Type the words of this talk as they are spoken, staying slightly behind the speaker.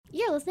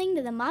You're listening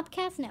to the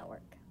Mobcast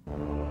Network.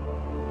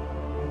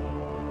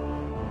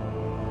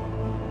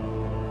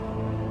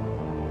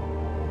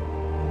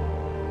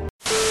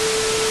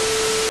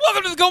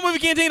 Welcome to the Cult Movie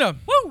Cantina.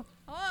 Woo!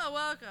 Hello,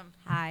 welcome.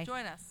 Hi.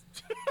 Join us.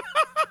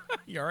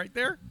 You all right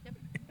there? Yep.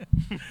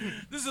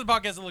 This is a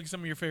podcast that looks at some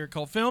of your favorite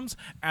cult films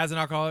as an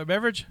alcoholic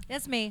beverage.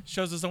 That's me.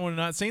 Shows us someone who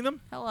not seen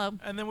them, Hello.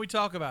 and then we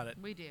talk about it.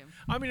 We do.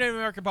 I'm your Native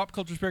American pop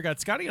culture spirit guide,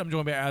 Scotty. I'm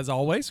joined by, as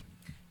always,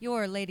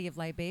 Your Lady of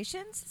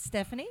Libations,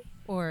 Stephanie,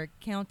 or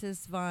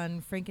Countess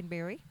von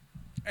Frankenberry.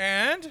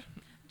 and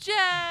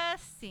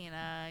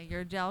Justina,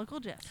 your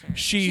Jellicle Jester.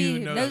 she who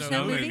She knows knows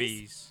no no movies.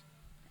 movies.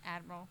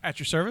 Admiral. At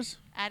your service.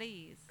 At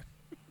ease.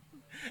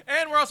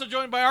 And we're also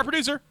joined by our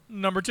producer,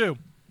 number 2.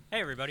 Hey,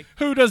 everybody.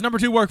 Who does number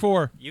 2 work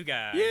for? You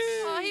guys.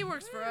 Oh, he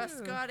works for us,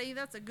 Scotty.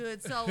 That's a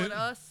good, solid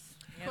us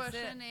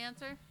question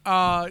answer.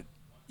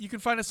 You can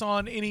find us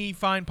on any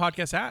fine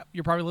podcast app.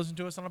 You're probably listening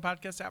to us on a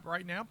podcast app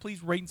right now.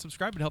 Please rate and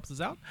subscribe. It helps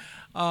us out.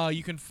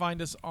 You can find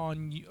us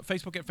on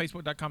Facebook at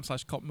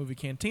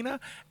facebook.com/cultmoviecantina.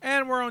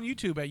 And we're on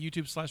YouTube at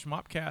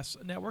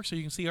youtube.com/Mopcast Network, so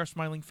you can see our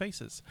smiling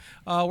faces.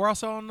 We're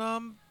also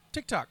on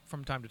TikTok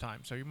from time to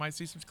time, so you might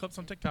see some clips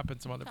on TikTok and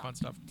some other fun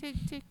stuff. Tick,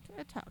 tick,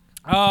 tock.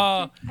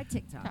 I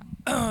TikTok.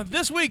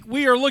 This week,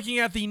 we are looking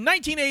at the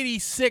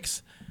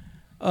 1986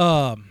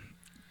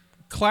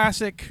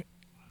 classic.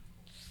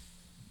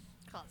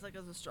 Classic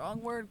is a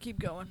strong word. Keep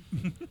going.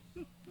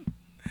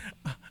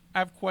 I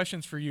have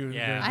questions for you.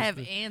 Yeah. I have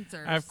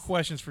answers. I have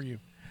questions for you.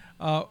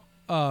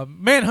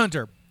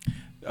 Manhunter,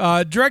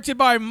 directed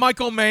by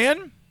Michael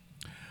Mann,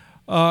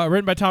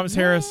 written by Thomas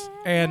Harris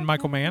and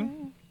Michael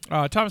Mann.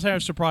 Thomas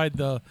Harris supplied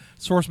the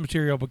source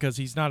material because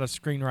he's not a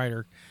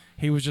screenwriter.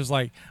 He was just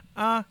like,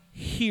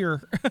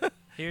 here.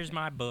 Here's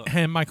my book.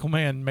 And Michael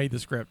Mann made the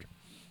script.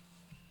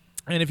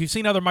 And if you've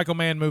seen other Michael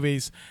Mann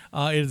movies,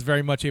 it is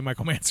very much a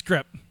Michael Mann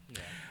script. Yeah.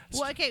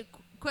 Well, okay,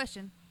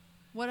 question.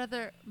 What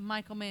other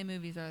Michael Mann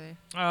movies are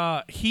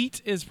there?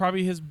 Heat is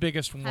probably his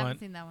biggest one. Haven't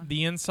seen that one.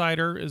 The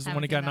Insider is the one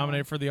Haven't he got seen that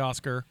nominated one. for the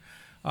Oscar.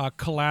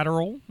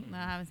 Collateral. No,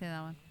 I haven't seen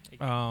that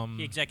one.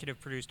 He executive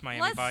produced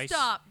Miami Let's Vice.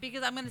 stop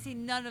because I'm going to see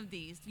none of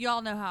these.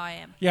 Y'all know how I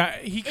am. Yeah,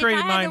 he created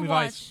if I had Miami to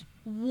Vice.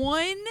 watch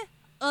one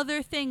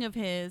other thing of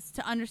his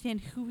to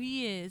understand who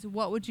he is,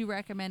 what would you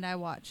recommend I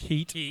watch?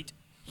 Heat.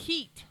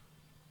 Heat.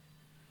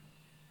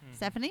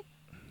 Stephanie?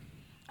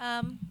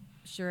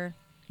 Sure.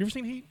 You ever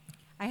seen Heat?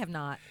 I have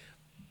not.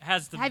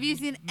 Has the Have you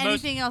seen most-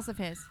 anything else of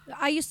his?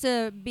 I used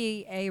to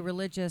be a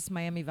religious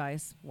Miami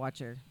Vice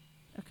watcher.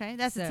 Okay,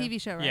 that's a So-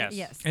 TV show, right? Yes.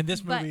 Yes. And this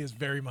But movie is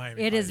very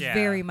Miami It Vice. is Yeah.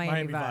 very Miami,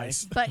 Miami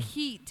Vice. Vice. But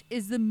Heat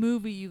is the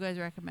movie you guys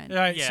recommend.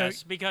 Right, Yes,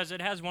 so, because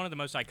it has one of the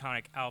most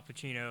iconic Al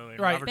Pacino and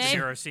Right. Robert De Babe.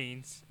 Niro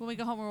scenes. When we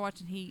go home, we're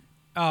watching Heat.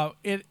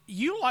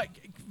 you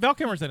like Val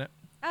Kilmer's in it.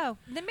 Oh,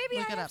 then maybe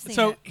Look I it have up. seen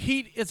So it.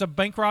 Heat is a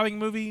bank robbing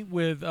movie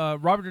with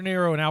Robert De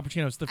Niro and Al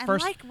Pacino. It's the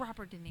first. I like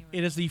Robert De Niro.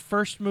 It is the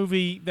first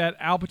movie that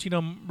Al Pacino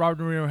and Robert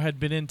De Niro had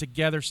been in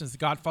together since The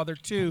Godfather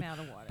 2. I'm out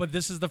of water. But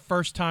this is the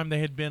first time they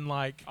had been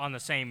like On the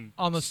same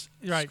on the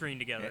right screen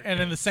together. and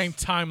in the same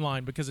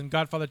timeline, because in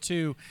Godfather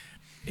 2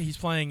 he's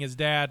playing his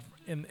dad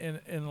in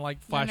like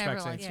They're flashback never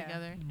scenes. like Yeah.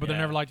 together. But they're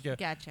Yeah. never like together.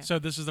 Gotcha. So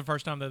this is the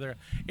first time that they're.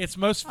 It's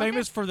most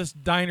famous for this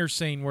diner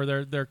scene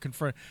where they're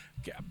confront.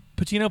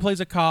 Pacino plays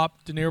a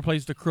cop, De Niro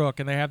plays the crook,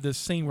 and they have this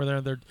scene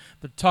where they're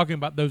talking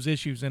about those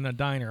issues in a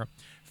diner.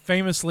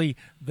 Famously,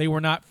 they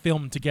were not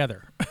filmed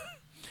together.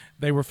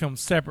 They were filmed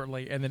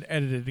separately and then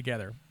edited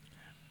together.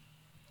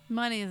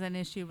 Money is an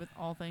issue with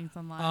all things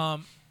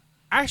online.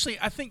 Actually,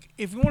 I think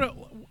if you want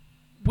to,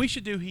 we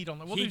should do Heat on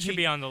the. We'll Heat do should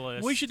be on the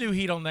list. We should do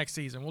Heat on next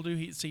season. We'll do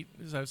Heat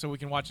so we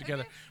can watch it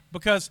together,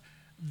 because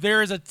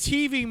there is a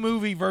TV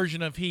movie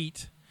version of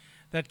Heat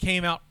that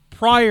came out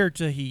prior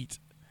to Heat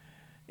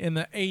in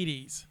the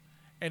 80s,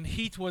 and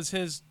Heat was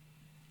his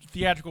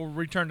theatrical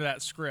return to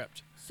that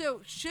script.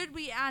 So should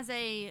we, as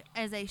a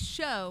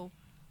show,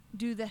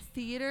 do the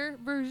theater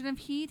version of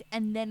Heat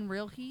and then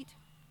real Heat?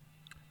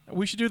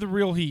 We should do the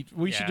real Heat.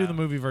 We should do Yeah. the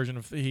movie version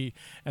of the Heat,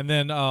 and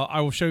then I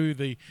will show you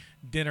the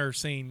dinner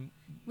scene.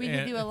 We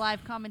could do a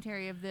live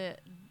commentary of the.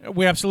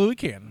 We absolutely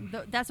can.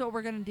 That's what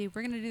we're gonna do.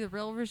 We're gonna do the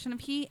real version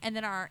of Heat, and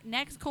then our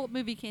next cult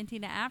movie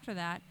Cantina after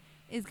that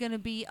is gonna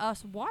be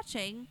us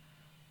watching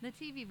the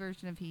TV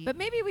version of Heat. But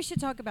maybe we should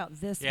talk about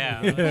this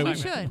Yeah. movie. we we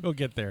should. We'll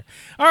get there.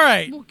 All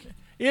right. Okay.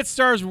 It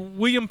stars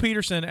William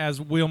Peterson as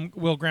Will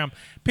Graham.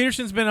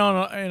 Peterson's been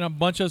in a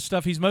bunch of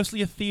stuff. He's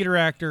mostly a theater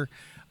actor.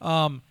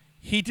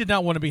 He did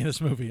not want to be in this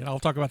movie, and I'll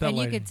talk about that And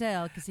later. you could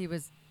tell because he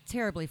was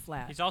terribly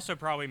flat. He's also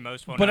probably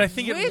most well But known. I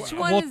think Which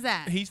one is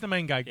that? He's the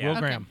main guy, Yeah. Will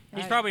Okay. Graham.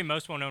 He's probably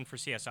most well known for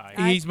CSI.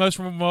 He's most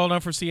well known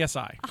for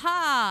CSI.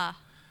 Aha!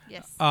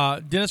 Yes.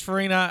 Dennis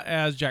Farina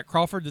as Jack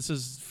Crawford. This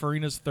is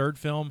Farina's third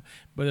film,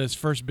 but his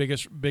first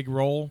big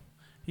role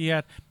he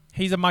had.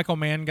 He's a Michael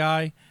Mann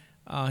guy.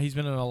 He's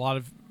been in a lot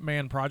of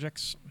Mann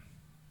projects.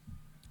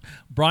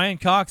 Brian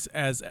Cox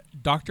as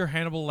Dr.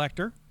 Hannibal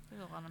Lecter,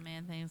 There's a lot of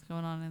man things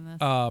going on in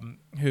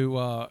this. who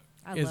I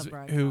is love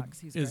Brian who Cox.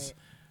 He's is great.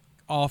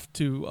 off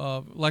to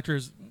Lecter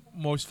is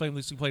most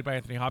famously played by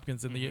Anthony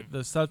Hopkins in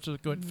the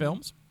subsequent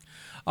films.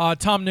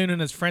 Tom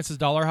Noonan as Francis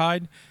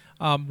Dollarhide.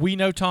 We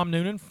know Tom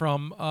Noonan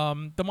from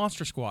the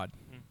Monster Squad.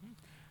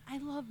 I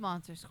love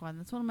Monster Squad.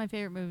 That's one of my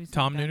favorite movies.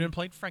 Tom we've done. Noonan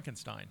played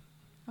Frankenstein,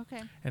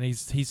 Okay. and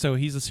he's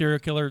a serial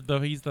killer. Though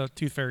he's the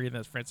Tooth Fairy in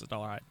this Francis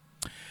Dollarhide.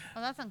 Oh,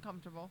 that's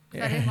uncomfortable. 'Cause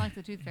Yeah. I didn't like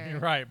the Tooth Fairy.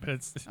 Right, but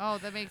it's Oh,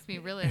 that makes me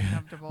really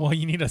uncomfortable. well,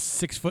 you need a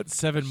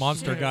 6'7"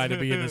 monster Shit. guy to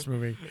be in this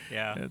movie.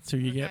 Yeah. That's who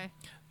you get.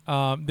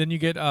 Okay. Then you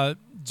get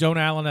Joan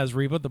Allen as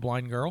Reba, the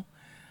blind girl.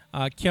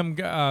 Kim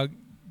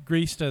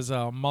Greist as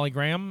Molly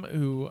Graham,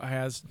 who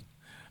has,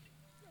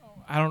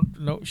 I don't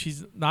know,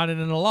 she's not in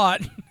it a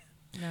lot.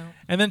 No.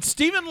 And then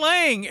Stephen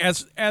Lang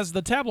as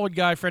the tabloid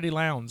guy, Freddie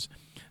Lowndes.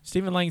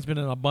 Stephen Lang's been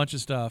in a bunch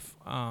of stuff,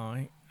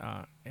 and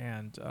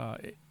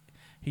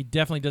he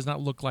definitely does not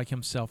look like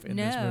himself in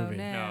this movie.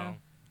 No. No.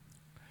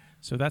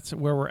 So that's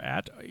where we're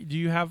at. Do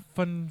you have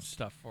fun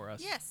stuff for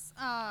us? Yes.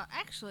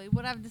 Actually,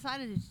 what I've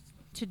decided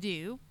to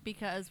do,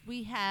 because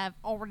we have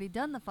already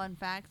done the fun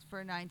facts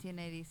for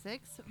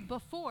 1986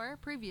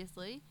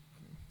 previously,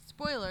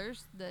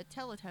 spoilers, the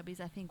Teletubbies,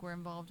 I think, were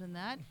involved in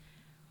that.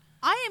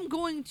 I am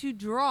going to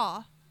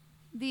draw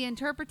the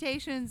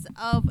interpretations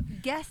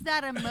of Guess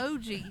That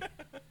Emoji,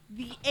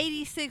 the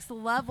 86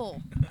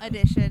 level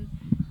edition,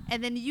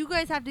 and then you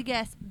guys have to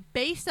guess,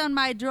 based on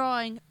my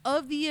drawing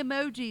of the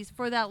emojis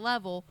for that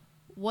level,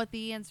 what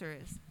the answer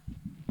is.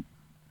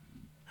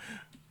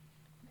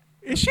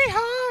 Is she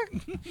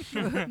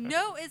hot?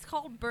 No, it's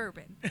called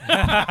bourbon.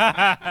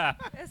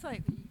 It's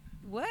like,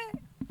 what?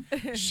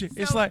 It's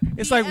So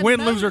like the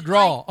win, lose, or emoji-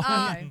 draw.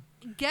 like, Okay.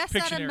 Guess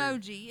That Pictionary.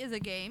 Emoji is a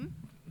game.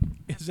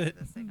 Is it?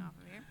 This thing off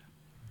of here.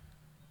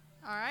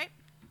 All right.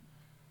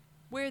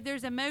 Where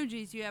there's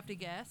emojis, you have to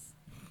guess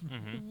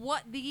Mm-hmm.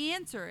 what the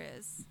answer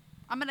is.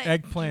 I'm gonna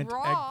Eggplant.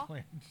 draw.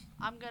 Eggplant.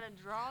 I'm gonna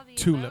draw the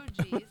Tulip.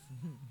 emojis.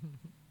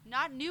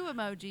 Not new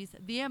emojis.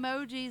 The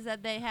emojis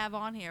that they have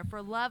on here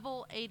for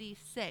level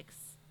 86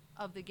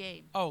 of the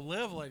game. Oh,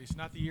 live, ladies,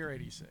 not the year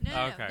 86.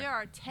 No, Okay. there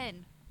are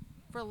 10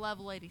 for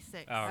level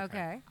 86. Oh, okay.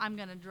 Okay. I'm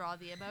gonna draw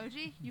the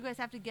emoji. You guys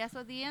have to guess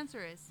what the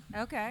answer is.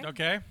 Okay.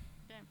 Okay.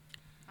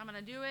 I'm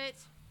gonna do it.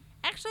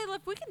 Actually,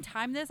 if we can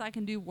time this, I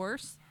can do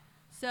worse.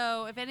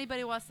 So if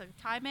anybody wants to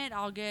time it,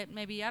 I'll get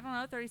maybe, I don't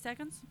know, 30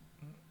 seconds.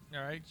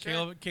 All right.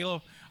 Sure.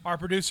 Caleb, our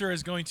producer,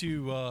 is going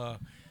to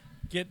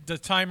get the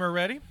timer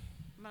ready.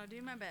 I'm gonna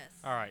do my best.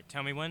 All right.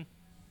 Tell me when.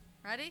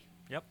 Ready?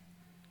 Yep.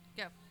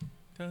 Go.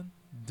 Dun,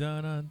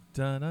 dun,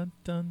 dun, dun,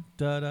 dun,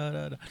 dun, dun,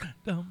 dun,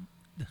 dun,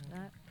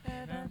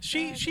 dun.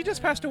 She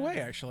just passed away,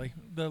 actually.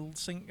 The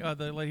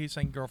lady who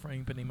sang "Girl from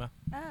Ipanema"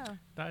 Oh,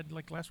 died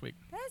like last week.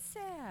 that's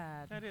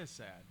sad. That is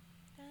sad.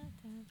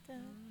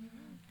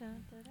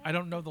 I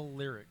don't know the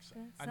lyrics.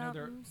 I know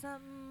they're.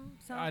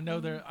 I know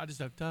they're. I just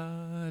have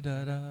da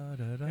da da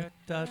da da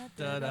da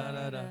da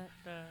da da.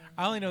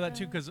 I only know that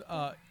too because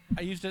I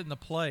used it in the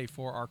play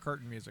for our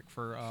curtain music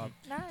for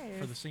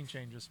Nice. the scene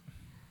changes.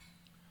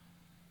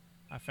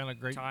 I found a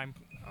great Time.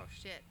 Oh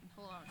shit!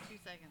 Hold on, 2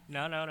 seconds.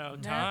 No. No,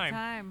 Time.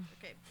 time.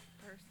 Okay,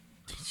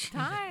 first.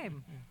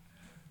 Time.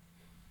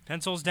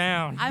 Pencils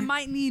down. I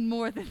might need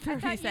more than I 30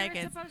 thought you were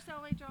seconds. supposed to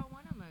only draw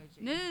one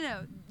emoji.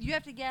 No. You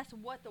have to guess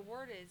what the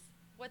word is.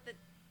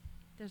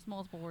 There's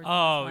multiple words. in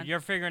Oh, this one. you're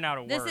figuring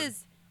out a This word.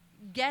 is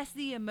guess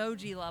the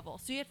emoji level.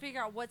 So you have to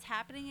figure out what's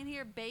happening in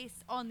here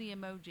based on the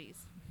emojis.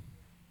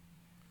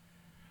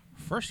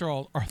 First of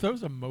all, are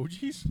those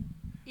emojis?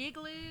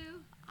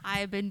 Igloo.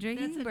 I've been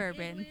drinking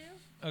bourbon.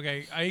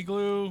 Okay,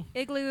 igloo.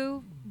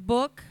 Igloo,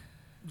 book,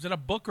 Is it a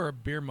book or a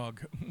beer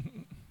mug?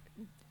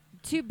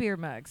 2 beer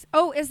mugs.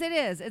 Oh, yes, it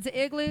is. It's an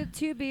igloo,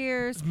 2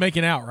 beers. It's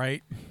making out,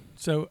 right?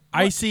 So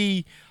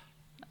icy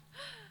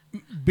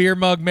beer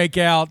mug make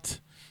out.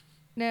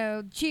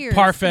 No, cheers.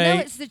 Parfait.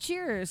 No, it's the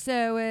cheers.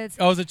 So it's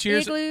Oh, is it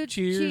cheers? igloo,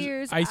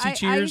 cheers. Icy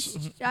cheers.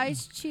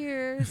 Ice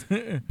cheers.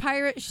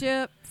 Pirate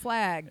ship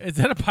flag. Is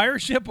that a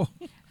pirate ship?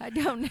 I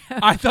don't know.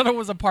 I thought it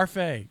was a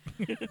parfait.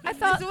 I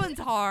thought This one's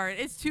hard.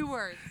 It's 2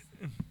 words.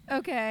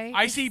 okay.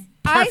 Icy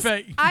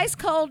parfait. Ice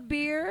cold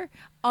beer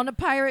on a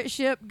pirate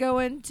ship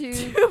going to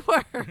 2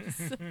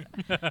 words.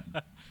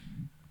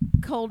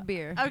 cold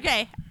beer.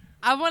 Okay,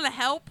 I want to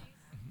help.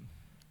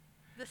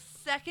 The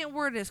second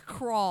word is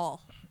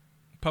crawl.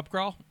 Pub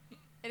crawl?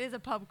 It is a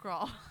pub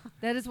crawl.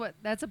 That's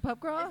a pub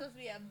It's crawl? supposed to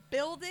be a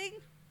building.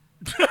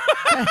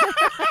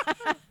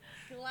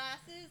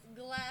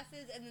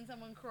 glasses, and then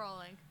someone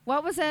crawling.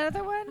 What was that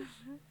other one?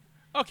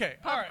 Okay,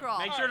 Pub all right. crawl.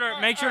 Make All sure right,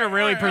 to make sure to all right,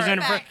 really all right, present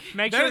it. all right.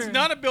 Make That sure. is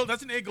not a build.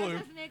 That's an igloo.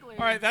 That's an igloo.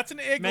 All right, that's an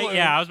igloo.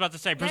 Yeah, I was about to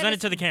say, That present is-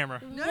 it to the camera.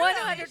 No,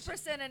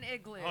 100% an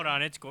igloo. Hold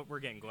on, we're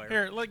getting glare.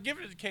 Here, look, give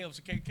it to Caleb.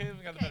 So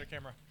Caleb got the better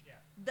camera.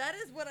 That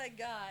is what I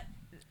got.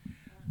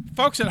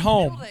 Folks at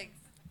home. Buildings.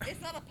 It's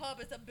not a pub.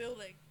 It's a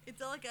building.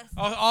 It's like a.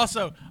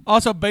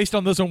 Also based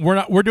on this one,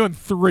 we're doing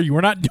 3.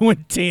 We're not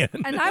doing 10.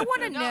 And I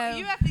want to No, know.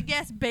 you have to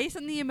guess based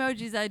on the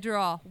emojis I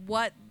draw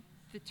what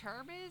the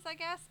term is. I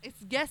guess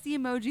it's guess the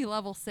emoji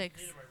level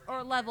 6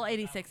 or level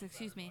 86.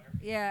 Excuse me.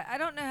 Yeah, I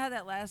don't know how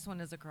that last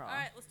one is a crawl. All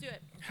right, let's do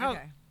it. How?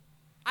 Okay.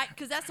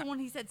 Because that's the one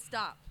he said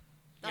stop.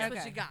 That's what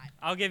Okay. you got.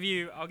 I'll give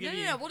you.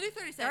 No, we'll do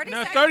 30 seconds. 30 No,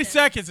 seconds. 30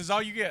 seconds is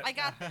all you get. I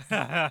got this.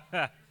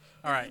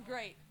 All right. This is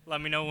great.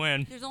 Let me know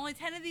when. There's only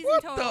 10 of these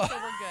What in total, the- so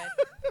we're good.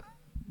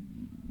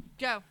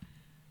 Go.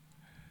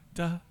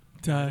 Da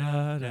da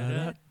da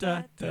da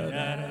da da da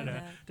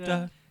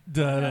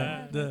da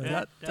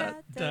da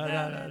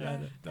da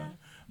da.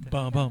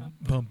 Bum bum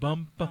bum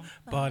bum bum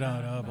ba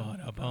da da ba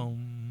da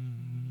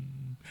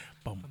bum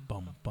bum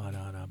bum ba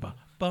da da ba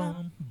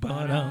bum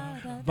ba da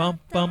bum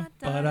bum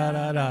ba da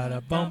da da da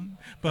bum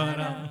ba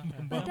da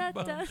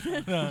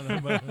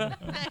bum bum.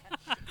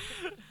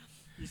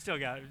 You still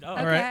got it. Oh.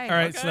 All right, all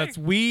right. So Okay. that's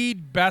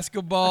weed,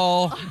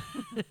 basketball,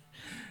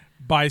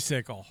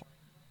 bicycle,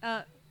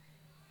 Uh,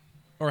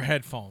 or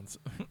headphones.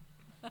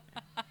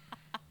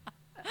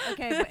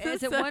 okay, but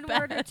is it the one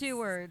word or best. 2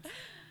 words?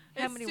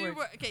 How It's many two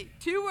words? Okay,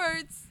 2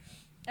 words.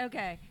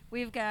 Okay,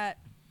 we've got.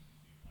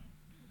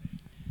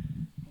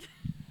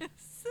 This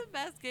is the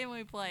best game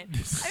we played.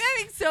 I'm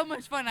having so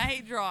much fun. I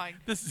hate drawing.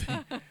 This is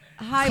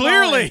High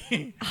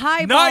clearly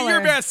High not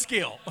your baller. best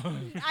skill.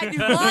 I do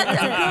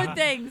lots of good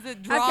things.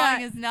 That drawing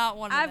got- is not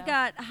one of I've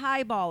them. got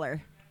high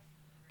baller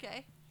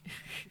Okay.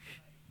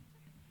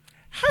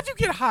 How'd you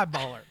get a high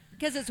baller?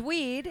 because it's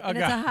weed and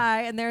Okay. it's a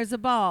high and there's a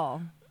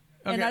ball,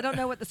 and Okay. I don't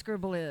know what the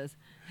scribble is.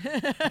 High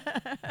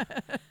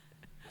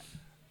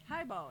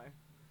baller.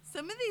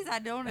 Some of these I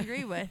don't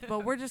agree with,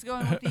 but we're just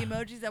going with the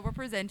emojis that were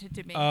presented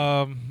to me.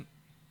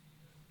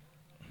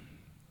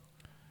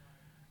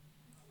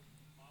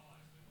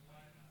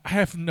 I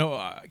have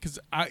no, because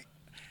I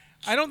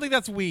don't think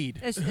that's weed.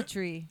 It's a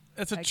tree.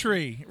 That's a Okay.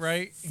 tree,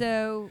 right?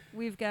 So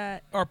we've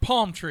got. Or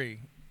palm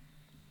tree.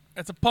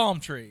 That's a palm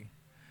tree.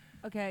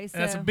 Okay, so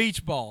And that's a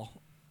beach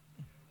ball.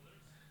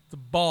 It's a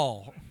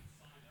ball.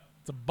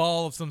 It's a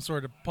ball of some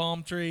sort of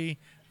palm tree.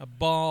 A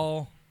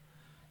ball.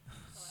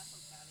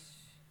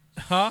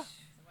 Huh?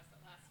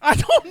 I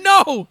don't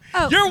know.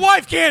 Oh. Your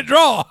wife can't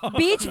draw.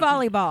 beach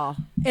volleyball.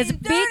 It's In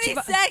 30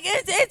 beach.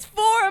 seconds, it's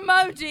 4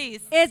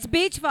 emojis. It's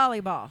beach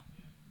volleyball.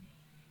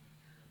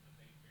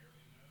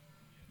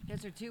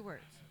 Those are 2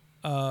 words.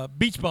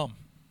 Beach bum.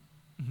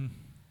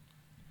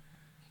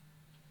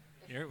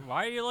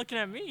 Why are you looking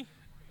at me?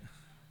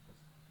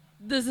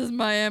 This is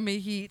Miami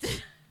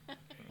Heat.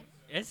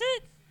 Is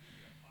it?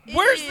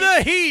 Where's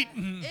the heat?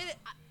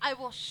 I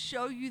will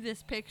show you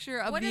this picture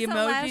of What the is the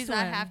last emojis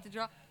I one? have to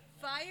draw.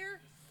 Fire,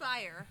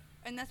 fire.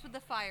 And that's what the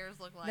fires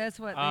look like. That's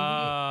what.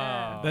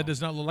 Oh. That does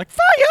not look like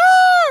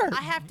fire.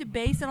 I have to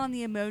base it on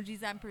the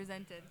emojis I'm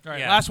presented. All right,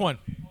 Yeah. last one.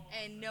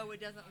 And no, it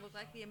doesn't look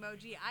like the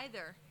emoji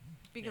either.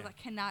 Because Yeah.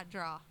 I cannot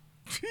draw.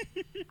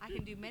 I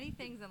can do many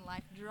things in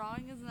life.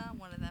 Drawing is not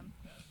one of them.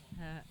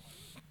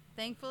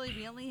 Thankfully,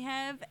 we only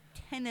have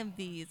 10 of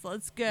these.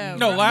 Let's go.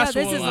 No, last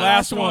this one. is the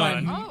Last last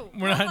one. Oh,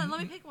 We're hold not on. Let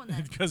me pick one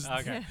then. because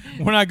Okay.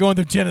 we're not going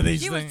through 10 of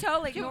these She was things.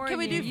 totally Can- ignoring can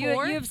we do you.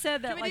 4? You've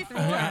said that Can we like do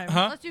 3 4? times.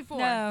 Huh? Let's do 4.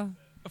 No.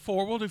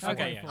 4. We'll do 4.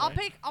 Okay, yeah. I'll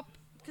pick,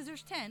 because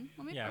there's 10.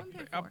 Let me Yeah.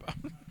 pick 4.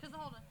 Because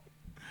hold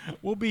on.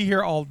 We'll be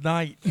here all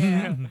night.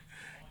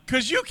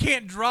 Because you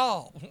can't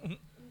draw.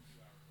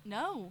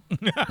 No.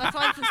 That's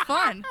why this is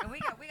fun. And we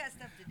got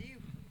stuff to do.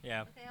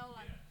 Yeah. Okay, hold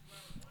on.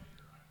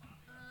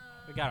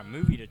 We got a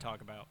movie to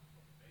talk about.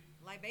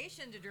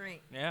 Libation to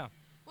drink. Yeah.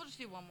 We'll just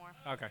do one more.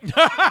 Okay.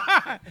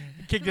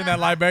 Kicked in that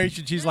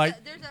libation. She's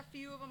like, There's a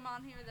few of them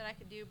on here that I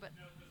could do, but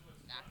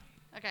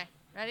nah. Okay,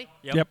 ready?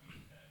 yep.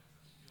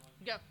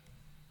 Go.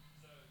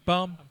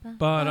 Bum,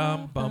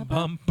 ba-dum, bum,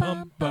 bum,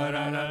 bum,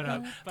 ba-da-da-da,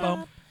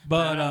 bum,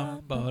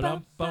 ba-dum,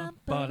 ba-dum, bum,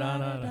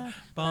 ba-da-da-da,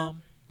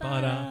 bum,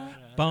 ba-da,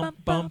 bum,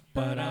 bum,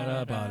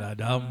 ba-da-da,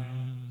 ba-da-dum,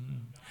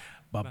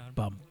 bum,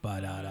 bum,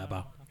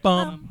 ba-da-da-ba,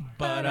 bum,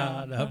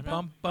 ba-da-da,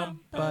 bum, bum,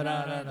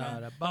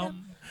 ba-da-da-da-da,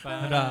 bum,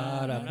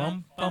 ba-da-da,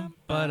 bum, bum,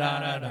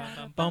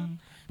 ba-da-da-da, bum,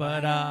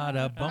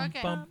 ba-da-da, bum,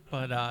 Okay. bum,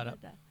 ba-da-da.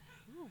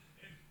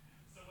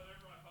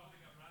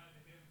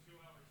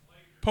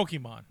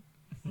 Pokemon.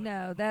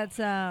 No, that's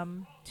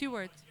 2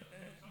 words.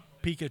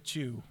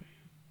 Pikachu.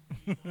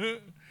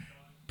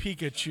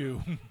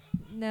 Pikachu.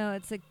 no,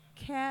 it's a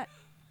cat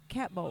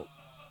bolt.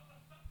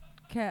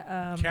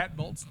 Cat Cat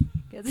bolts.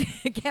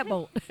 cat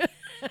bolt.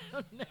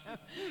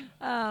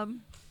 no.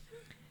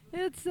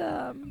 It's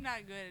I'm not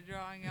good at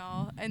drawing,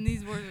 y'all, and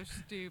these words are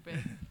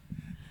stupid.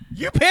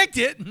 You picked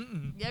it.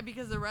 Yeah,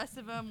 because the rest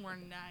of them were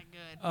not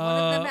good.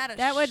 One of them had a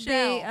that would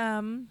shell. be I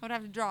would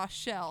have to draw a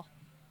shell.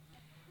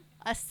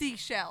 A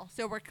seashell,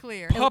 so we're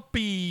clear.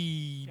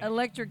 Puppy.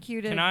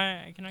 electrocuted. Can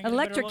I get a better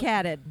look?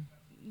 Electrocated.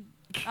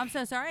 I'm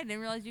so sorry. I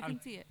didn't realize you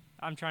can see it.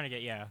 I'm trying to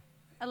get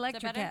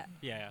Electrocat.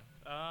 yeah.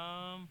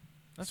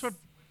 That's what.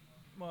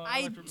 I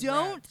electric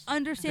don't rats.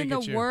 understand the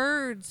Pikachu.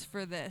 words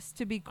for this,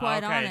 to be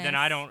quite okay, honest. then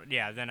I don't.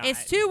 Yeah, then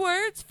It's 2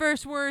 words.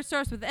 First word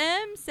starts with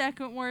M.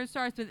 Second word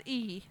starts with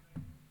E.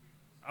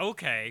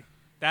 Okay,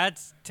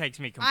 that takes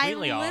me I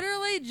completely off.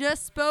 literally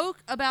just spoke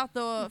about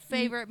the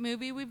favorite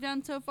movie we've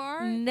done so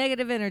far.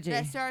 Negative energy.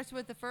 That starts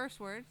with the first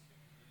word.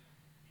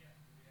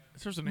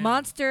 There's an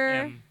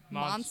Monster.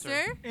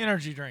 Monster.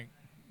 energy drink.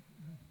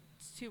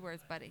 It's 2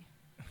 words, buddy.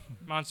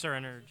 Monster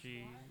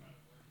Energy.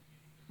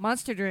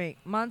 Monster drink.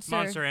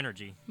 Monster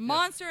Energy.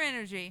 Monster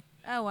Energy.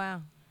 Oh,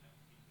 wow.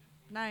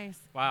 Nice.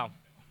 Wow.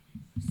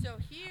 So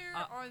here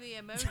are the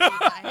emojis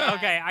I had.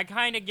 Okay, I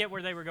kind of get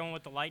where they were going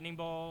with the lightning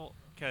bolt,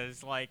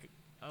 because like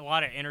a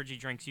lot of energy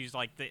drinks use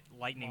like the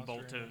lightning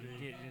bolt to.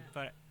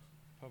 But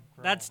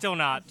that's still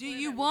not. Do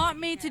you want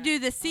me to do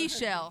the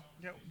seashell?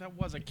 Yeah, that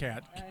was a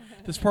cat.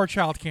 This poor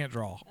child can't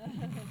draw.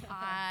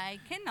 I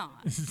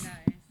cannot.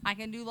 I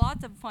can do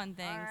lots of fun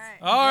things.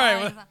 All right.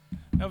 Drawings. Well,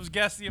 that was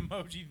Guess the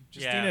Emoji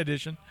Justina Yeah.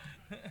 edition.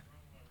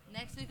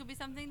 Next week will be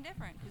something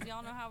different because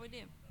y'all know how we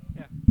do.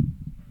 Yeah.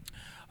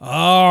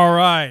 All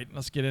right.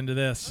 Let's get into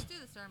this. Let's do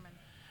the sermon.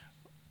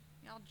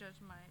 Y'all judge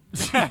my.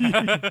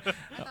 I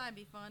thought it'd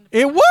be fun.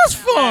 It was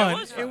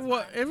fun. fun.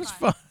 was It was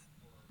fun.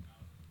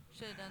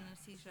 Should have done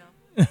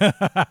the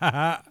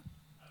seashell.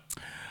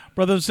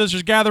 Brothers and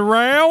sisters, gather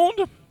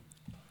round.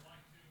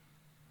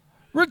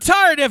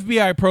 Retired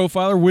FBI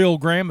profiler Will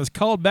Graham is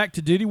called back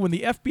to duty when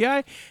the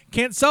FBI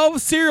can't solve a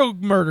serial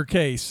murder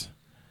case.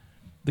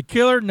 The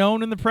killer,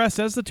 known in the press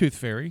as the Tooth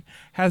Fairy,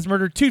 has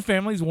murdered two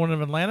families, one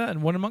in Atlanta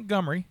and one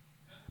in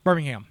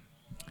Birmingham.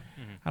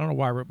 I don't know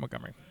why I wrote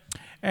Montgomery.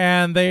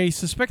 And they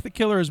suspect the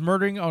killer is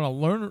murdering on a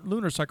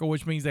lunar cycle,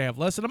 which means they have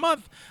less than a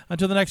month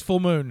until the next full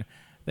moon.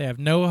 They have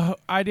no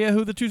idea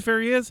who the Tooth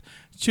Fairy is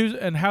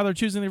and how they're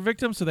choosing their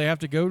victims, so they have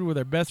to go with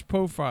their best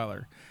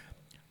profiler.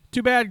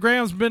 Too bad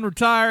Graham's been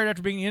retired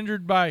after being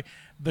injured by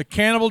the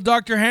cannibal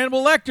Dr.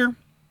 Hannibal Lecter.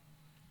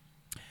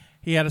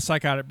 He had a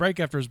psychotic break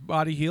after his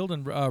body healed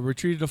and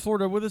retreated to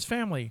Florida with his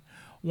family.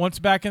 Once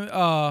back in,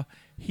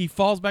 he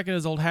falls back in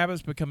his old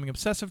habits, becoming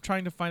obsessive,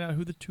 trying to find out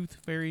who the Tooth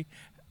Fairy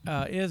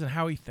is and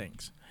how he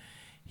thinks.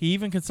 He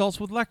even consults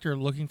with Lecter,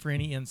 looking for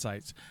any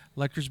insights.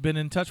 Lecter's been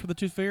in touch with the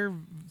Tooth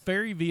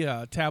Fairy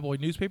via a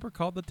tabloid newspaper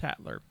called The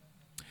Tatler.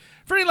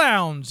 Freddie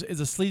Lowndes is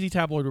a sleazy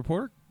tabloid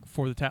reporter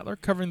for The Tatler,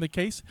 covering the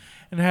case,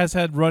 and has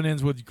had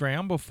run-ins with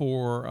Graham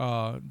before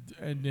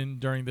and then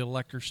during the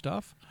Lecter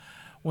stuff.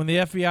 When the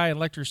FBI and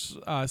Lecter's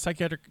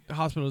psychiatric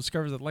hospital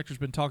discovers that Lecter's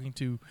been talking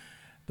to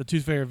the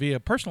Tooth Fairy via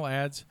personal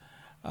ads,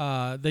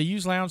 they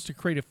use Lowndes to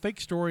create a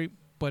fake story,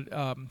 but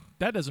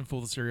that doesn't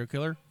fool the serial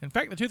killer. In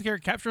fact, the Tooth Fairy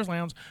captures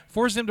Lowndes,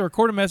 forces him to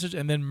record a message,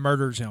 and then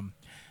murders him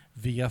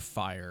via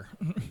fire,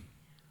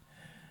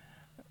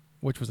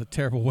 which was a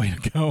terrible way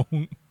to go.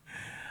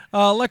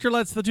 Lecter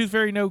lets the Tooth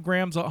Fairy know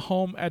Graham's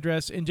home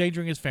address,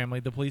 endangering his family.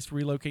 The police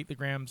relocate the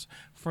Grahams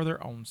for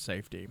their own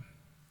safety.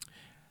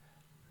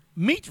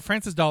 Meet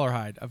Francis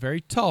Dollarhide, a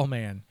very tall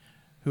man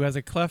who has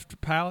a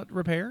cleft palate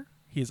repair.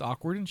 He is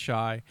awkward and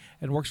shy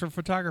and works for a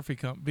photography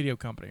video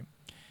company.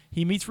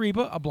 He meets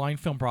Reba, a blind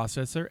film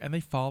processor, and they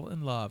fall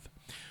in love.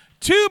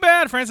 Too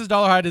bad Francis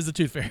Dollarhide is the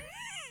Tooth Fairy.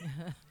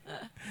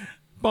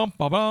 Bum,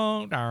 bum,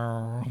 bum,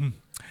 down.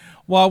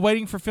 While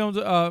waiting for film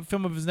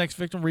of his next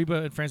victim,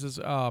 Reba and Francis,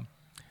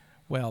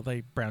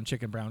 they brown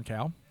chicken, brown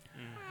cow.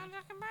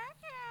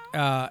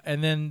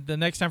 And then the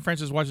next time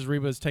Francis watches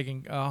Reba is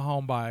taken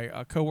home by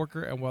a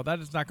coworker, and that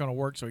is not going to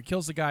work, so he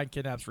kills the guy and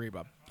kidnaps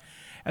Reba.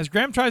 As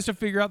Graham tries to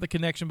figure out the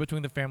connection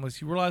between the families,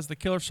 he realizes the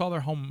killer saw their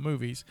home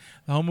movies.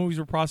 The home movies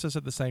were processed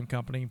at the same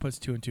company and puts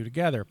two and two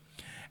together.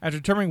 After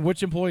determining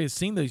which employee has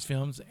seen these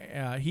films,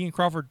 he and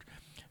Crawford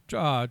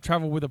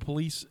travel with a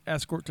police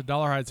escort to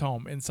Dollarhide's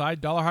home.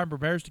 Inside, Dollarhide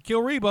prepares to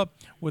kill Reba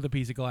with a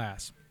piece of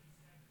glass.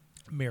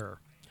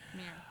 Mirror.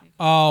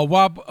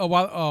 While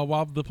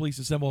the police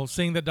assemble,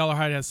 seeing that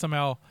Dollarhide has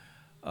somehow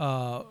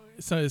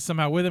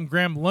with him,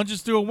 Graham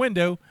lunges through a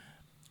window,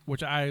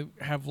 which I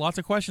have lots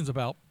of questions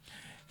about.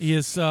 He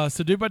is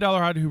subdued by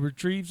Dollarhide, who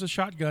retrieves a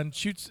shotgun,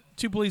 shoots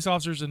two police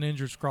officers, and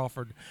injures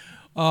Crawford.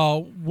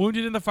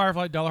 Wounded in the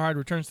firefight, Dollarhide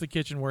returns to the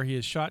kitchen where he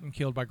is shot and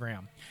killed by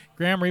Graham.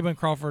 Graham, Reba, and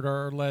Crawford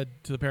are led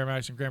to the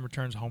paramedics, and Graham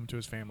returns home to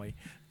his family.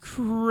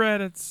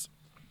 Credits.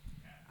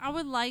 I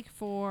would like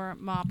for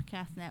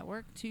Mobcast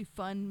Network to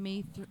fund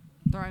me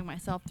throwing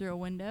myself through a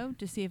window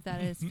to see if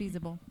that is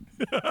feasible.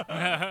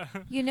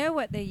 You know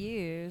what they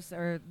use,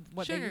 or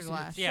what Sugar they use?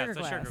 glass. Yeah, Sugar it's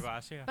a glass. sugar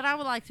glass. Yeah. But I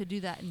would like to do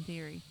that in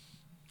theory.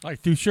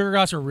 Like through sugar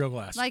glass or real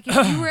glass? Like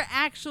if you were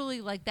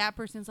actually like that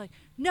person's like,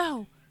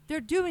 no,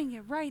 they're doing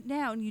it right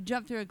now, and you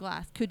jump through a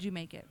glass, could you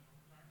make it?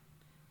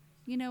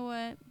 You know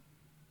what?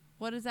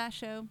 What is that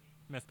show?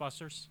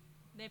 Mythbusters.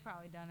 They've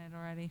probably done it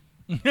already.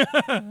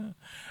 I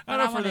But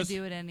I want to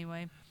do it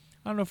anyway.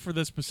 I don't know for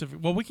this specific.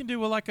 Well, we can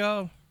do like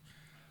a.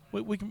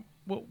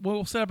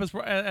 We'll set up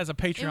as a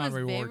Patreon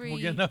reward. We'll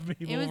get enough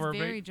people. It was over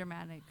very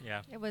dramatic.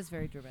 Yeah. It was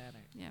very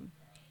dramatic. Yeah.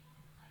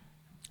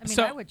 I mean,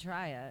 So- I would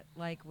try it,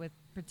 like with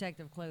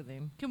protective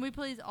clothing. Can we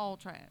please all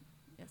try it?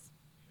 Yes.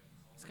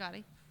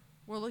 Scotty,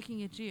 we're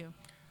looking at you.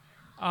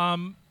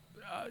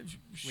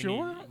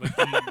 Sure.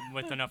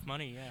 With enough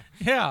money, yeah.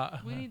 Yeah.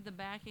 We need the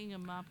backing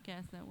of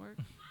Mobcast Network.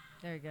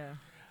 There you go.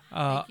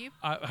 Thank you.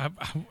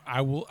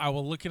 I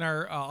will look in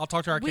our. I'll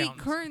talk to our We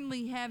accountants.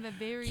 currently have a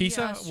very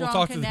Kisa, we'll strong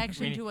talk to the-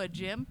 connection to a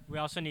gym. We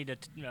also need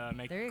to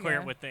make There you clear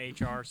go. it with the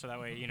HR so that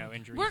way,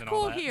 injuries We're and all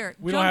cool that. here.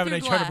 We don't Jump have an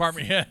through HR glass.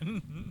 department yet.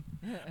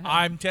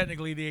 I'm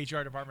technically the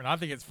HR department. I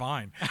think it's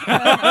fine. It's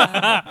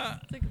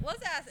like,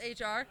 let's ask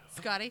HR.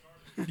 Scotty.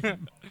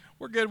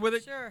 We're good with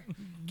it. Sure.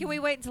 Can we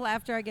wait until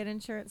after I get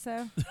insurance,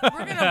 though?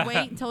 We're gonna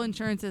wait until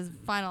insurance is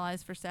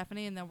finalized for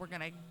Stephanie, and then we're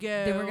gonna go.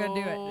 Then we're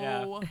gonna do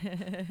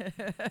it.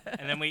 Yeah.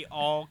 And then we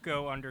all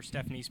go under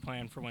Stephanie's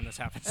plan for when this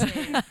happens.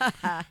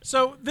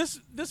 So this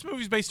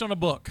movie's based on a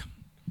book.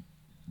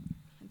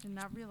 I did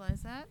not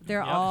realize that. They're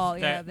Yep. all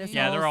That- this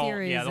yeah, whole they're all-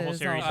 series yeah, the whole is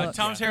series all is- books.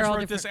 Thomas Yeah. Harris They're all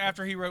wrote this different-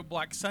 after he wrote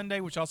Black Sunday,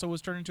 which also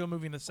was turned into a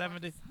movie in the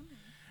 70s.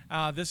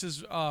 This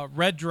is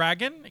Red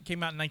Dragon. It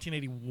came out in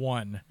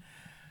 1981.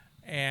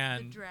 The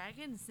And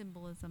dragon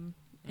symbolism.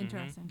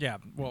 Interesting. yeah,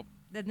 well,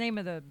 The name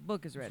of the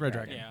book is Red, Red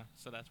Dragon. Dragon. Yeah,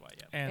 so that's why.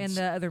 Yeah. And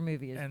the other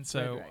movie is and Red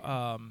so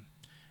Dragon.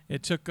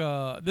 it took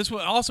this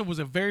one also was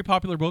a very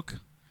popular book.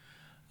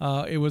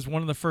 It was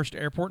one of the first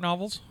airport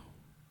novels.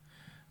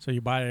 So you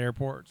buy it at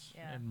airports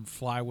Yeah. and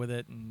fly with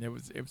it, and it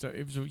was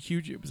a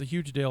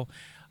huge deal.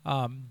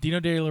 Dino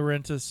De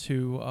Laurentiis,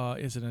 who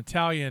is an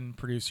Italian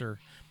producer,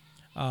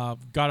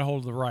 got a hold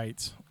of the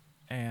rights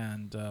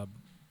and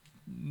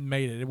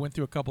made it. It went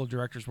through a couple of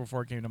directors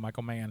before it came to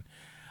Michael Mann.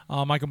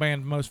 Michael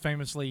Mann, most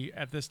famously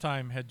at this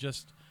time, had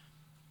just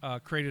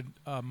created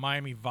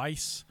Miami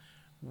Vice,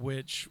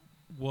 which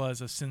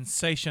was a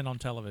sensation on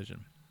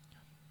television.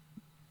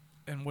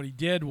 And what he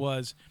did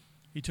was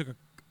he took a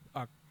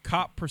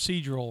cop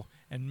procedural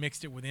and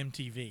mixed it with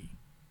MTV.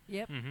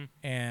 Yep. Mm-hmm.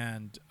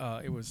 And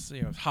it was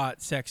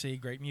hot, sexy,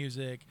 great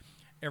music.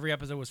 Every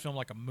episode was filmed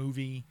like a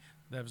movie.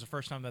 That was the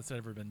first time that's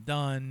ever been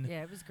done.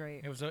 Yeah, it was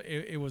great. It was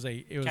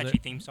a Catchy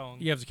theme song.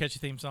 Yeah, it was a catchy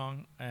theme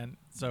song, and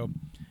so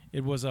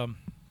it was a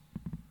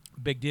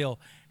big deal.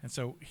 And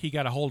so he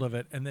got a hold of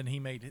it, and then he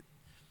made it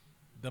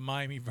the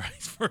Miami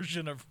Vice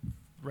version of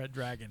Red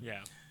Dragon.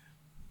 Yeah.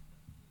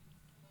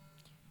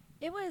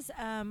 It was,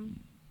 I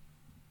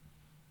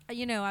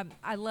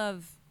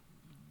love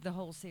the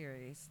whole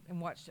series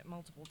and watched it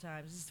multiple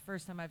times. This is the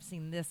first time I've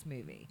seen this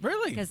movie.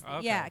 Really? Cause,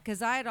 Okay. Yeah,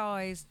 because I had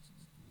always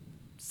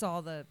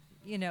saw the,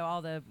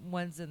 all the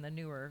ones in the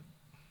newer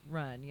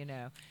run,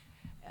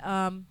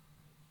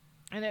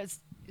 and it's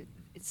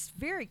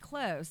very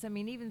close. I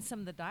mean, even some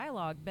of the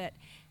dialogue. But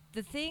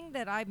the thing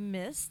that I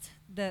missed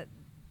that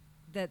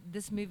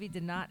this movie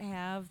did not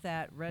have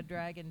that Red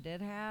Dragon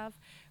did have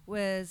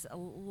was a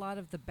lot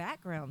of the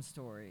background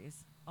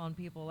stories on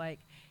people. Like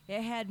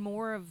it had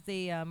more of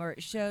the or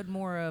it showed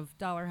more of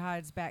Dollar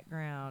Hyde's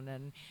background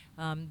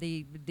and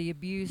the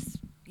abuse,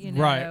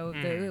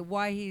 Right.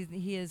 why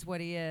he is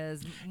what he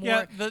is. More,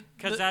 Yeah,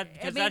 Because I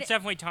mean, that's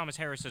definitely Thomas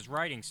Harris's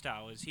writing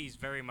style. Is he's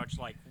very much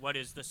like what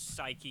is the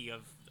psyche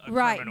of a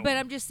right, criminal? but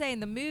I'm just saying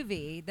the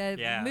movie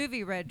Yeah.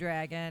 movie Red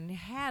Dragon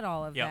had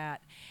all of Yep.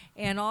 that,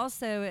 and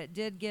also it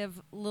did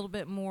give a little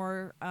bit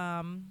more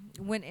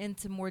went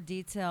into more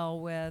detail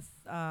with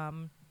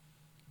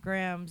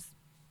Graham's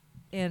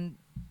and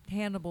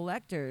Hannibal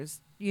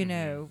Lecter's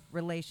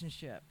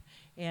relationship,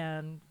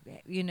 and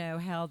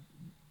how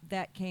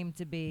that came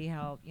to be,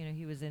 how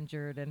he was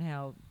injured and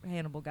how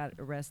Hannibal got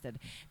arrested.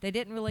 They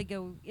didn't really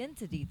go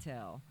into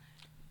detail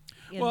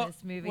in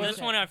this movie. Well, this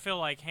so- one I feel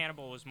like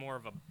Hannibal was more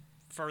of a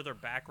further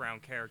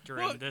background character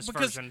Well, in this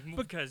because, version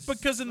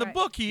because in the Right.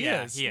 book he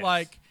Yeah, is. he is.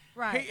 Like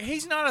Right.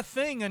 he's not a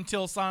thing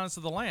until Silence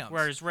of the Lambs.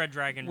 whereas Red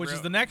Dragon, Which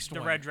is the next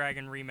one. Red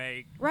Dragon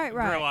remake, Right.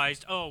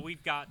 realized,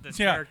 we've got this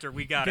Yeah. character,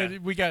 we got to.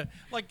 we got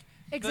like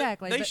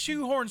Exactly, They but-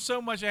 shoehorn so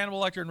much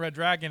Hannibal Lecter and Red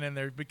Dragon in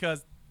there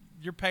because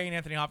you're paying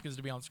Anthony Hopkins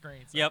to be on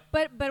screen. So. Yep.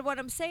 But what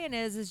I'm saying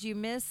is you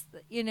miss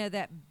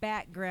that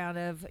background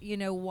of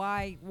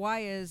why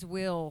is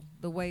Will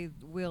the way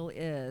Will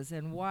is,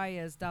 and why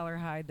is Dollar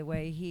Hyde the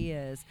way he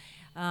is.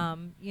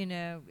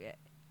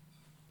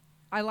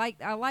 I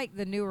like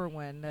the newer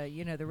one,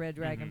 the Red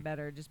Dragon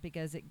better, just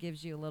because it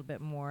gives you a little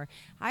bit more.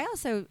 I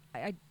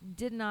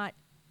did not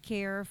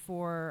care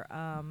for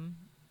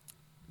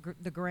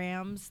the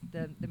Grahams,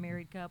 the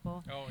married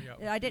couple. Oh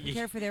yeah. I didn't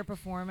care for their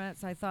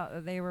performance. I thought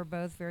that they were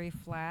both very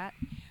flat.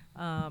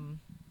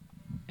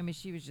 I mean,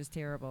 she was just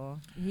terrible.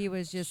 He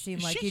was just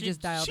seemed like he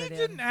just dialed She it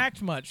didn't in.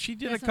 act much. She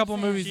did That's a what couple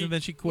I'm of movies saying. and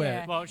then she quit.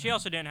 Yeah. Well, she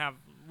also didn't have.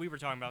 We were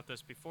talking about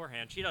this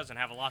beforehand. She doesn't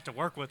have a lot to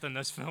work with in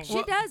this film.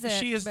 She doesn't,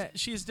 She is. but-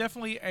 She is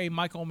definitely a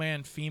Michael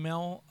Mann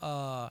female.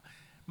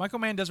 Michael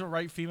Mann doesn't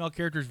write female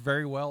characters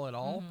very well at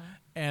all,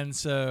 and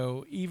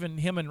so even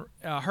him and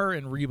her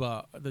and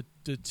Reba,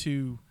 the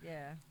two,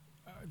 Yeah.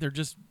 they're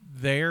just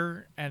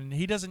there, and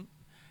he doesn't.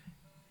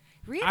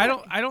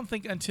 Reba, I don't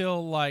think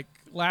until like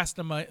Last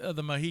of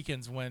the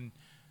Mohicans when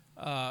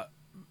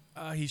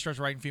he starts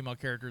writing female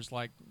characters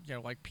like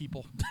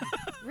people.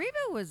 Reba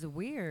was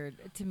weird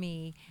to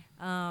me.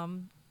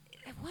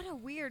 What a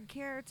weird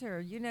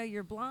character.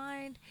 You're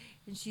blind,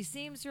 and she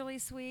seems really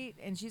sweet,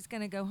 and she's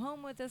going to go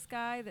home with this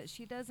guy that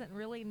she doesn't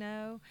really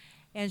know.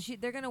 And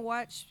they're going to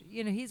watch,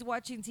 he's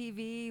watching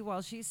TV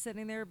while she's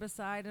sitting there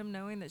beside him,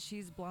 knowing that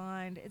she's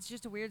blind. It's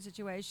just a weird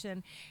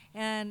situation.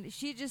 And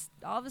she just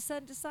all of a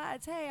sudden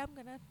decides, hey, I'm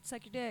going to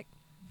suck your dick.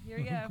 Here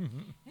you go.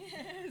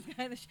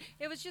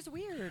 It was just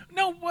weird.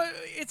 No,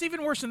 it's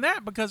even worse than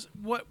that because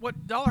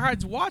what Dollar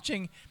Hyde's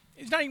watching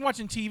He's not even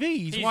watching TV.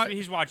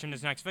 He's watching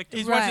his next victim.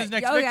 He's Right. watching his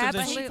next Oh, yeah, victims. But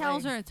and he absolutely.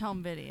 tells her it's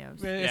home videos.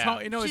 it's Yeah. home,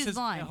 it's She's his,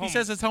 blind. he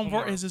says his homework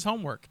Homework. is his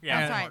homework. Yeah.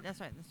 That's And- right.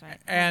 That's right.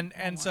 And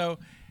Homework. so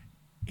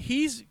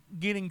he's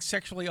getting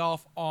sexually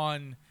off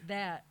on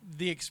That.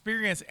 the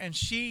experience, and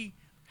she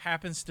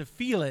happens to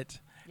feel it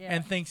Yeah.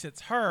 and thinks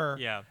it's her.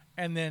 Yeah.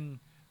 And then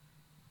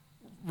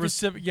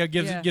gives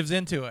Yeah. gives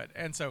into it,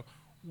 and so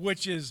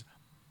which is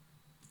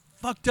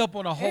fucked up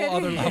on a whole It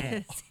other level.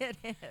 is. It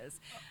is.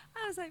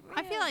 I was like,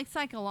 I feel man. like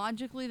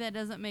psychologically that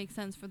doesn't make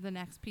sense for the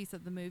next piece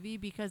of the movie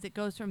because it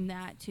goes from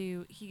that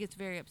to he gets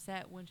very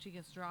upset when she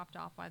gets dropped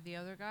off by the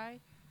other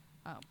guy.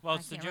 Well, I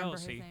it's the can't remember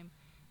his jealousy. name.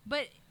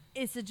 But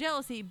it's the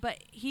jealousy,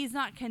 but he's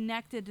not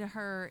connected to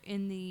her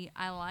in the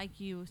I like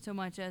you so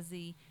much as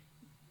the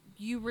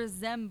you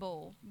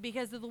resemble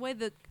because of the way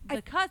the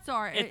cuts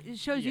are. It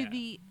shows you yeah.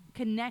 the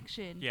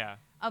connection Yeah.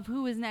 of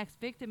who his next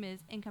victim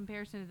is in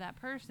comparison to that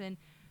person.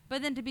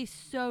 But then to be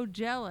so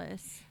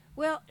jealous.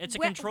 Well, It's a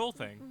control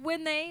thing.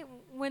 When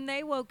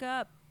they woke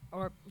up,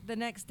 or the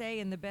next day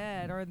in the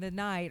bed, or the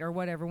night, or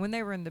whatever, when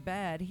they were in the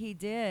bed, he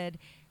did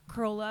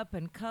curl up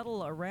and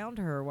cuddle around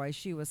her while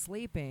she was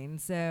sleeping.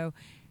 So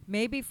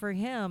maybe for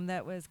him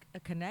that was a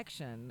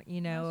connection, That's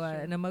true.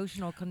 an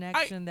emotional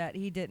connection that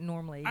he didn't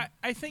normally.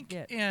 I think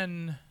get.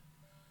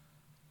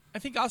 I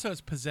think also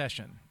it's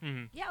possession.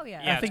 Mm-hmm. Yeah, oh,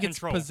 yeah. Yeah, I think it's it's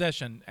control.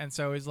 possession, and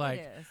so he's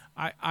like,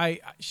 is.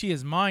 she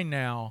is mine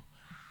now,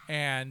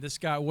 and this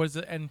guy was,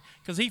 and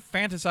because he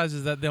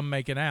fantasizes that them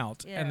making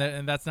out, Yeah.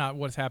 and that's not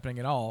what's happening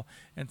at all,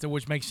 and so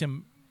which makes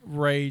him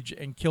rage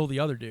and kill the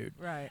other dude,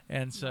 Right.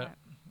 and so,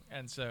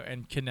 Right.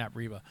 and kidnap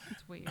Reba.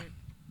 It's weird.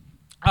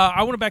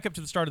 I want to back up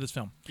to the start of this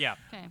film. Yeah.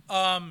 Okay.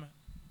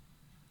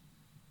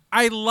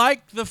 I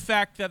like the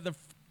fact that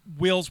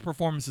Will's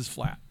performance is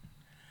flat.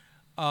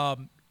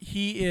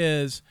 He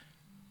is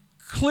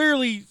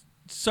clearly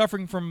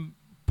suffering from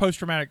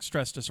post-traumatic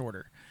stress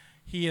disorder.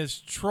 He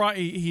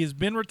has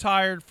been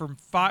retired for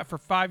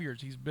 5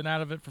 years. He's been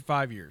out of it for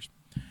 5 years.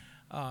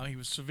 He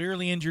was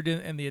severely injured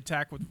in the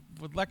attack with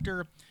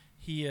Lecter.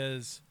 He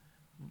is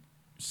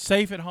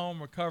safe at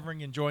home,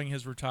 recovering, enjoying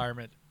his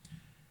retirement.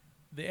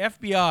 The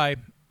FBI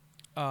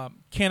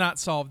cannot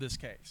solve this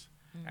case,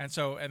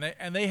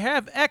 and they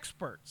have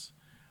experts,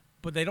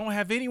 but they don't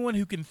have anyone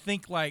who can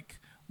think like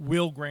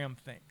Will Graham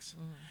thinks,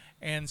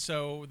 and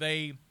so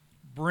they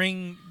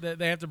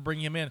have to bring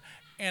him in,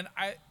 and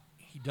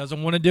he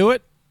doesn't want to do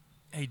it.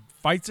 He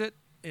fights it,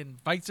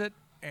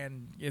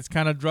 and it's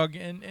kind of drug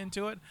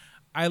into it.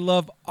 I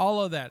love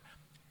all of that.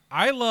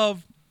 I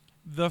love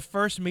the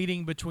first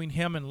meeting between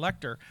him and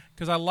Lecter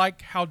because I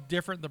like how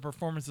different the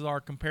performances are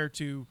compared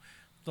to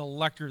the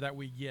Lecter that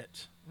we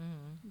get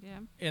Yeah.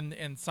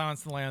 in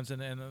Silence of the Lambs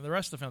and the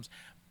rest of the films.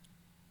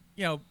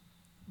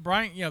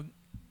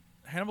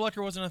 Hannibal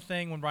Lecter wasn't a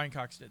thing when Brian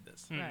Cox did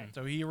this. Right.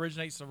 So he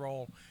originates the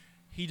role.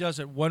 He does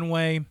it one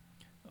way.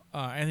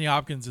 Anthony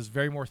Hopkins is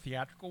very more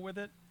theatrical with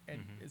it,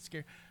 and it's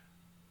scary.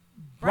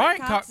 Brian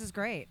Cox is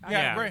great.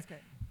 Yeah, I great.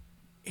 think he's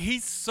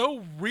He's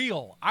so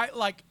real. I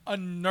like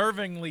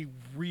unnervingly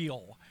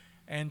real,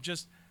 and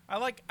just I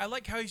like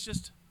how he's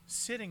just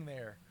sitting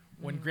there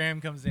when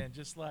Graham comes in,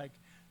 just like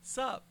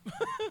sup.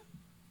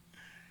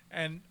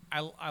 And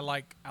I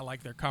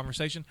like their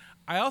conversation.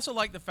 I also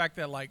like the fact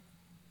that like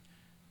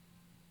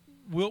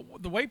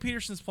the way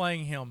Peterson's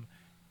playing him,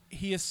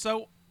 he is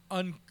so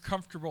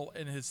uncomfortable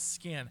in his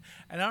skin,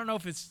 and I don't know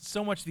if it's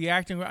so much the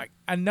acting.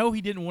 I know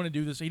he didn't want to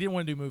do this. He didn't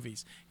want to do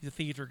movies. He's a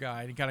theater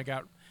guy, and he kind of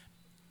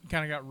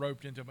got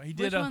roped into it. He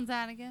did. Which one's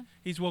that again?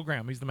 He's Will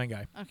Graham. He's the main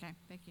guy. Okay,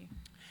 thank you.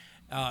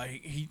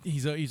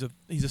 He's a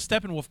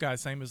Steppenwolf guy,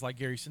 same as like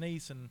Gary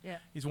Sinise, and Yeah.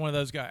 he's one of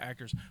those guy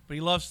actors. But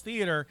he loves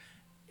theater.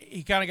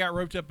 He kind of got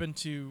roped up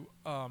into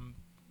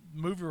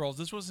movie roles.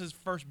 This was his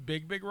first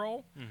big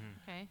role,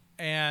 Okay.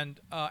 and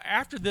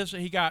after this,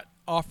 he got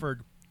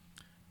offered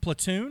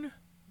Platoon,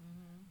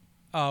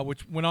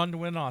 which went on to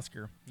win an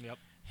Oscar. Yep.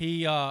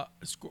 He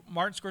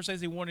Martin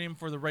Scorsese wanted him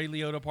for the Ray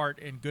Liotta part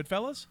in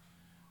Goodfellas,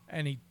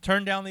 and he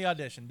turned down the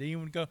audition. Didn't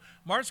even go.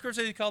 Martin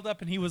Scorsese called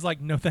up, and he was like,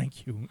 "No,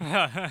 thank you."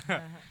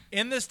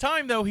 In this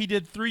time, though, he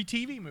did 3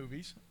 TV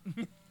movies.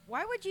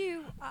 Why would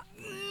you?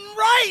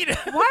 Right.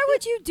 Why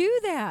would you do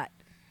that?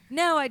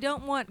 No, I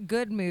don't want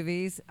good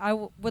movies. I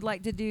would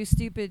like to do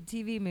stupid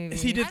TV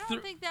movies. He did I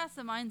don't think that's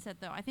the mindset,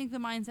 though. I think the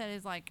mindset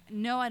is like,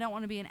 no, I don't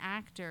want to be an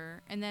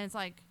actor, and then it's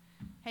like,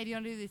 hey, do you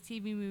want to do these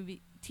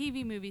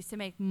TV movies to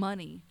make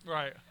money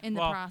Right. in the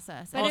Well,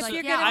 process? But I was if like,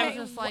 you're yeah, gonna I make,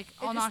 was just like,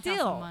 if I'll knock out still,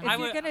 some money. if I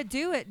you're would- gonna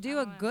do it, do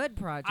a good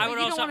project. I But would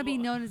you also- don't want to be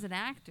known as an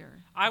actor.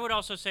 I would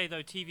also say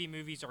though TV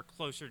movies are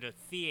closer to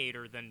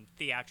theater than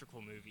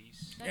theatrical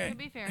movies, That could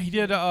be fair. He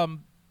did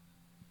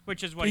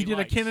which is what he did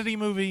likes. a Kennedy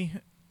movie.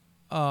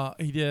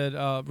 He did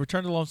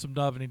Return to the Lonesome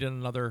Dove, and he did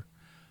another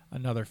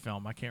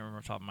film. I can't remember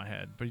off the top of my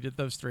head, but he did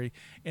those 3.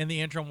 In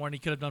the interim one, he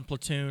could have done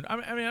Platoon. I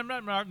mean, I'm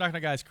not knocking a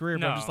guy's career,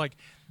 but I'm No. just like,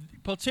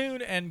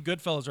 Platoon and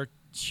Goodfellas are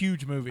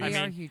huge movies. I They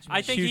are mean, huge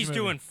I think movies. he's Huge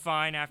doing movie.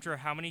 fine after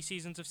how many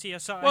seasons of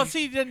CSI? Well,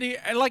 see, didn't he?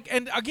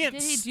 And again,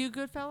 Did he do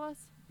Goodfellas?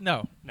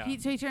 no. no.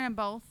 So he turned in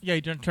both? Yeah,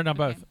 he turned down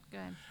both. Okay,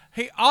 good.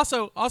 Hey,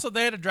 also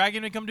they had to drag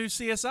him to come do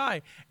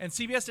CSI, and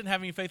CBS didn't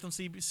have any faith in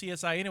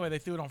CSI anyway. They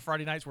threw it on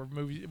Friday nights where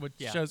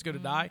shows go to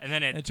die, And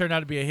then it turned out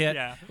to be a hit.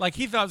 Yeah. Like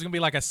he thought it was gonna be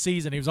like a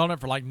season. He was on it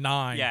for like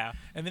 9. Yeah.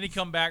 and then he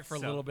come back for a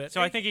little bit.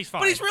 So I think he's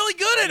fine. but he's really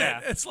good at Yeah.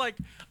 it. It's like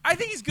I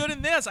think he's good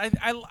in this.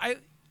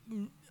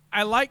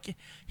 I like.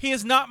 He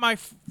is not my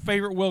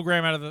favorite Will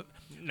Graham out of the.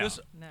 No.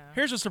 No.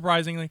 Here's a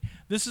surprisingly.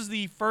 This is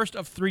the first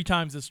of 3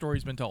 times this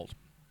story's been told.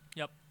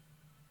 Yep.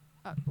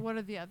 What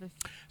are the other?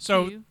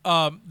 So two?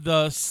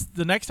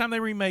 the next time they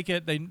remake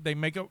it, they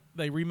remake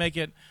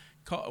it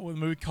with a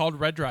movie called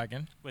Red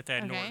Dragon, With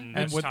Ed Okay. Norton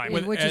and this time.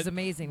 Which is Ed-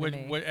 amazing to with,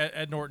 me. with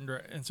Ed Norton,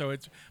 and so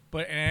it's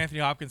and Anthony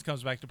Hopkins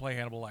comes back to play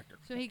Hannibal Lecter.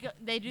 So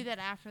they do that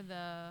after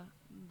the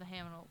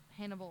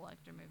Hannibal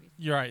Lecter movies.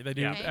 You're right. They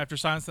do Okay. after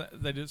Silence.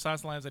 They do Silence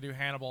of the Lambs. They do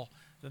Hannibal.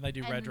 Then they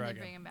do And Red then they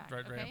Dragon. bring him back,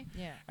 Red okay. Dragon.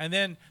 Yeah. And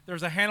then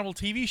there's a Hannibal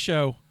TV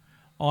show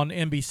on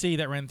NBC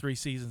that ran 3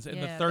 seasons. And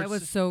Yeah, the third that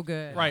was so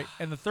good. right.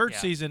 And the third Yeah.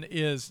 season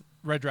is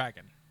Red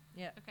Dragon.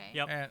 Yeah. Okay.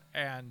 Yep.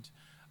 And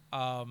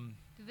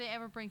Did they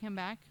ever bring him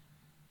back?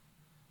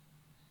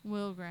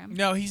 Will Graham.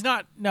 no, he's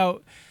not.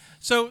 No.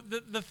 So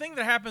the thing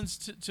that happens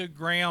to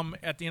Graham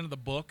at the end of the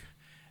book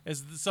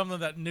is something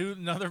that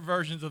other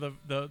versions of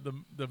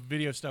the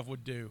video stuff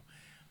would do.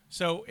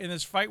 So in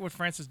this fight with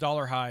Francis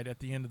Dollarhide at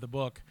the end of the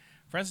book,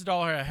 Francis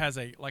Dollarhide has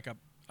a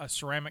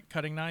ceramic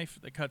cutting knife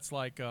that cuts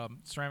like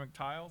ceramic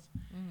tiles,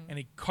 and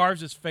he carves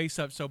his face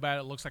up so bad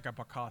it looks like a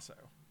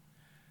Picasso.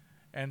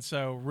 And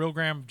so Will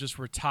Graham just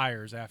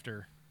retires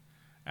after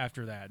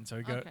that,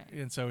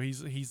 and so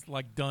he's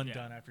like done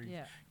after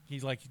Yeah.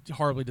 he's like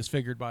horribly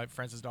disfigured by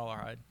Francis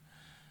Dollarhide.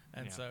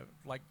 And Yeah. so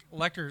like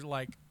Lecter,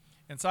 like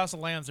in Silence of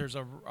the Lambs, there's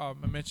a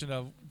mention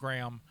of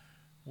Graham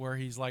where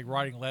he's like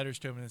writing letters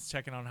to him and it's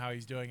checking on how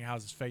he's doing and how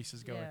his face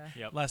is going. Yeah.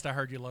 Yep. Last I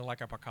heard, you look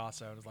like a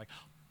Picasso. And it's like,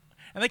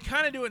 and they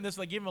kind of do it in this,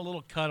 like give him a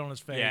little cut on his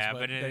face. Yeah, but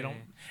but they it- don't.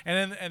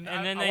 And then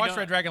then I they watched don't-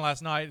 Red Dragon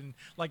last night, and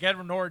like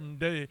Edward Norton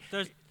did.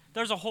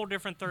 There's a whole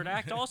different third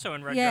act also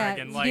in Red Yeah.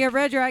 Dragon. Like, Yeah.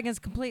 Red Dragon's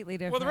completely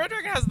different. Well, the Red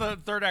Dragon has the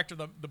third act of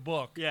the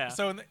book. Yeah.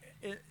 So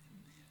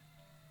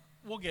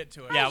we'll get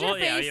to it. yeah, How's your well,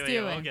 yeah, face we'll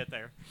doing? get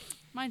there.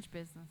 Mind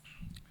your business.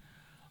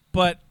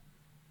 But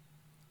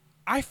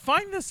I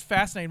find this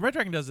fascinating. Red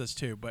Dragon does this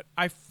too, but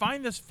I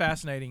find this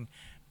fascinating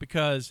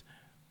because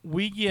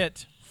we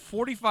get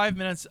 45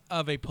 minutes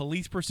of a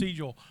police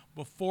procedural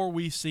before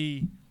we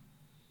see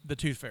the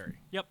Tooth Fairy.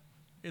 Yep.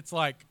 It's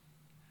like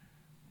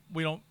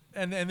we don't,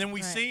 and then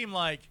we Right. see him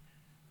like,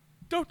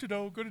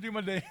 do-do-do, gonna do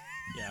my day.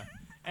 Yeah.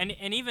 And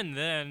even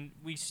then,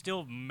 we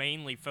still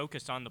mainly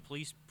focused on the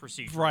police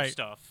procedural Right.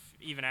 stuff,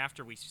 even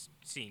after we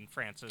seen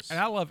Francis. And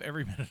I love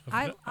every minute of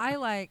it. I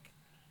like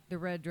the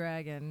Red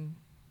Dragon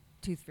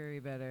Tooth Fairy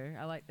better.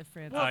 I like the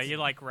Francis. You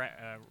like Ray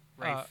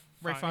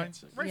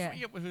Fiennes. Yeah.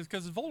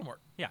 Because it's Voldemort.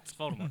 Yeah, it's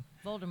Voldemort.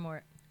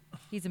 Voldemort.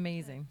 He's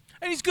amazing.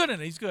 And he's good in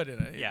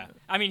it. Yeah.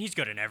 I mean, he's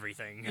good in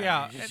everything.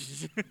 Yeah.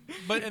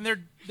 And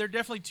they're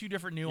definitely two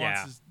different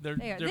nuances. There,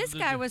 They're this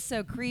guy was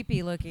so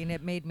creepy looking;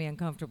 it made me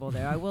uncomfortable.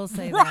 There, I will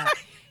say Right.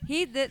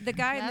 that. The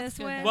guy in That's this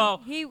good one, then. Well-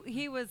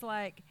 he was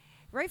like,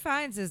 Ray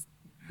Fiennes is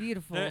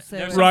beautiful. There- so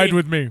there's Ride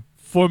with me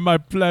for my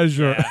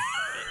pleasure. Yeah.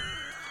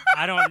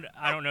 I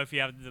don't know if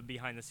you have the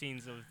behind the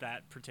scenes of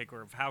that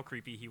particular of how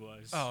creepy he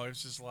was. Oh,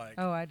 it's just like.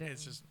 Oh, I didn't.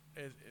 It's just.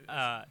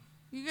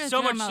 You guys So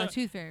know much about so- the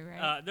Tooth Fairy,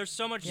 right? There's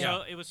so much Yeah.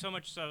 so it was so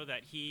much so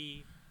that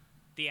the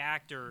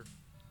actor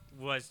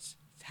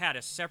had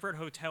a separate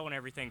hotel and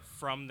everything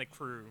from the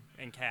crew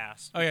and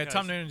cast. Oh yeah, because-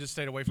 Tom Noonan just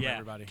stayed away from Yeah,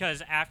 everybody.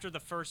 because after the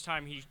first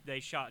time they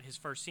shot his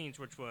first scenes,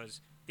 which was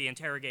the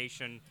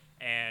interrogation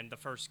and the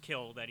first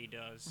kill that he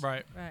does,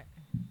 Right. right.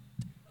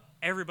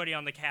 everybody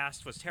on the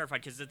cast was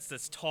terrified because it's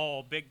this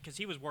tall, big. Because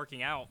he was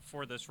working out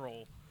for this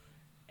role,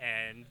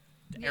 and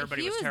Yeah,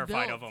 everybody he was was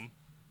terrified built. of him.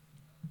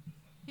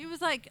 He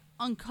was like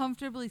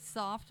uncomfortably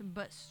soft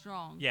but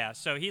strong. Yeah,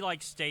 so he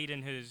like stayed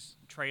in his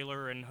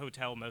trailer and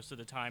hotel most of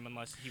the time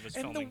unless he was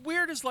And the filming.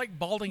 weirdest like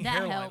balding That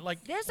hairline, helps.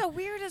 like There's the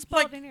weirdest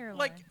like balding hairline.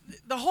 like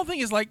the whole thing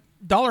is like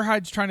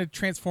Dollarhide's trying to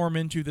transform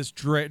into this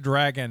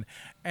dragon,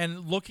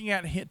 and looking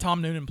at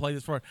Tom Noonan play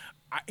this part,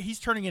 he's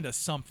turning into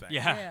something.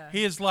 Yeah. Yeah.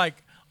 He is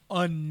like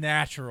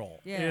unnatural.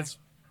 Yeah. It's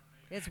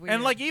It's weird.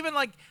 and like even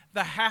like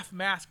the half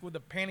mask with the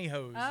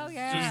pantyhose. Oh, is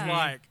yeah. just Mhm.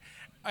 like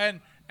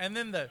and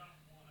then the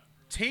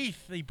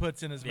teeth he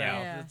puts in his Yeah.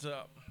 mouth. Yeah. It's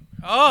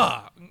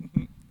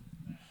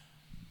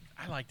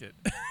I liked it.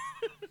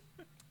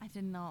 I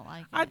did not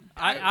like I-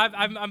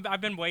 it.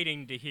 I've been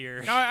waiting to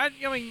hear. No, I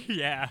mean,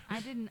 Yeah. I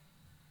didn't.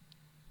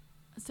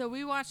 So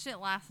we watched it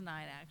last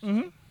night,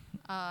 actually.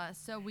 Mhm.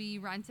 So we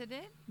rented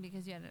it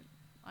because you had it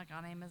like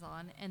on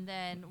Amazon, and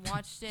then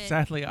watched it.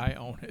 sadly, I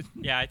own it.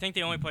 Yeah, I think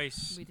the only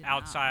place We did not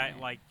outside, rent.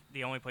 like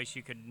the only place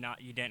you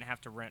didn't have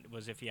to rent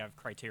was if you have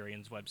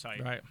Criterion's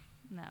website. Right.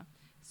 No.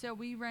 So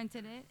we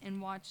rented it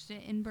and watched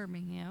it in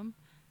Birmingham,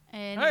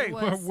 and Hey, it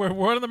was. where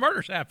one of the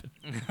murders happened.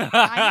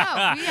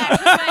 I know. We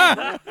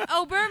actually went.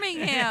 Oh,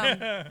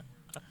 Birmingham.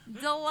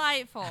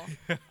 Delightful.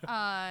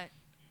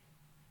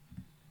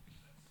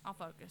 I'll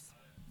focus.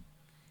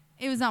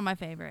 It was not my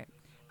favorite.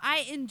 I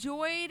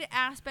enjoyed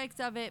aspects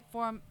of it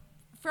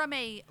from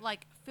a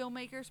like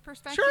filmmaker's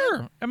perspective.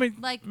 Sure. I mean,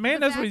 Like man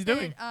the knows what he's fact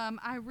doing. that,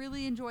 I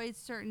really enjoyed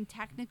certain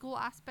technical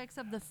aspects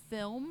of the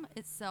film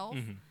itself.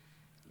 Mhm.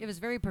 It was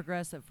very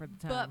progressive for the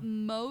time. But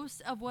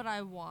most of what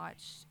I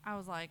watched, I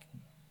was like,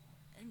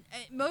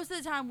 most of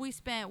the time we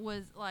spent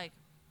was like,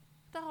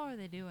 what the hell are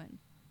they doing?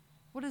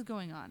 What is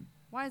going on?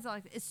 Why is it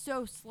like, it's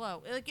so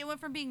slow. Like, it went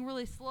from being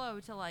really slow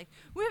to like,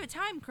 we have a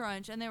time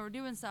crunch, and they were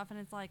doing stuff, and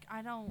it's like,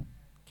 I don't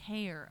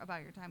care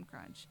about your time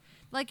crunch.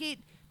 Like,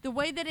 the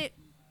way that it,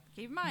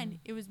 keep in mind,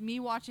 it was me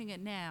watching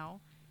it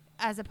now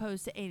as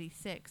opposed to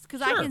 86.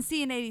 Because I Sure. can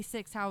see in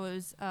 86 how it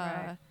was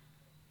Right.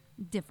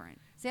 different.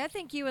 See, I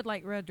think you would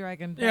like Red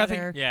Dragon Yeah, I think-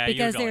 better Yeah, you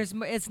because would there's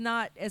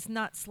it's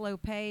not slow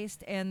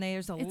paced and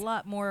there's a It's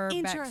lot more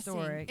Interesting.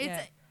 backstory. It's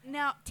Yeah.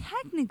 now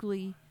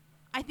technically,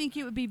 I think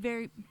it would be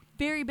very,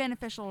 very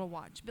beneficial to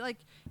watch. But like,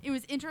 it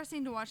was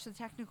interesting to watch the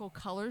technical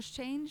colors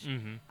change.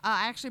 Mhm.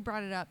 I actually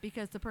brought it up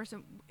because the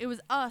person, it was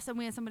us, and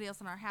we had somebody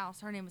else in our house.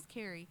 Her name was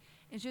Carrie,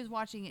 and she was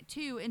watching it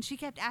too, and she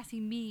kept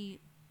asking me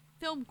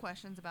film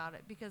questions about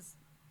it because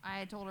I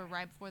had told her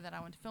right before that I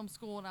went to film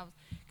school, and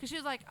because she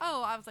was like,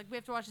 I was like, we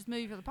have to watch this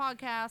movie for the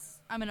podcast.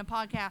 I'm in a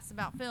podcast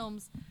about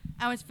films.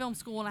 I went to film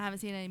school and I haven't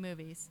seen any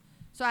movies.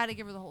 So I had to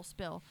give her the whole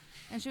spill.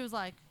 And she was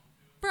like,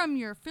 from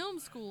your film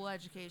school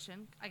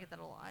education, I get that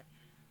a lot,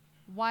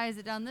 why is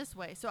it done this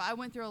way? So I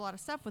went through a lot of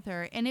stuff with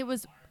her, and it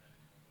was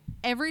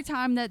every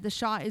time that the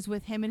shot is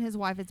with him and his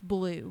wife, it's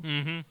blue.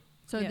 Mhm.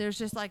 So Yeah. there's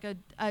just like a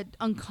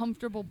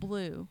uncomfortable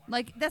blue.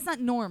 Like, that's not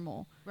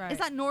normal. Right. It's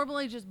not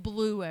normally just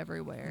blue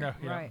everywhere. No,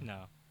 yeah. Right.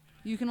 No.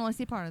 You can only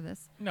see part of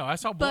this. No, I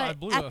saw blue. I But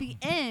blew at up. the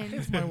end,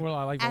 It's my world.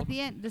 I like at blue.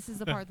 the end, this is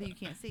the part that you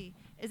can't see.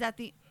 Is at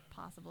the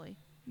possibly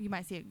you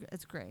might see it.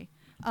 It's gray.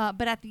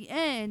 But at the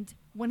end,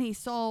 when he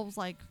solves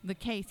like the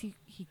case,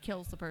 he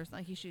kills the person.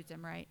 Like, he shoots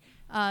him, right?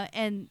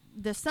 And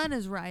the sun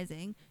is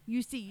rising.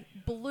 You see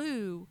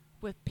blue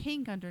with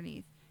pink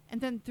underneath,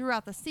 and then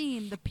throughout the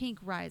scene, the pink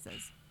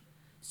rises.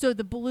 So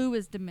the blue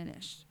is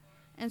diminished.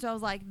 And so I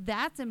was like,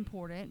 that's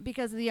important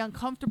because the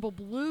uncomfortable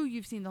blue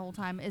you've seen the whole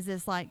time is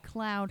this like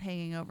cloud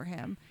hanging over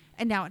him.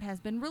 And now it has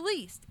been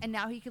released. And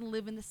now he can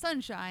live in the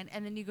sunshine.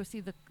 And then you go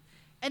see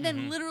and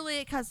then literally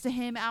it cuts to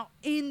him out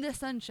in the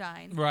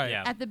sunshine Right.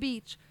 Yeah. at the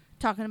beach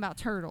talking about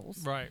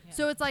turtles. Right. Yeah.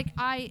 So it's like,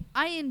 I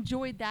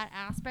enjoyed that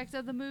aspect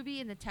of the movie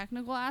and the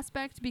technical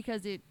aspect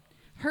because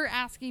her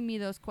asking me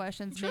those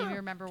questions made me Sure.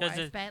 remember why 'Cause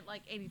I it- spent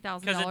like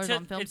 $80,000 Because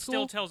on film it school.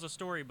 still tells a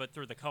story, but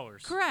through the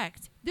colors.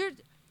 Correct.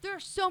 There are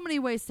so many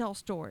ways to tell a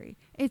story.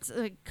 It's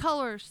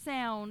color,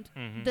 sound,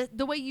 Mhm.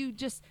 the way you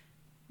just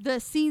the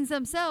scenes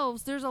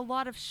themselves. There's a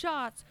lot of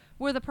shots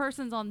where the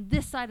person's on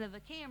this side of the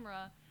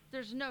camera.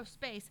 There's no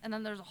space, and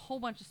then there's a whole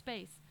bunch of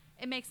space.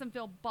 It makes them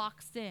feel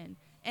boxed in.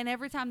 And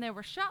every time they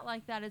were shot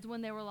like that is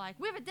when they were like,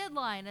 "We have a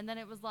deadline," and then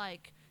it was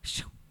like,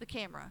 shoo, the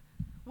camera.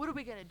 What are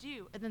we gonna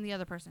do? And then the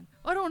other person,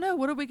 I don't know.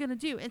 What are we gonna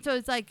do? And so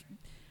it's like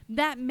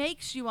that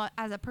makes you,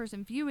 as a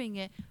person viewing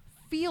it,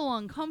 feel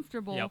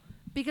uncomfortable. Yep.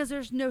 Because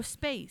there's no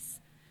space.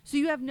 So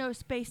you have no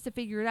space to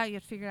figure it out. You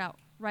have to figure it out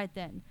right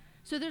then.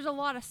 So there's a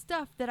lot of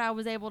stuff that I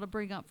was able to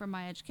bring up from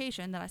my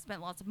education that I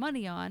spent lots of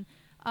money on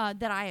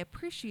that I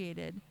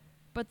appreciated,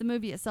 but the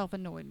movie itself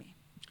annoyed me.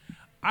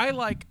 I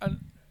like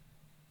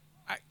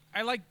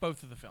I like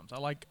both of the films. I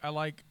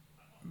like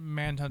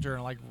Manhunter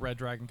and I like Red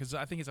Dragon because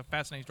I think it's a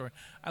fascinating story.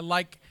 I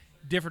like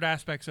different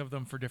aspects of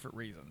them for different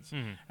reasons,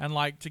 Mhm. and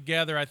like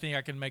together, I think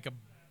I can make a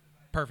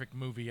perfect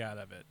movie out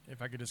of it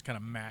if I could just kind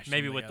of mash.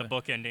 Maybe them with the together.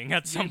 book ending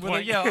at some Well,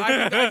 point. yeah,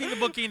 I think the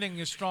book ending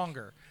is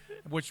stronger,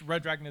 which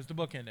Red Dragon is the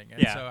book ending,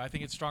 and Yeah. so I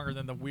think it's stronger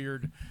than the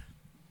weird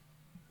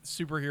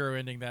superhero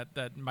ending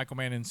that Michael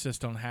Mann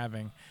insists on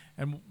having.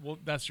 And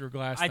that's your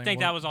glass. I thing. think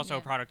Well, that was also Yeah.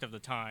 a product of the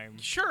time.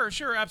 sure,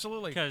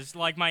 absolutely. Because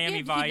like Miami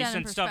You have to keep that Vice in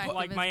and stuff, perspective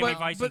like as Miami well.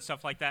 Vice But- and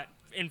stuff like that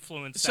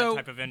influenced So-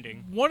 that type of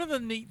ending. One of the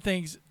neat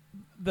things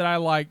that I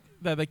like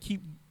that they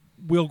keep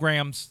Will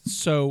Graham's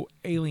so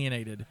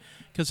alienated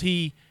because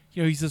he's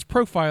this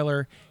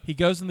profiler. He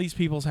goes in these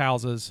people's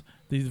houses,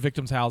 these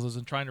victims' houses,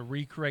 and trying to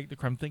recreate the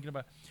crime. Thinking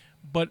about,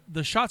 but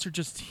the shots are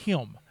just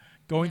him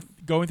going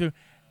through,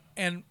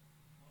 and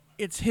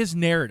it's his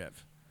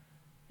narrative.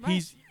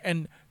 Right.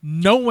 And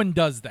no one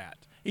does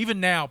that. Even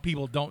now,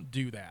 people don't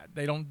do that.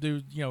 They don't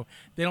do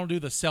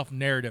the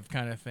self-narrative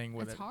kind of thing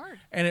with It's it. hard.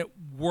 And it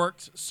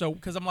worked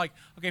because I'm like,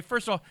 okay,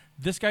 first of all,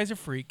 this guy's a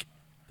freak.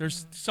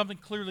 There's something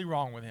clearly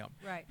wrong with him.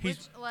 Right. Which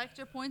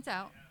Lecter points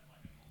out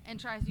and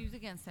tries to use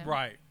against him.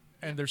 Right.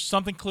 And there's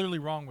something clearly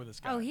wrong with this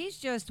guy. Oh, he's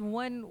just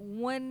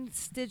one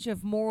stitch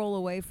of moral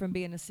away from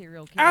being a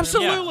serial killer.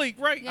 Absolutely.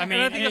 Right. Yeah. I mean,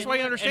 I think that's why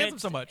he and understands him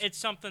so it's- much. It's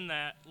something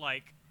that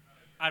like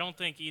I don't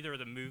think either of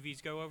the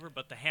movies go over,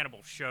 but the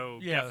Hannibal show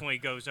Yeah. definitely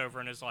goes over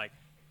and is like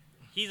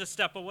he's a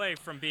step away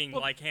from being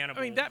Well, like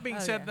Hannibal. I mean, that being Oh,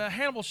 said, yeah. the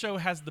Hannibal show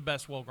has the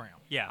best Will Graham.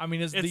 Yeah. I mean,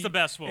 It's the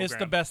best Will It's the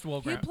Graham. best Will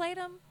Who Graham. played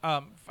him? I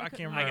can't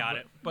remember. I got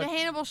it. But The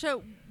Hannibal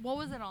show, what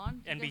was it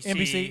on?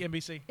 NBC.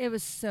 NBC. It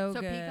was so, So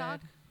good.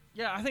 Peacock?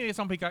 Yeah, I think it's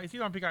on Peacock. If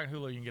you're on Peacock and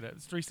Hulu, you can get it.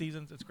 It's 3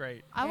 seasons. It's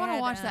great. I want to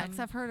And, watch that because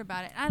I've heard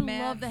about it. I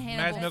Mads- love the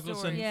Hannibal Mads Mikkelsen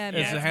story. Yeah, is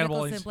Mads the Hannibal.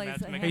 Mikkelsen He's- plays Mads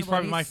the Mikkelsen. Hannibal. He's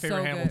probably my He's favorite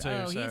so Hannibal good. too,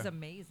 Oh, so. he's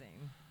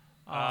amazing.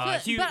 So-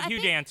 Hugh but I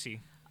think-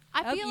 Dancy.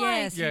 I feel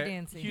yes, like Yeah, Hugh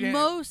Dancy. Hugh Dan-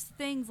 most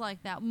things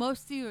like that,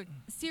 most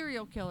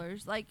serial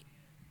killers, like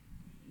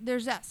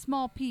there's that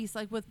small piece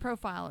like with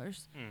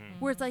profilers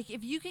where it's like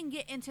if you can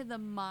get into the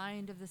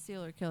mind of the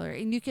serial killer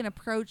and you can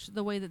approach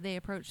the way that they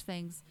approach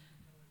things,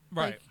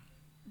 Right. like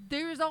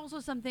there's also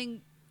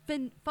something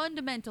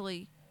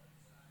fundamentally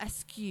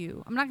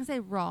askew. I'm not gonna say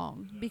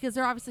wrong because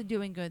they're obviously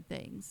doing good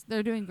things.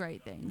 They're doing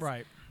great things.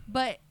 Right.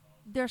 But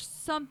there's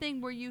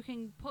something where you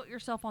can put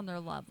yourself on their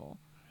level.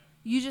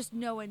 You just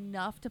know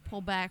enough to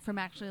pull back from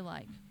actually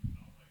like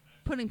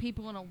putting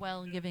people in a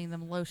well and giving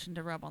them lotion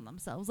to rub on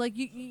themselves. Like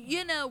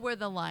you know where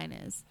the line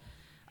is.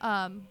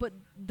 But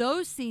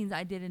those scenes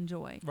I did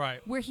enjoy.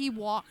 Right. Where he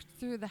walked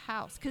through the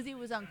house because it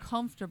was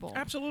uncomfortable.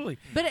 Absolutely.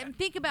 But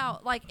think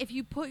about like if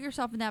you put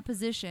yourself in that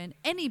position,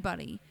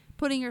 anybody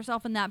putting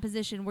yourself in that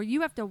position where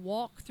you have to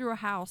walk through a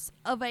house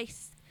of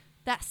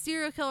that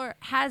serial killer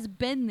has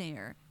been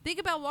there. Think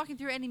about walking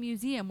through any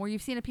museum where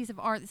you've seen a piece of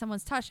art that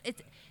someone's touched.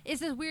 It's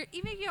this weird.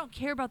 Even if you don't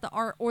care about the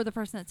art or the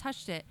person that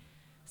touched it,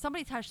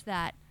 somebody touched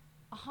that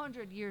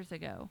 100 years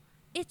ago.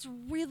 It's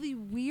really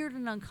weird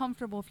and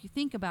uncomfortable if you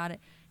think about it.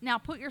 Now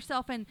put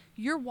yourself in.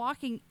 You're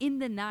walking in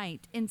the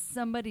night in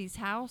somebody's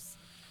house,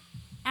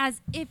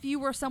 as if you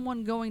were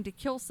someone going to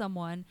kill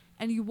someone,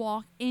 and you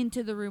walk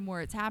into the room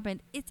where it's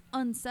happened. It's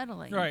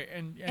unsettling. Right.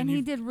 And he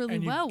you've- did really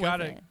and you've well with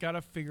gotta, it.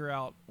 Gotta figure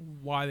out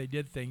why they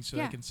did things so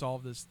Yeah. they can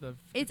solve this.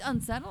 It's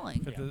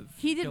unsettling.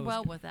 He did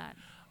well with that.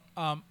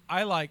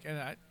 I like,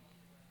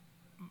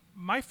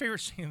 my favorite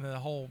scene in the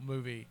whole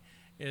movie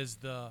is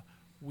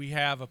we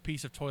have a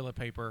piece of toilet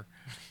paper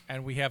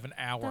and we have an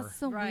hour. That's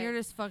the Right.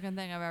 weirdest fucking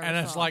thing I've ever And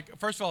saw. it's like,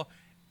 first of all,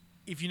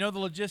 if you know the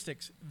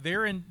logistics,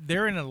 they're in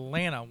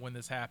Atlanta when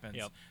this happens.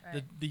 Yep.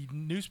 Right.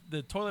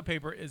 The toilet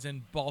paper is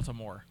in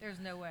Baltimore, There's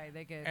no way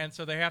they could. and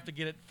so they have to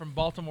get it from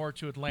Baltimore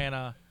to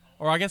Atlanta,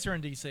 or I guess they're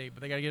in D.C.,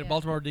 but they got to get it Yeah.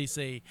 Baltimore to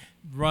D.C.,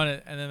 run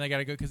it, and then they got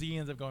to go because he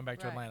ends up going back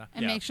to Right. Atlanta.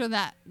 and Yeah. make sure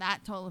that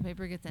toilet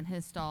paper gets in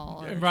his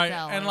stall or Right,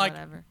 cell and or like-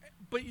 whatever.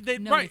 But they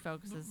Nobody right,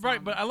 focuses right.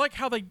 on But it. I like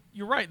how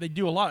you're right. They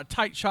do a lot of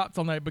tight shots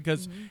on that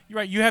because you're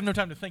right. You have no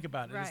time to think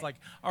about it. It's Right. like,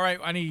 all right,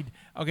 I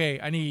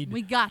need.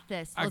 We got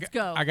this. I Let's got-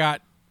 go. I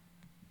got.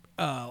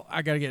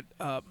 I gotta get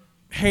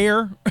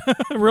hair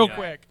real Yeah.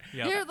 quick,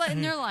 Yep.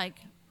 They're like,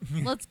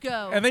 let's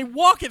go. and they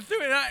walk it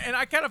through it, and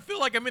I kind of feel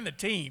like I'm in the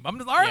team. I'm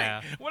just all right.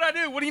 Yeah. What I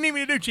do? What do you need me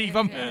to do, Chief?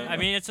 I'm. I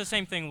mean, it's the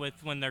same thing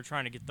with when they're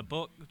trying to get the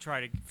book,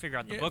 try to figure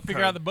out the book figure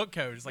code. out the book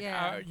code. It's like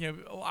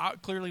Yeah.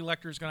 clearly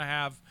Lecter's gonna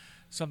have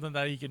something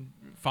that he can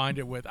find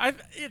it with.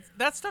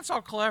 That stuff's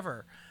all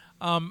clever.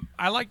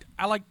 I like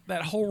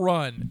that whole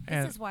run. this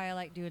and is why I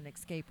like doing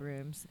escape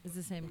rooms. It's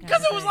the same kind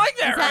because of it was thing. like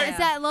that, it's, right? that, it's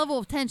that level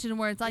of tension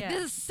where it's like, Yeah.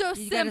 this is so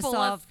You gotta simple.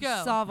 solve, Let's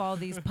go. solve all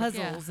these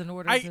puzzles in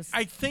order to.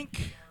 I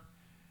think,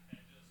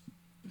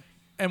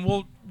 and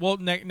we'll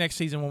next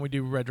season when we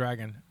do Red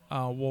Dragon,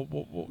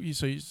 we'll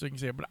so you can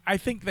see it. But I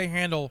think they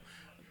handle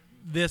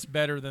this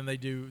better than they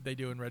do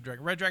in Red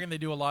Dragon. Red Dragon,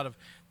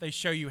 they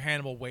show you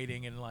Hannibal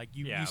waiting, and like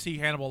you see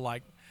Hannibal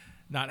like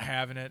not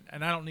having it,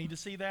 and I don't need to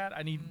see that.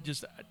 I need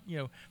just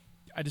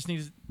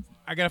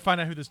I gotta find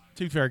out who this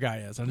Tooth Fairy guy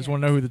is. I just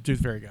want to know who the Tooth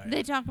Fairy guy is.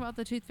 They talk about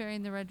the Tooth Fairy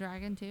and the Red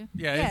Dragon too.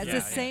 Yeah, it's yeah, the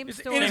yeah. same It's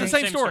story. the Same-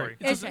 same same story. story.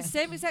 It's It's the the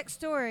same exact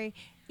story.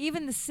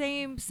 Even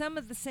some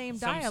of the same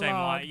Some dialogue. same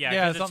line. Yeah,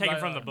 Yeah, 'cause it's something taken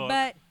like from the that. book.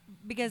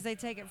 But because they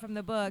take it from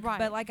the book. Right.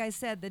 But like I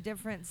said, the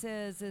difference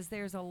is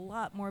there's a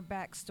lot more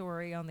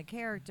backstory on the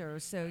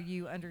characters, so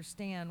you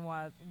understand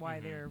why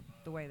they're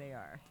the way they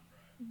are.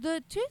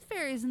 The Tooth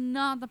Fairy is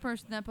not the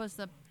person that puts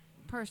the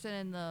person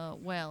in the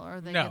well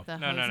or they No. get the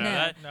no.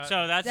 hose. No.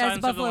 So that's That's Silence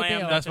of the Buffalo Lamb.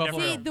 Bill. That's a Buffalo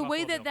different See, the way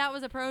Buffalo that Bill. that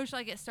was approached,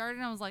 like it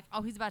started, I was like,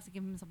 oh, he's about to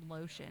give him some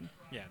lotion.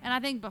 Yeah. And I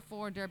think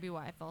before Derby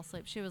White fell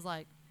asleep, she was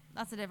like,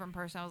 that's a different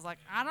person. I was like,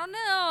 I don't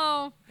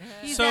know.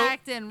 He's So-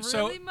 acting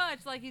so- really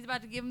much like he's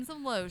about to give him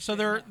some lotion. So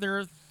there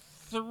are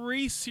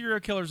 3 serial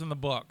killers in the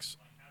books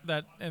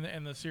that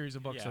in the series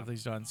of books Yeah. that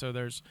he's done. So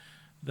there's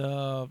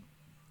the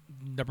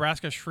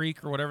Nebraska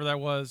Shriek or whatever that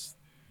was,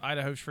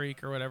 Idaho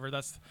Shriek or whatever.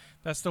 That's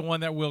the one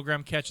that Will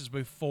Graham catches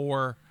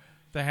before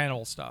the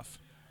Hannibal stuff.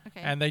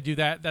 Okay. And they do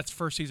that. That's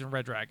first season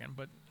Red Dragon,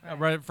 but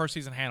Right. first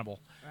season Hannibal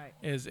Right.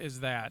 is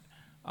that.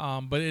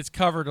 But it's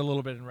covered a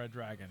little bit in Red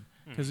Dragon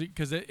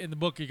because in the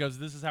book he goes,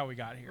 this is how we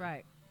got here.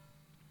 Right.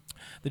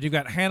 That you've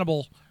got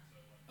Hannibal,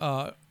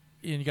 and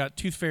you got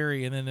Tooth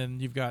Fairy, and then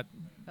you've got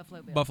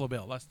Buffalo Bill. Buffalo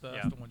Bill. That's the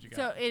Yeah. ones you got.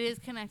 So it is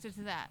connected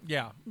to that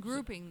yeah,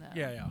 grouping, though.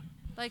 yeah.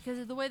 Like,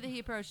 because the way that he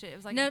approached it, it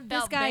was like No, it this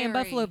felt guy and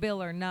very- Buffalo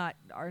Bill are not.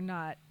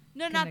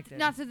 No, connected.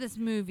 not to this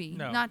movie.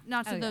 No. Not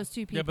to Oh, yeah. those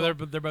two people. Yeah,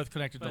 but they're both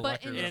connected to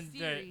But Lecter. in though. In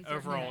series, the they're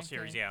overall connected.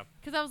 series, yeah.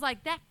 Because I was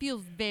like, that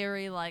feels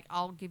very like,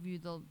 I'll give you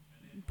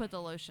put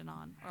the lotion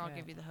on, or I'll Yeah.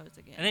 give you the hose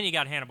again. And then you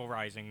got Hannibal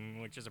Rising,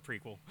 which is a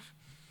prequel.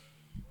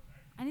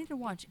 I need to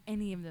watch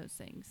any of those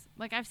things.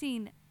 Like, I've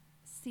seen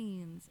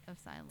scenes of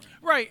Silence.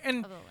 Right,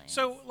 and of the Lambs.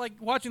 so like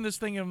watching this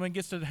thing and when it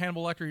gets to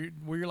Hannibal Lecter,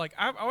 where you're like,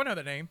 I want to know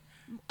that name.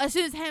 As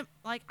soon as him,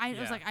 like, I was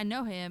Yeah. like, I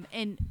know him,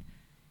 and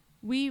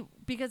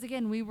because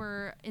again, we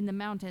were in the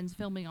mountains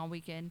filming all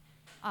weekend.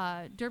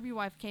 Derby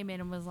wife came in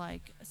and was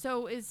like,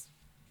 "So is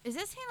is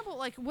this Hannibal?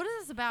 Like, what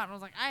is this about? And I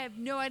was like, I have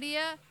no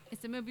idea.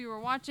 It's the movie we're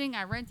watching.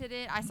 I rented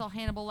it. I saw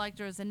Hannibal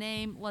Lecter as a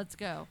name. Let's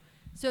go.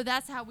 So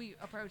that's how we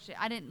approached it.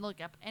 I didn't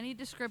look up any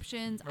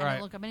descriptions. I Right.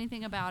 didn't look up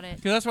anything about it.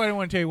 Because that's why I didn't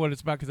want to tell you what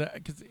it's about.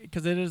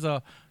 Because it is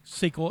a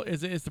sequel.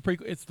 It's the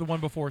prequel. It's the one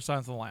before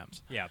Silence of the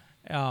Lambs. Yeah.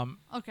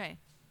 Okay.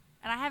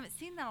 And I haven't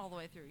seen that all the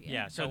way through yet.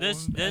 Yeah. So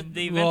So,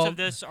 the events of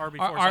this are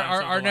before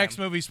Our next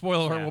movie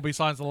spoiler alert Yeah. will be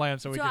Silence of the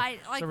Lambs. So we So can. I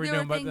like so we there know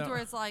are about things that. where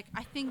it's like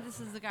I think this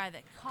is the guy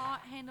that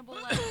caught Hannibal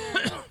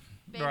Lecter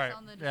based Right.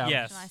 on the Yeah. description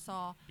Yes. I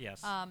saw.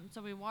 Yes.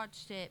 So we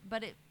watched it,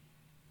 but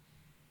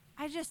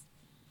I just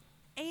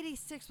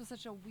 86 was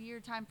such a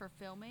weird time for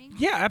filming.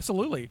 Yeah,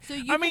 absolutely. So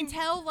you I can mean,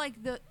 tell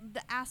like the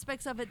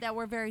aspects of it that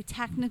were very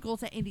technical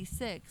to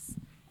 86,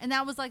 and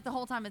that was like the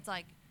whole time. It's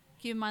like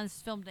keep in mind this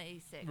is filmed in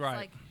 86. Right.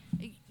 Like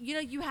you know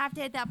you have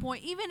to hit that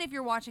point even if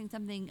you're watching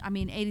something. I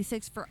mean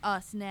 86 for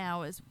us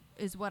now is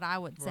what I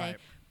would say, Right.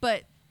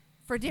 but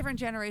for different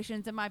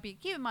generations it might be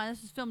keep in mind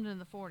this is filmed in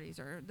the 40s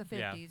or the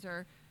 50s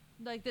or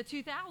like the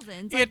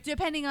 2000s, like,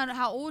 depending on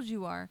how old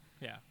you are.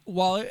 Yeah.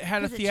 while it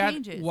had 'Cause it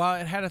changes. while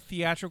it had a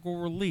theatrical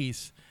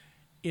release,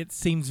 it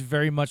seems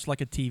very much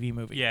like a TV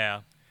movie.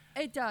 Yeah.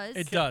 It does.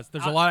 It does.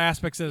 There's a lot of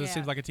aspects that it Yeah.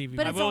 seems like a TV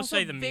But I movie. it's will also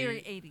say the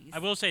very 80s. I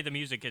will say the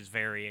music is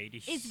very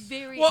 80s. It's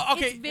very Well,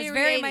 okay, It's it's very,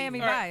 very 80s. Miami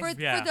Right. Vice.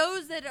 For Yeah.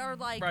 those that are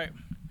like Right.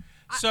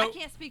 I So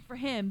can't speak for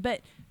him,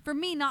 but for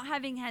me, not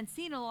having had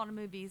seen a lot of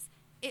movies,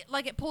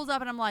 it pulls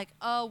up and I'm like,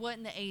 oh, what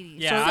in the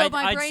 80s? Yeah, so I'd,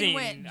 my I'd brain seen,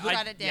 went, I'd-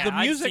 shut it Yeah, down.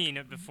 The music- I'd seen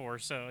it before,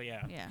 so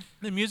yeah. Yeah.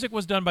 the music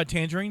was done by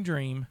Tangerine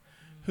Dream,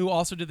 who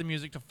also did the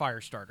music to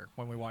Firestarter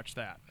when we watched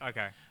that.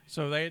 Okay.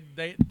 So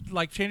they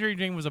like Tangerine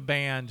Dream was a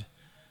band,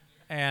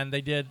 and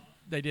they did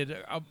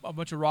a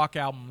bunch of rock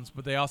albums,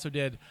 but they also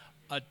did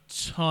a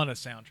ton of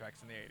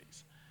soundtracks in the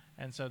 80s.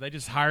 And so they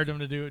just hired them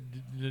to do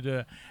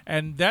it.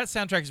 And that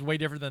soundtrack is way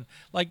different than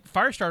like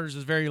Firestarters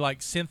is very like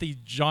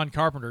synthy John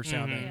Carpenter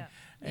sounding. Yeah.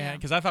 And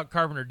because I thought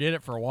Carpenter did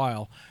it for a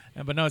while,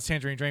 but no, it's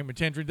Tangerine Dream. But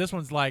this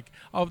one's like,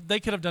 oh, they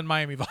could have done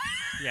Miami Vice.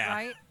 Yeah.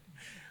 Right?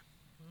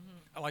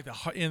 I like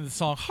in the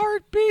song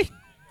Heartbeat.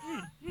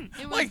 It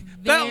was Like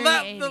very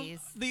that 80s.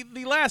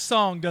 the last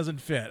song doesn't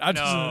fit. I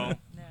just, No.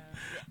 No.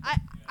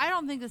 I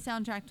don't think the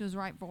soundtrack was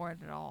right for it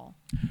at all.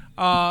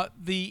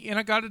 The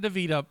Inagata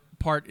Devita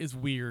part is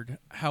weird.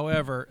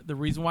 However, the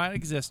reason why it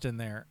exists in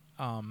there,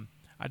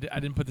 I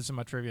didn't put this in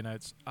my trivia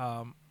notes,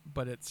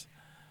 but it's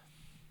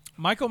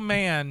Michael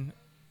Mann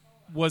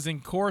was in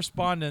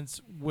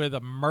correspondence with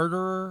a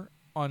murderer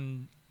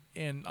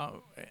in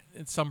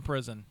some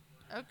prison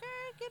Okay,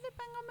 get it,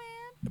 Bango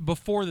Man.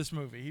 before this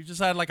movie. He just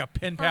had like a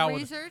pen For pal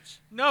with research,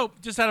 nope,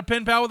 just had a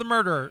pen pal with a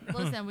murderer.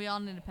 listen, we all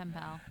need a pen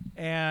pal.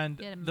 And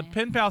Get him, the man.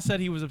 pen pal said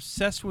he was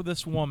obsessed with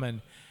this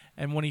woman,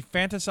 and when he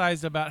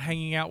fantasized about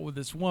hanging out with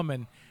this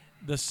woman,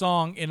 the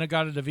song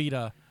Inagata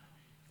Devita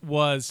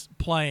was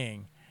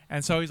playing.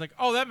 And so he's like,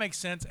 oh, that makes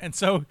sense. And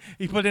so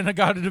he put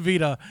Inagata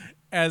Devita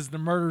as the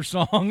murder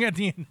song at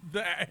the end of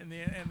the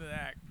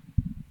act.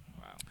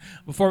 Wow.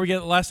 Before we get,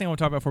 the last thing I want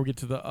to talk about before we get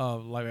to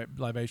the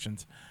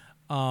libations,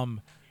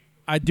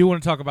 I do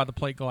want to talk about the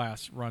plate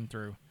glass run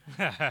through.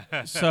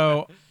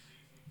 So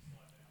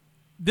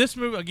this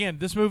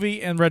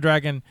movie and Red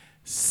Dragon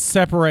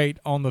separate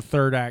on the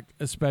third act,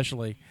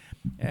 especially.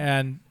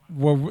 And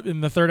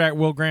in the third act,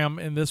 Will Graham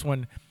in this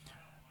one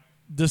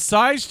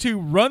decides to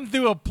run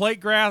through a plate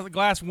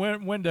glass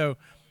window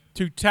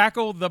to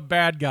tackle the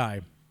bad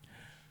guy.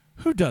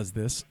 Who does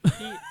this?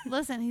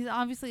 Listen, he's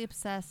obviously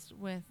obsessed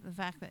with the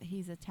fact that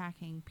he's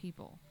attacking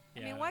people.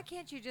 I mean, why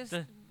can't you just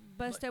The-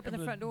 bust open the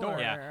the front door. door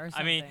Yeah. or I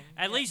something? mean,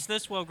 at least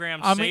this Will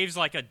Graham I mean- saves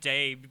like a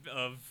day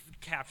of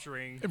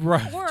capturing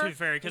Right. Or Tooth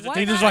Fairy because why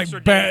He it's just not? like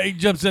extra day. he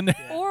jumps in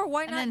there. Or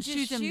why And not then just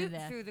shoot him to shoot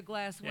death. through the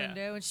glass Yeah.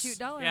 window and shoot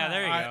Dollar? Yeah,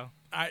 there you I- go.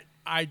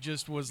 I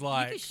just was You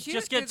like, could shoot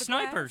Just through get the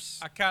glass. snipers.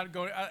 I kind of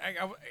go.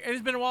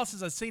 It's been a while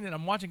since I've seen it.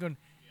 I'm watching, going,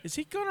 is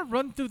he gonna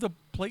run through the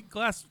plate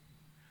glass?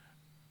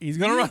 He's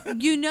gonna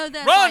run. You know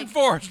that Run, like,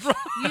 Forrest, run.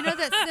 you know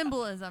that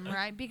symbolism,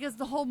 right? Because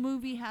the whole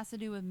movie has to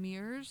do with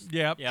mirrors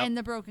Yep. Yep. and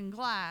the broken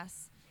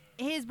glass.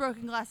 His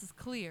broken glass is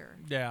clear,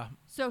 Yeah.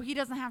 so he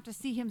doesn't have to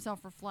see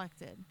himself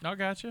reflected. I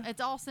gotcha. It's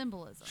all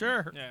symbolism.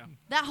 Sure. Yeah.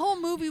 That whole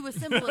movie was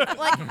symbolism.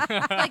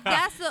 like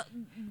that's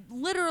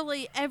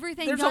literally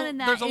everything There's done a- in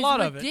that there's a is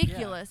lot of it.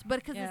 ridiculous, but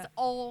because Yeah. it's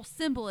all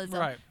symbolism.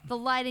 Right. The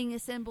lighting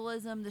is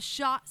symbolism. The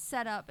shot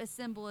setup is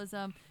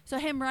symbolism. So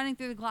him running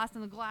through the glass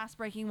and the glass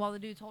breaking while the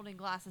dude's holding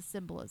glass is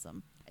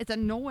symbolism. It's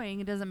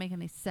annoying. It doesn't make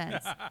any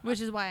sense, which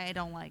is why I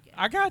don't like it.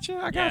 I gotcha.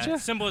 I gotcha. Yeah,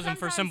 symbolism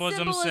for Sometimes symbolism's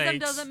symbolism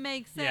sake. doesn't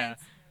make sense Yeah.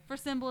 for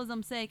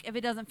symbolism's sake if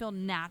it doesn't feel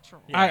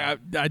natural. Yeah.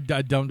 I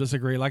don't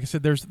disagree. Like I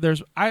said,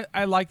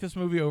 I like this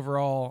movie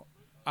overall.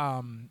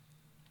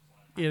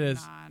 It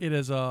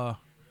is I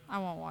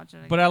won't watch it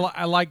again. but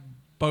I like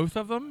both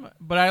of them.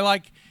 But I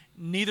like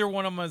neither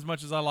one of them as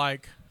much as I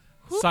like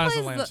Silence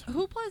of the Lambs.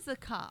 Who plays the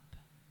cop?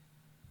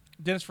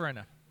 Dennis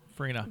Farina.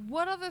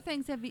 What other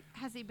things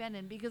has he been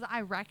in? Because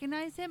I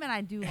recognize him and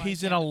I do like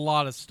He's him. in a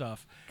lot of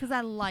stuff. Because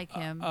I like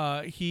him.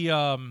 He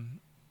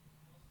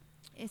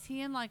Is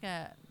he in like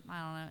a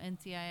I don't know,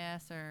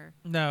 NCIS or.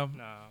 No,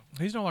 No.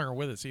 he's no longer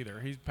with us either.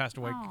 He passed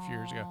away a few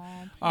years ago.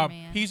 Aw, poor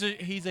man.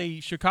 He's a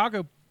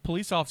Chicago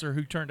police officer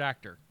who turned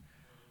actor,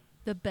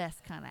 The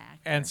best kind of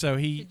actor. and so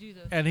To he do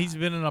those he's jobs.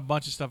 been in a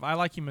bunch of stuff. I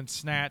like him in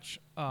Snatch.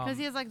 Because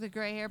he has like the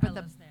gray hair, I but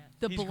love Snatch.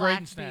 the he's great black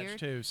in Snatch beard.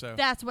 too. So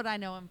That's what I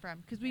know him from.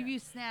 Because we've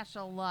used Snatch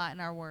a lot in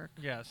our work.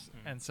 yes,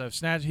 and so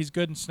Snatch. He's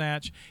good in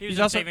Snatch. He was he's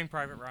in also Saving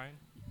Private Ryan.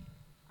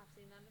 I've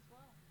seen that as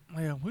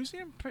well. yeah. Who's he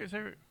in?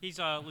 He's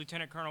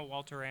Lieutenant Colonel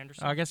Walter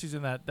Anderson. I guess he's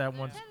in that one.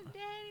 Lieutenant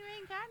Danny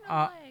ain't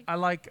got no legs. I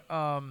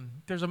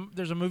like.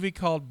 There's a movie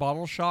called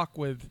Bottle Shock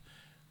with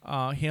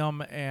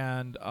him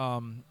and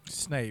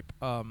Snape.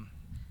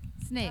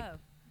 Snape. Oh.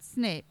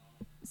 Snape.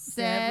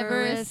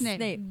 Severus Severus Snape.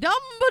 Snape.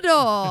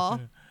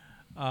 Dumbledore.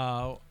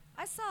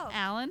 I saw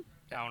Alan.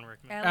 Alan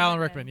Rickman. Alan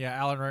Rickman. Yeah,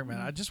 Alan Rickman.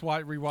 I just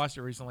rewatched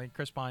it recently.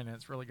 Chris Pine, and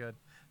it's really good.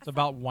 It's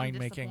about I'm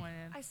winemaking.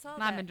 disappointed. I saw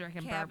And I've that been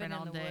drinking Cabin bourbon in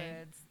all the day.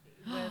 Woods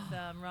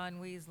with Ron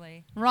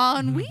Weasley.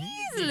 Ron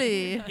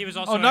Weasley. He was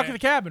also Oh, in Knock a- at the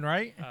Cabin,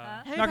 right?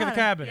 Harry Knock at the Potter.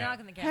 Cabin. Yeah, Knock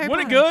in the Harry Cabin.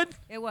 Wasn't it Potter. good?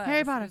 It was.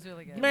 Harry Potter. It was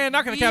really good. Man,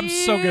 Knock at the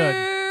Cabin's so good.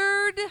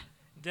 Weird.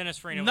 Dennis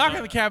Farina. Knock was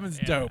at the Cabin's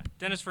yeah. dope.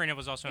 Dennis Farina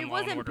was also in It Law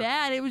and wasn't Order.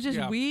 bad. It was just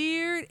Yeah.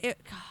 weird. God.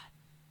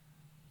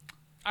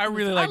 I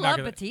really I like love Knock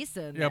at the.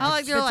 Batista. in Yeah, that. I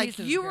like they're like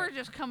Batista's you good. were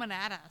just coming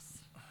at us.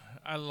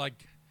 I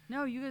like.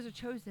 No, you guys are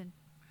chosen.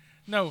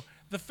 No,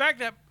 the fact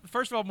that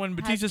first of all, when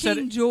Batista Has said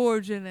King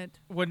George in it.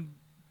 when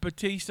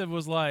Batista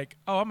was like,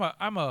 "Oh,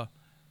 I'm a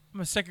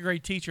second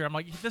grade teacher," I'm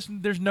like,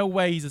 "There's no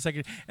way he's a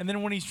second." And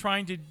then when he's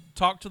trying to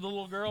talk to the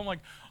little girl, I'm like,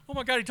 "Oh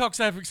my god, he talks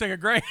after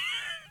second grade."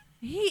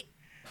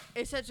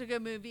 It's such a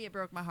good movie. It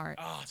broke my heart.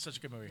 Oh, it's such a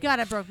good movie. God,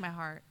 it broke my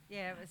heart.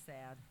 Yeah, it was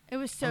sad. It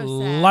was so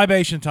sad.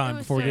 Libation It time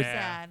was before so we Yeah.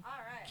 get. sad. All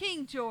right.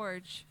 King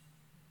George.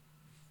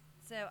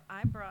 So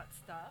I brought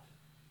stuff.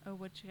 Oh,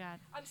 what you got?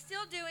 I'm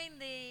still doing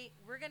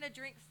we're going to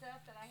drink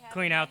stuff that I have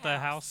Clean in my out the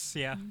house.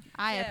 Yeah.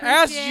 I Yeah.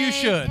 appreciate As you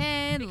should.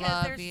 and because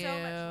love there's you. so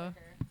much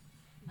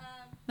liquor.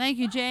 Thank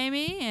you,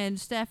 Jamie and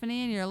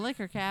Stephanie, and your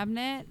liquor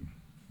cabinet.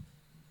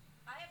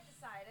 I have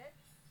decided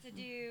to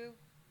do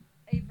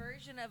a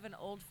version of an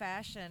old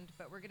fashioned,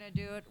 but we're going to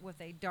do it with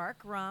a dark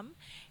rum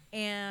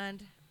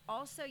and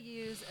also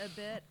use a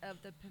bit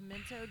of the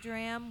pimento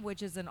dram,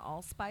 which is an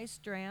allspice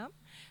dram.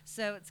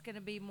 So it's going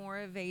to be more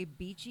of a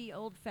beachy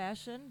old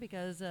fashioned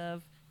because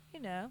of,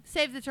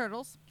 Save the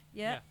turtles.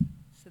 yep.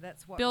 So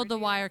that's what Build we're the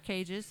doing. wire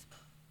cages.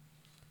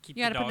 Keep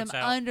You got the to put dogs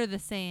them out. under the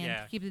sand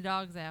Yeah. to keep the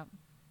dogs out.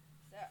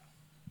 So,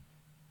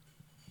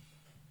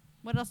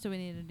 What else do we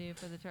need to do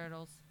for the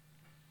turtles?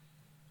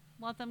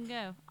 Let them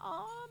go.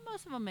 Oh,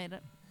 most of them made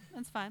it.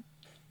 That's fine.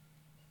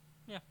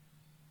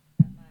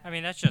 I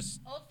mean, that's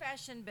just old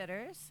fashioned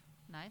bitters.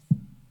 Nice.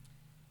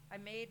 I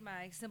made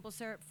my simple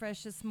syrup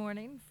fresh this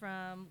morning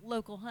from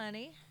local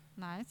honey.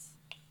 Nice.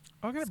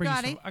 Oh, I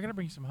gotta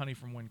bring you some honey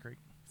from Wind Creek.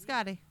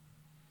 Scotty,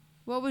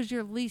 what was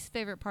your least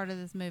favorite part of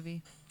this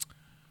movie?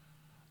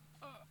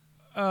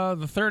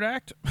 The third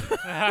act,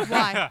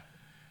 Why?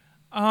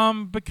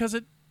 because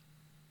it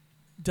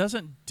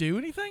doesn't do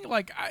anything.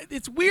 Like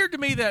it's weird to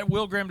me that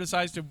Will Graham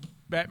decides to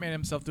Batman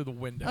himself through the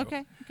window.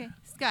 Okay.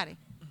 Scotty,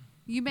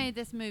 you made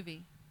this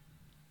movie.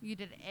 You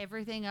did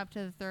everything up to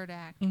the third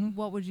act. Mhm.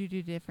 What would you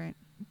do different?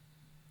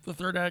 The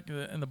third act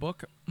in the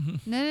book.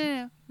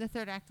 No. The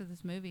third act of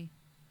this movie.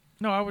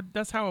 No, I would.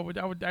 That's how I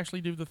would actually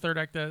do the third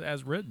act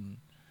as written.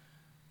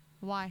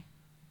 Why?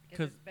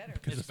 Because it's better.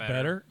 Because It's it's better.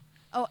 better.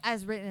 Oh,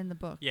 as written in the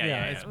book.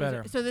 yeah. it's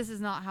better. So this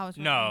is not how it's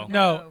written. No. in the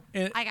No, book.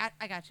 it,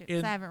 I got you. 'Cause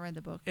In- I haven't read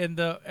the book. in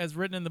the as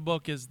written in the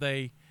book is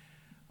they,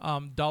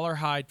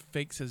 Dollarhide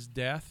fakes his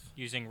death.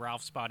 using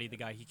Ralph Spotty, the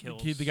guy he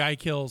kills. The guy he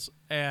kills,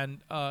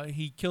 and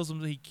he kills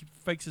him. He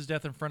fakes his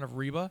death in front of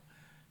Reba.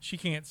 She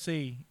can't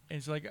see, and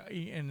it's like,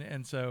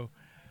 and so,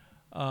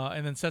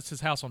 and then sets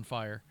his house on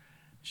fire.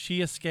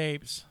 She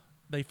escapes.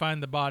 They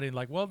find the body, and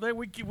like, well,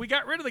 we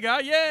got rid of the guy,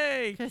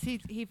 yay! Because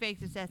he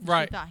faked his death. And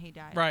Right. She thought he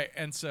died. Right,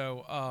 and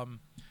so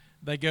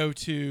they go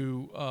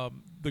to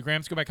the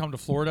Grahams go back home to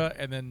Florida,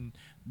 and then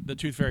the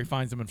Tooth Fairy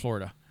finds them in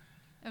Florida.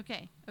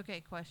 Okay.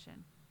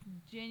 Question.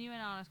 Genuine,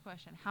 honest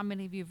question. How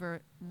many of you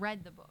have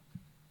read the book?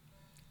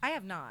 I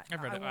have not.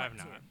 I've read it. I have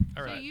want not.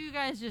 All So right. you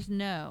guys just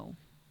know.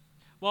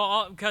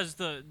 Well, because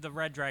the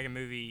Red Dragon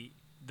movie,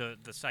 the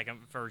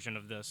second version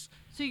of this,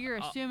 So you're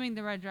assuming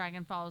the Red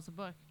Dragon follows the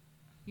book.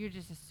 You're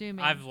just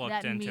assuming I've looked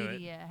that into it.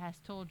 media has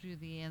told you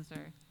the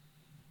answer.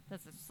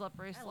 That's a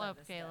slippery I love slope,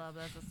 this Caleb.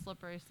 That's a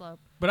slippery slope.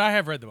 But I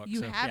have read the book.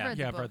 You so. have yeah. read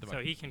the Yeah, I've book. read the book.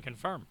 so he can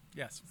confirm.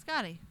 Yes.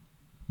 Scotty,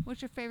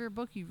 what's your favorite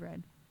book you've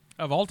read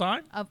Of all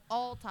time, of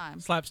all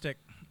time? Slapstick.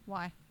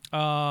 Why? That's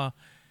a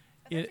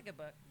It good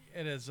book.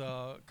 it is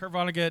Kurt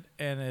Vonnegut,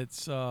 and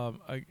it's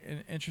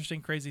an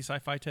interesting, crazy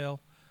sci-fi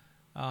tale.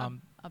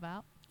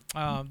 About?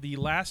 The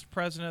last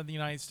president of the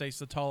United States,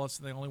 the tallest,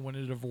 and the only one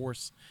to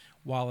divorce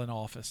while in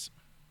office,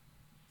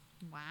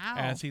 Wow.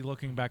 as he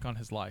looking back on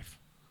his life.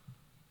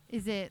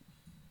 Is it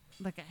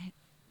like a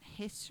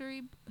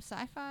history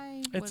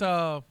sci-fi? It's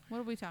what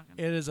are we talking?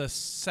 it is a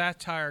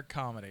satire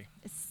comedy.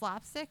 It's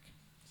slapstick.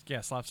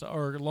 Yeah, slapstick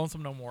or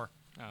Lonesome No More.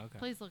 Oh, okay.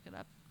 Please look it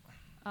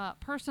up.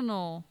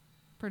 Personal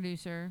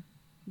producer,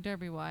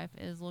 Derby wife,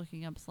 is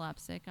looking up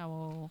slapstick. I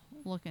will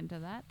look into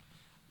that.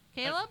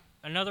 Caleb?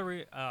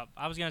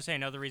 I was gonna say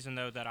another reason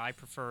though that I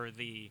prefer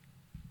the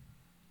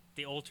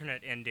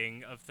alternate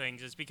ending of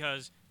things is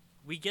because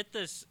we get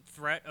this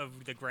threat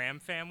of the Graham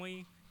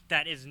family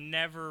that is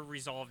never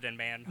resolved in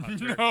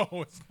Manhunter. No,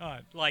 it's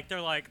not. Like they're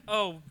like,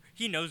 oh,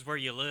 he knows where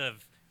you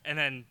live, and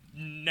then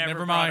never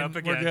brought mind. up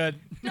again. We're good.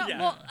 No, Yeah.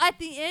 well, at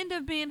the end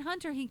of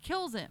Manhunter, he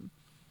kills him.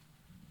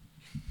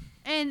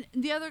 And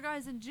the other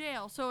guy's in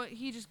jail, so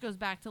he just goes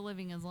back to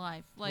living his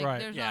life. Like, Right.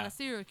 there's Yeah. not a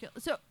serial killer.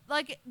 So,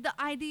 like, the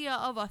idea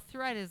of a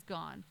threat is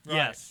gone. Right.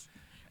 Yes.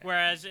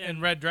 Whereas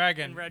In Red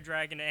Dragon. in Red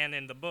Dragon and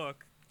in the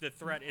book, the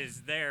threat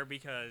is there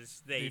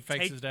because He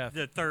fakes his death.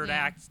 the third Yeah.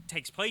 act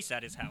takes place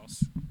at his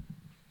house.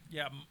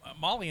 Yeah,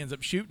 Molly ends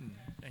up shooting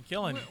and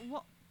killing.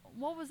 What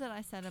was it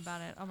I said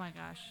about it? Oh, my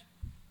gosh.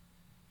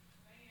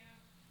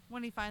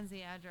 When he finds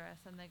the address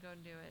and they go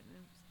and do it.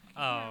 I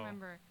can't Oh.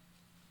 remember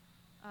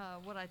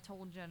what I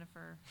told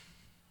Jennifer.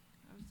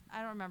 I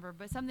don't remember,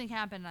 but something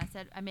happened,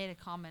 and I made a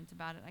comment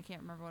about it. I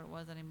can't remember what it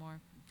was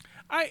anymore.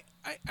 I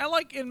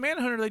like in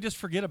Manhunter they just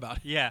forget about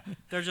it. Yeah,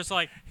 they're just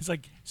like, He's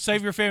like,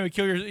 save your family,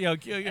 kill your,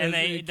 And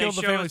they kill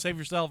the show family, us- save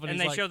yourself, and he's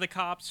they like, show the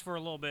cops for a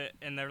little bit,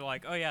 and they're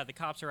like, oh yeah, the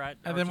cops are at,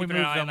 and are then we keeping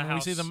move an eye on them. the And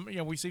we see house,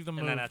 them, we see them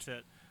and move, then that's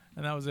it.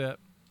 and that was it.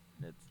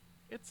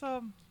 It's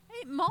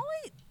Hey, Molly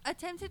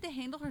attempted to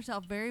handle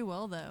herself very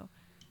well, though.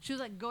 She was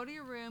like, go to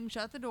your room,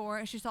 shut the door,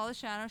 and she saw the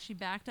shadow. She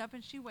backed up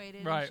and she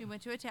waited, Right. and she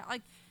went to attack.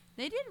 Like,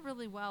 they did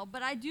really well,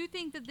 but I do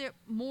think that there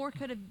more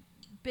could have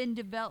been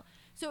developed.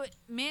 So,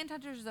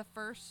 Manhunter is the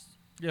first.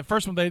 yeah,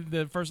 first one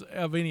the first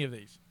of any of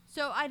these.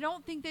 So, I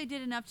don't think they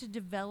did enough to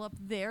develop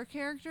their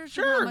characters.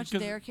 Sure, and how much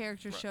 'cause- their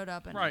characters showed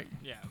up in Right.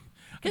 Yeah.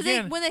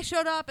 Because when they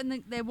showed up and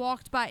they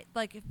walked by,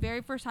 like, the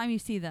very first time you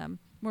see them,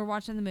 we're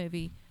watching the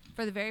movie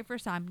for the very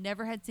first time,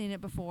 never had seen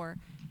it before,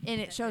 and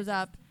it shows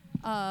up.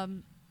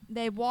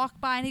 They walk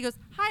by and he goes,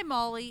 "Hi,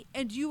 Molly,"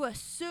 and you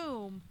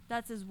assume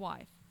that's his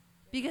wife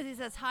because he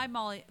says, "Hi,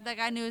 Molly." That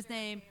guy knew his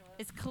name.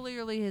 It's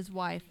clearly his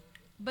wife,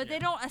 but they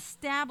don't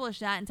establish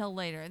that until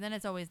later, and then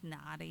it's always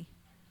naughty.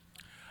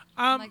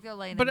 Like they're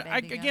laying in but bed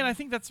again, together. I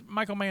think that's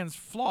Michael Mann's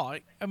flaw.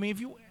 I mean,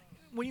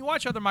 when you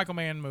watch other Michael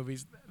Mann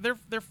movies, they're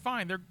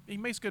fine. He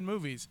makes good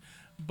movies,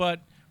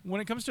 but when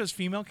it comes to his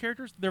female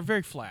characters, they're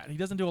very flat. He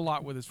doesn't do a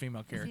lot with his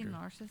female Is he a characters.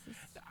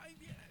 narcissist?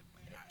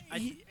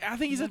 I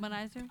think he's a.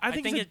 Womanizer? I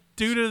think think he's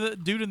a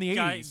dude in the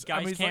 80s. Guys I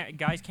mean, he's like-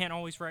 guys can't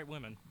always write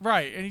women.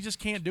 right, and he just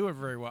can't do it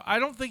very well. I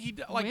don't think he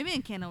like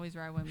Women can't always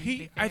write women. to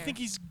be I fair. think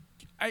he's.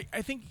 I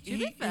think To be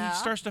he fair.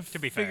 starts to,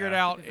 be figure it fair.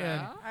 out To be fair.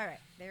 and All right,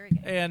 there we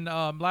go. and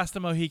Last of the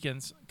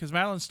Mohicans because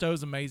Madeline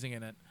Stowe's amazing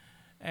in it,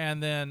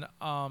 and then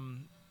What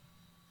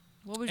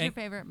was your and-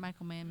 favorite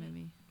Michael Mann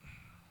movie?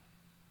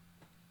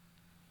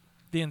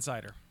 The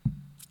Insider.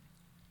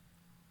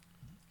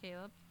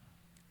 Caleb?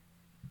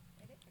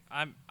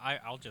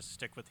 I'll just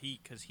stick with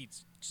Heat because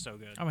Heat's so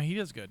good. I mean, he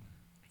is good.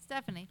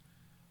 Stephanie,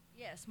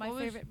 Yes, my What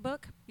was- favorite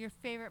book. your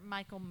favorite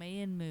Michael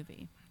Mann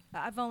movie?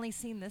 I've only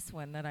seen this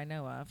one that I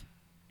know of.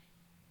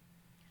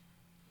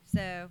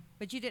 So,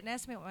 but you didn't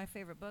ask me what my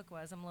favorite book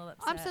was. I'm a little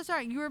upset. I'm so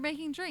sorry. You were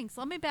making drinks.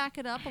 Let me back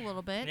it up a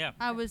little bit. Yeah.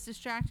 I was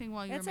distracting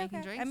while you It's were making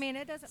okay. drinks. I mean,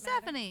 it doesn't matter.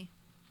 Stephanie,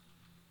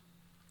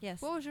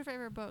 Yes. what was your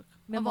favorite book?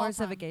 Memoirs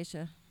of, of all a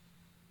Geisha.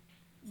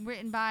 time?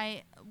 Written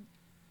by.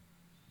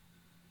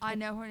 I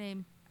know her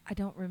name. I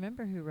don't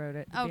remember who wrote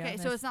it. to be Okay,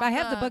 so honest. it's not. But I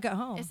have the the book at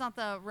home. It's not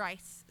the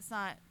Rice. It's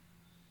not.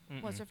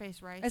 What's Mm-mm. her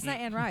face Rice? It's not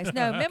Anne Rice.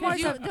 No,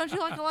 Memoirs of. Don't you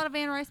like a lot of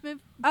Anne Rice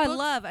movies? I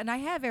love, and I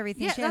have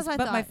everything Yeah, she that's has. what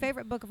I But my thought.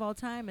 favorite book of all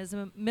time is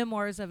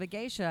Memoirs of a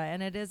Geisha,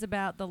 and it is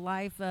about the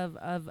life of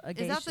a Is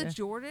geisha. that the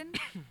Jordan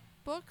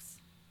books?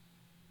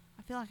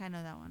 I feel like I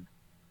know that one.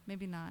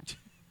 Maybe not.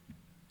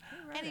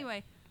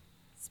 Anyway,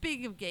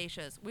 speaking of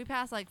geishas, we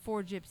passed like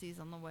 4 gypsies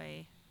on the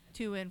way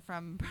to and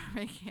from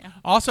Birmingham.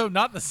 Also,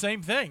 not the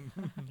same thing.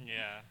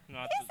 Yeah.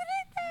 Not Isn't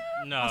it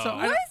though? no. Also,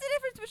 What is the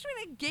difference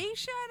between a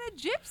geisha and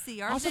a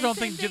gypsy? Are Also they don't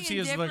the same think thing gypsy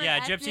in is the- different yeah,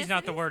 gypsy's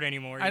not the ethnicities? word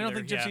anymore. I don't either,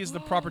 think gypsy yeah. is the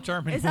proper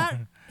term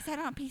anymore. Is that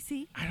on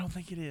PC? I don't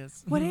think it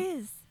is. What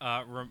is?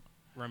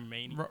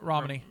 Romani.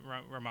 Romani.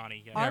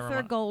 Romani. Yeah. Ar- Arthur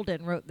Roma-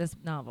 Golden wrote this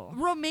novel.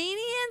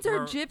 Romanians or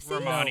Ro-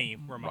 gypsies?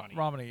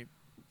 Romani.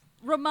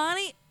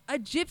 Romani. A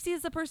gypsy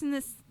is the person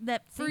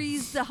that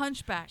frees the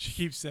hunchback. She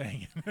keeps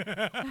saying it.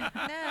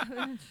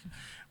 No.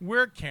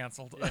 We're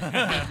canceled. We are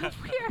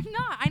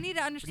not. I need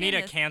to We understand need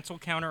a this. cancel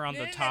counter on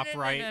No, the no, top no, no,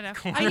 right no, no.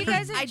 corner. Are you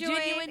guys I enjoying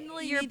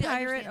genuinely your need to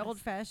pirate understand old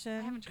this. I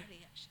fashioned? haven't tried it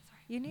yet. Shit, sorry.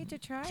 You need to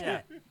try Yeah.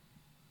 it.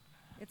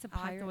 It's a I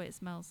like pirate. the way it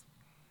smells.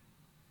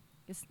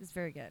 It's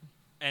very good.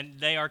 And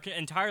they are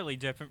entirely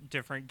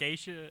different.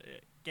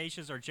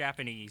 Geishas are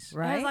Japanese. It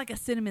Right? has like a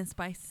cinnamon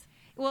spice.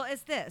 Well,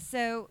 it's this.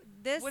 So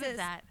this What is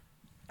that?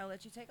 I'll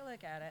let you take a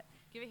look at it.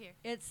 Give it here.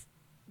 It's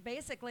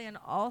basically an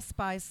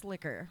allspice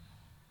liquor,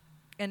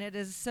 and it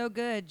is so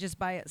good just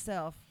by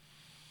itself.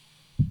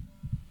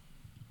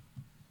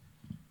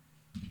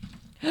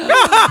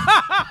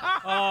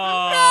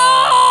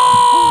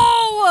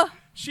 Oh!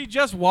 She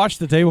just washed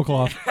the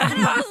tablecloth.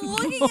 And I was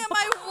looking at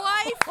my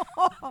wife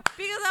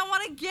because I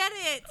want to get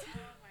it.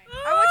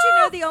 I want you to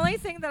know the only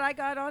thing that I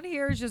got on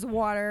here is just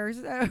water.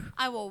 So,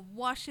 I will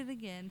wash it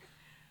again.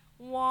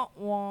 wah,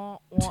 wah,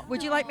 wah.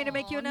 Would you like me to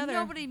make you Aw, another?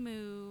 Nobody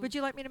move. Would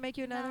you like me to make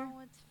you another?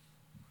 No,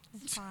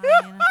 it's fine.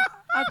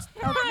 I'll-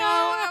 No,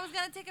 I was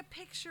gonna take a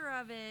picture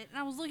of it, and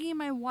I was looking at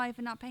my wife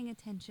and not paying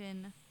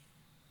attention.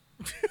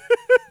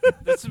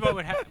 This is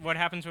what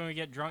happens when we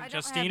get I drunk don't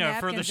have Justina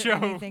for the napkins or show.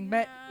 anything,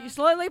 but Yeah.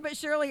 slowly but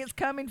surely it's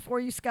coming for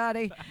you,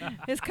 Scotty.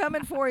 It's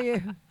coming for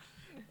you.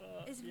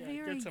 It's Yeah,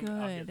 very get some-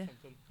 I'll get good.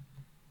 something.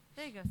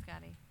 There you go,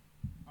 Scotty.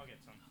 I'll get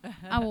some.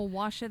 I will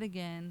wash it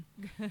again.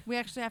 We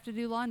actually have to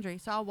do laundry,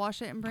 so I'll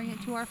wash it and bring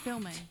it to our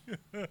filming.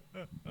 God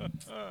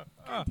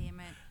damn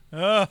it.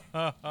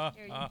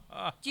 Here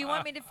do you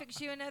want me to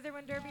fix you another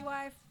one, Derby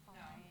wife?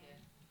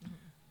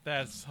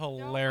 That's Don't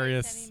waste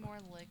hilarious. any more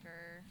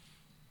liquor.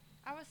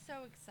 I was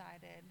so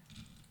excited.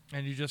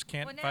 And you just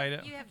can't Well, now fight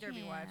it. you have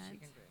Derby wife. She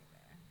Can't. can drink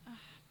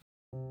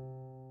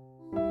there.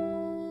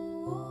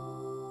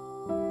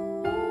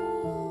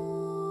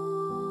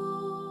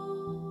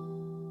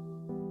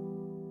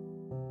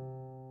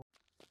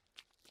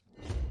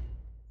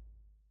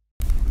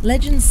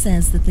 Legend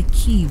says that the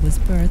key was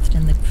birthed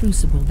in the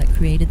crucible that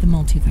created the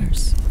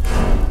multiverse.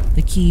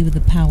 The key with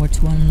the power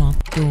to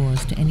unlock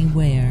doors to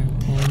anywhere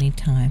or any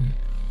time.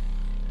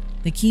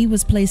 The key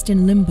was placed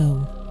in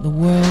limbo, the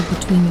world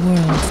between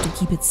worlds, to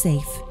keep it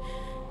safe.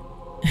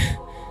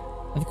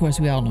 Of course,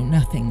 we all know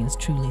nothing is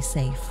truly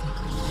safe.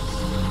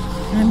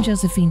 I'm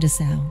Josephine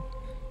DeSalle,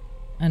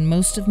 and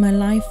most of my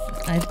life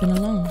I've been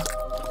alone,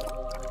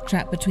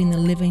 trapped between the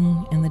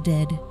living and the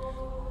dead,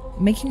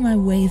 making my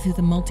way through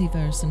the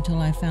multiverse until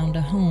I found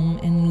a home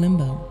in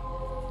limbo.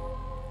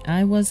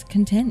 I was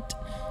content,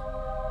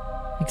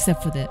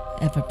 except for the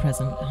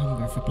ever-present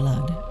hunger for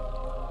blood.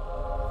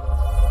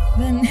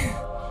 Then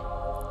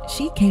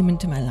she came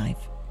into my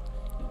life,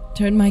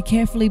 turned my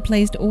carefully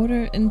placed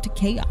order into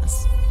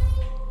chaos.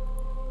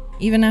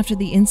 Even after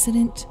the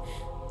incident,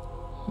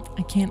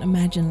 I can't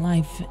imagine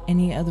life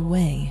any other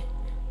way.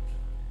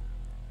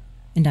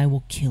 And I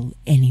will kill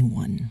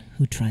anyone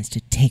who tries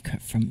to take her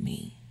from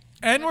me.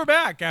 And we're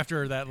back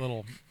after that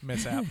little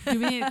mishap. Do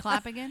we need to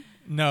clap again?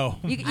 No.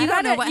 You I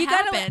don't know what you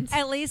gotta happened.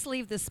 at least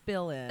leave the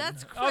spill in.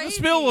 That's crazy. Oh, the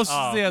spill was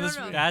Oh, yeah. No, This,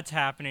 no. That's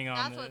happening on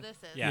That's the. what this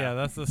is. Yeah.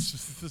 that's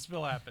the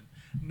spill happened.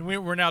 And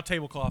we're now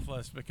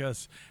tableclothless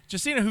because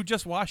Justina, who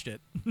just washed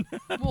it.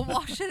 We'll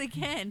wash it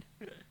again.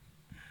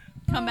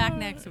 Come back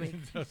next week.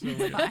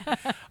 Bye.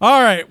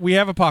 All right, we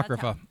have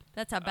Apocrypha.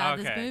 That's how bad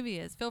this Okay. movie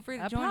is. Feel free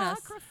to join us.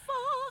 Apocrypha.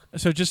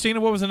 So, Justina,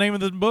 what was the name of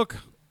the book?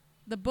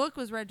 The book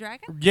was Red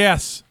Dragon.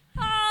 Yes.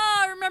 Oh,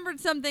 I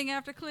remembered something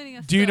after cleaning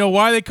a Do you know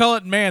why they call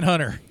it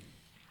Manhunter?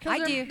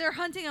 I do. They're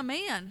hunting a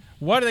man.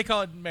 Why do they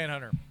call it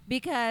Manhunter?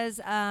 Because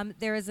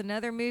there is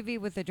another movie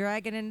with a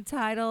dragon in the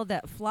title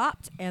that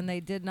flopped, and they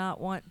did not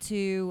want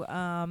to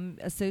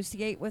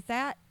associate with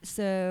that,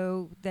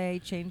 so they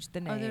changed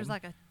the name. Oh, there's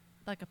like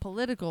a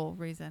political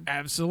reason.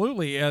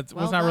 Absolutely. It was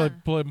Well not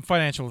really done.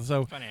 financial.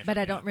 So, Financial, but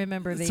I yeah. don't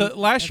remember the. so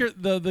last year,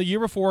 the year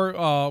before,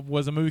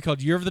 was a movie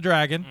called Year of the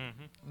Dragon,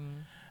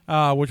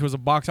 which was a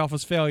box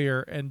office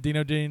failure. And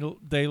Dino De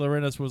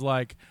Laurentiis was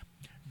like,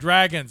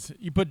 "Dragons.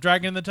 You put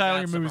dragon in the title,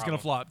 That's your the movie's gonna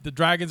problem. flop. The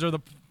dragons are the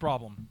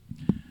problem."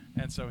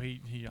 And so he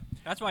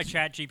That's why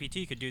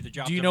ChatGPT could do the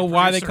job. Do you know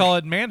why they call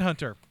it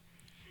Manhunter?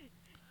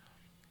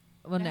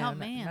 well, They no, hunt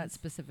not mans.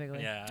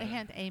 specifically. Yeah. They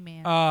hunt a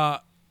man.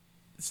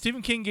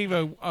 Stephen King gave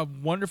a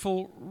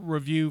wonderful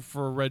review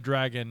for Red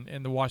Dragon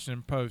in the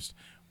Washington Post,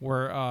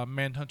 where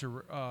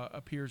Manhunter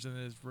appears in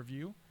his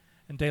review,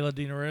 and De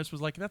Laurentiis was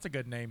like, "That's a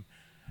good name."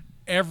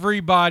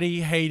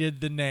 Everybody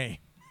hated the name.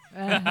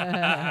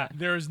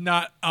 There's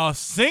not a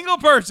single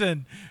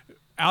person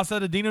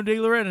outside of Dino De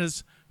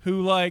Laurentiis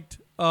who liked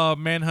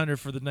Manhunter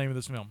for the name of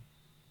this film.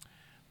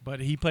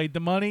 But he paid the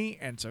money,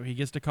 and so he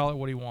gets to call it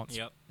what he wants.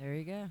 Yep. There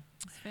you go.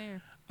 It's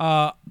fair.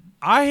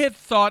 I had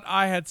thought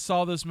I had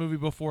saw this movie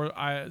before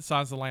Silence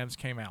of the Lambs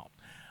came out.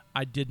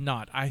 I did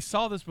not. I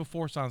saw this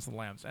before Silence of the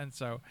Lambs, and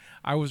so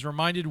I was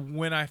reminded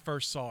when I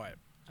first saw it.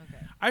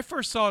 Okay. I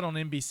first saw it on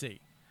NBC.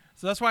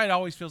 So that's why it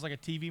always feels like a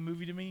TV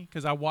movie to me,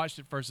 because I watched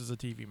it first as a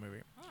TV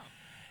movie. Oh.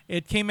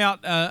 It came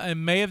out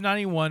in May of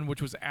 '91,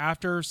 which was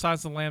after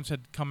Silence of the Lambs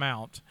had come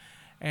out.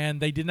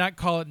 And they did not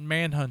call it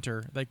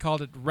Manhunter. They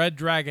called it Red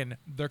Dragon,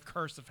 The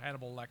Curse of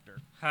Hannibal Lecter.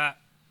 Ha.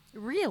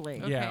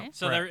 Really? Okay. Yeah.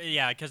 So right.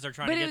 they're because they're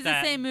trying But to it get was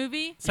that the same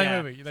movie. Same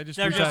Yeah. movie. They just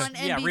They're So just-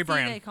 on yeah, NBC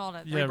rebrand. they called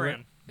it. Yeah,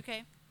 rebrand.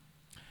 Okay.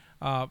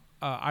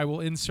 I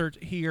will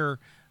insert here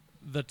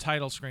the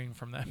title screen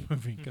from that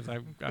movie because I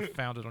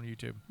found it on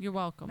YouTube. You're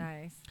welcome.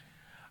 Nice.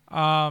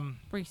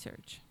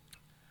 Research.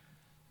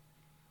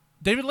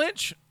 David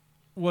Lynch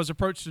was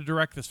approached to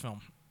direct this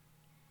film.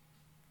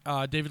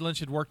 David Lynch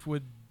had worked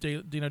with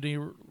Dino De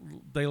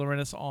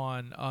Laurentiis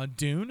on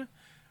Dune,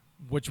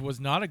 which was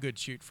not a good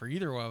shoot for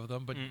either of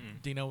them, but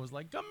Dino was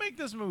like, "Come make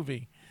this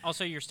movie."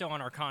 Also, you're still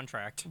on our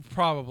contract.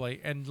 Probably.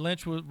 And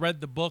Lynch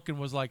read the book and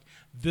was like,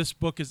 "This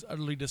book is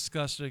utterly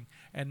disgusting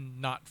and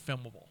not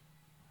filmable."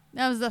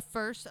 That was the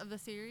first of the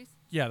series.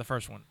 Yeah, the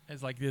first one.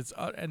 It's like it's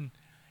and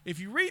if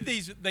you read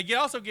these, they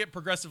also get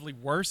progressively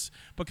worse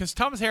because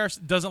Thomas Harris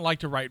doesn't like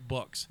to write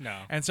books. No.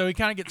 And so he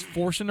kind of gets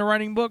forced into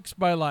writing books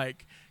by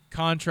like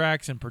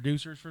contracts and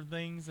producers for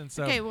things. And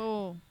so Okay,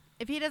 well,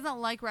 if he doesn't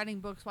like writing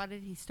books, why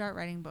did he start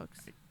writing books?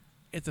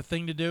 it's a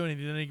thing to do, and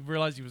he didn't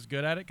realize he was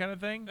good at it, kind of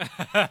thing.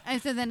 And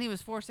so then he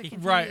was forced to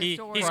continue Right. the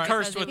story. He's because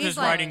cursed he with was his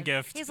like- writing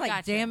gift. He's like,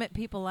 Gotcha. damn it,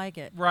 people like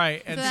it.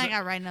 Right. So then I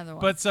gotta write another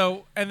one. But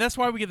so, and that's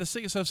why we get the so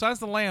Silence of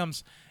the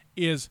Lambs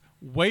is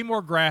way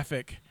more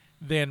graphic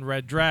than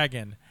Red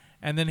Dragon.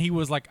 And then he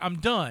was like, I'm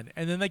done.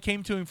 And then they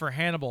came to him for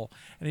Hannibal.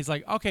 And he's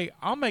like, okay,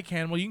 I'll make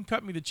Hannibal. You can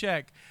cut me the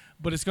check.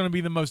 But it's going to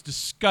be the most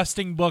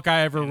disgusting book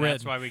I ever And read.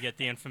 that's why we get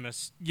the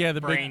infamous the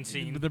brain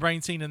scene. The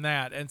brain scene in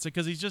that. And so,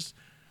 because he's just,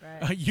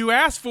 Right. you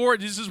asked for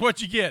it, this is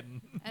what you get.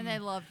 and they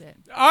loved it.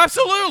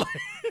 Absolutely.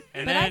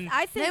 And But then,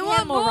 I think They want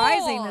Hannibal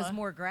Rising more. is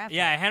more graphic.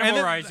 yeah, And Hannibal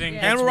then Rising.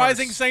 Hannibal gets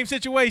Rising, worse. same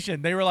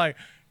situation. They were like,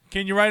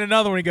 can you write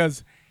another one? He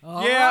goes,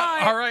 All yeah,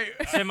 right. all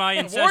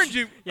right. Warned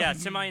you. Yeah,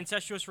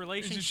 semi-incestuous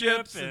relationship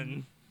Relationships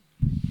and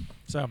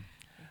So,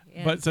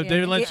 And- But so and-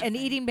 David Lynch- and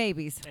eating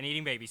babies.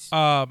 eating babies.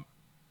 our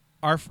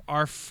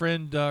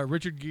friend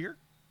Richard Gere,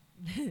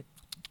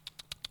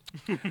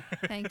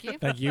 Thank you.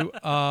 thank you,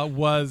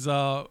 was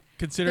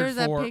considered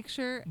There's for a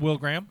picture Will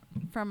Graham.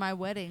 from my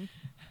wedding.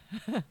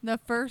 The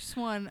first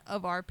one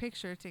of our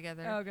picture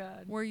together. Oh,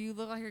 God. Where you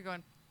look like you're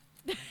going.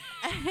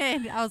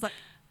 And I was like,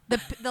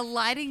 the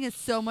lighting is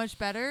so much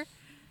better.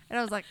 And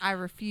I was like, I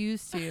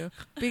refuse to.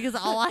 Because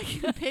all I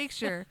can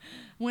picture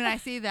when I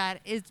see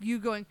that is you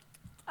going,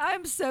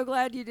 I'm so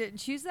glad you didn't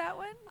choose that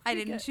one. I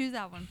didn't choose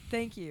that one.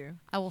 Thank you.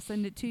 I will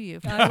send it to you.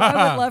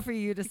 I would love for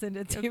you to send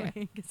it to Okay.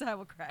 me because I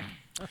will crack.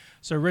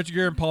 So Richard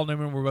Gere and Paul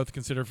Newman were both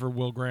considered for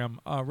Will Graham.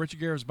 Richard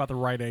Gere was about the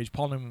right age.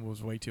 Paul Newman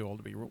was way too old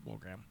to be Will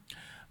Graham.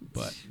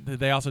 But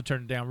they also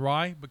turned it down.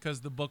 Why?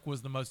 Because the book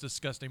was the most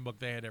disgusting book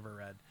they had ever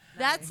read.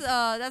 That's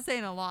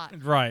saying a lot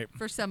Right.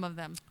 for some of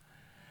them.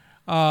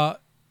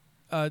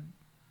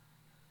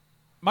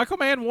 Michael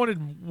Mann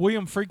wanted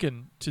William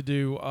Friedkin to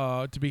do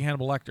to be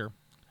Hannibal Lecter.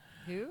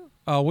 Who?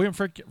 William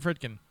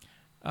Friedkin.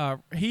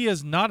 He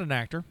is not an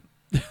actor.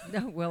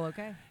 No, well,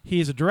 okay.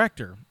 He is a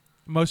director,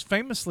 most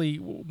famously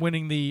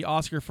winning the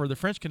Oscar for The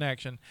French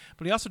Connection,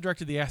 but he also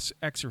directed The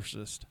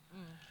Exorcist.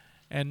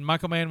 And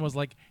Michael Mann was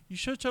like, you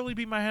should totally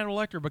be my Hannibal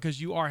Lecter because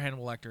you are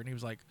Hannibal Lecter. And he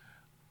was like,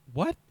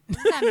 what?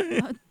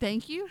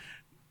 Thank you.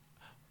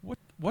 What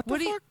What the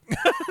do you- fuck?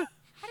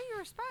 How do you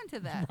respond to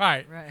that?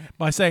 Right. Right.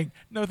 By saying,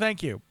 no,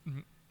 thank you.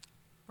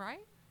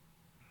 Right?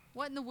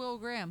 What in the Will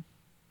Graham?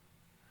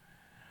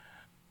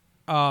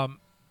 I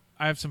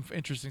have some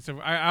interesting stuff.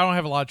 I don't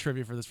have a lot of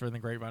trivia for this for the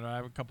grapevine. I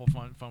have a couple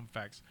fun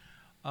facts.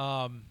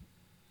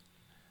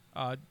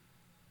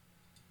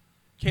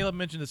 Caleb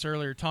mentioned this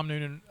earlier. Tom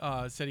Noonan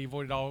said he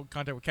avoided all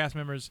contact with cast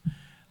members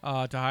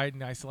to hide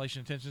in isolation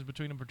and tensions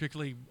between them,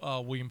 particularly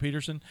William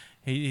Peterson.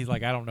 He's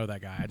like, I don't know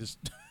that guy.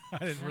 I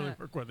didn't really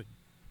work with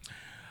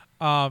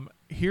him.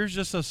 Here's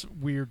just a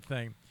weird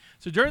thing.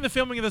 So during the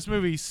filming of this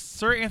movie,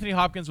 Sir Anthony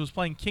Hopkins was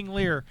playing King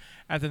Lear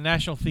at the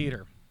National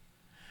Theater.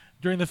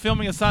 During the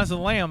filming of Silence of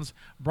the Lambs,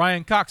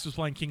 Brian Cox was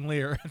playing King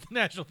Lear at the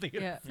National Theater.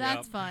 Yeah.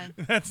 That's fun.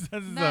 That's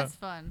That's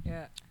fun.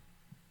 Yeah.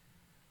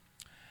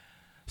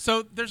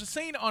 So there's a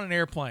scene on an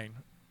airplane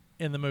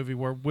in the movie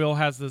where Will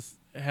has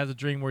a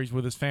dream where he's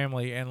with his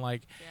family and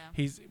like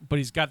Yeah.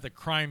 he's got the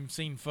crime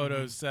scene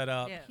photos set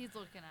up Yeah. He's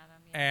looking at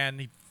him. Yeah. and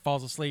he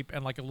falls asleep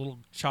and like a little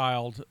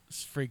child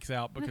freaks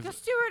out Like a because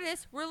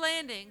stewardess, we're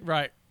landing.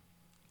 right.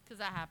 Because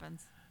that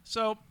happens.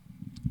 So,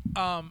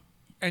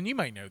 and you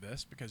might know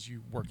this because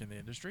you work in the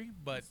industry,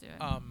 but Let's do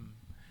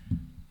it.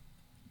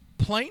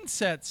 plane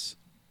sets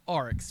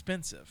are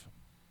expensive,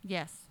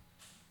 Yes.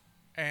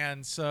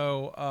 and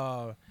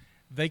so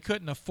they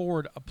couldn't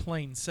afford a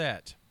plane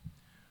set.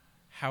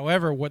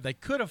 However, what they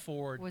could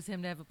afford, Was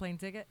him to have a plane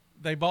ticket?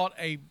 they bought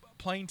a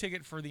plane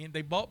ticket for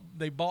they bought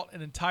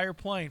an entire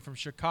plane from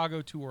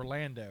Chicago to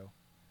Orlando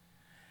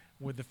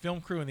with the film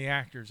crew and the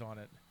actors on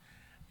it,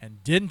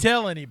 and didn't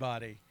tell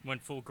anybody.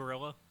 Went full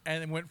gorilla.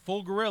 And then went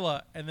full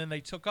gorilla, and then they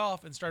took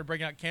off and started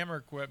breaking out camera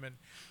equipment.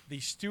 The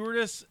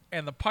stewardess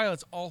and the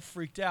pilots all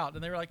freaked out,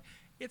 and they were like,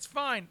 it's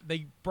fine.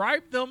 They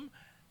bribed them.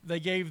 They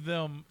gave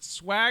them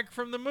swag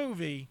from the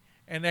movie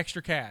and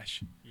extra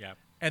cash. Yep.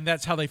 And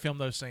that's how they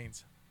filmed those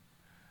scenes.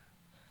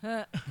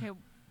 Okay.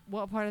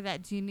 What part of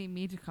that do you need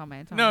me to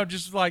comment on? No,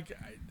 just like,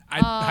 I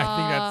think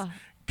that's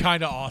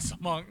kind of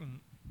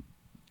awesome.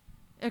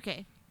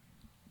 Okay.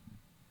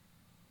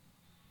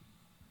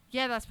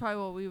 Yeah, that's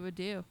probably what we would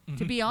do.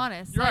 To be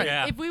honest, You're right. Like,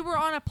 Yeah. if we were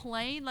on a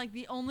plane, like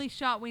the only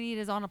shot we need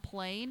is on a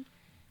plane.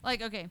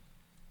 Like, okay,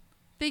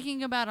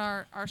 thinking about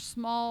our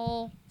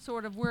small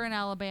sort of we're in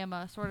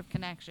Alabama sort of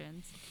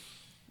connections.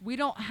 We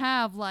don't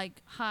have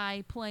like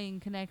high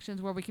plane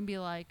connections where we can be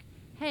like,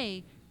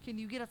 hey, can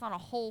you get us on a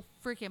whole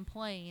freaking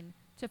plane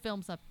to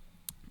film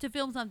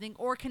something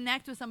or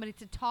connect with somebody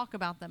to talk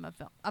about them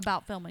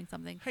about filming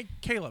something. Hey,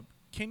 Caleb,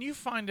 can you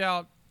find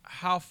out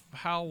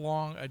how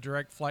long a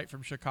direct flight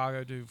from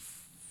Chicago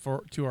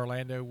to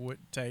Orlando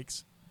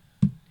takes?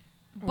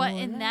 But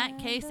in that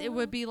case, it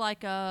would be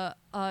like a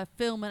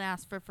film and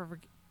ask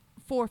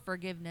for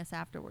forgiveness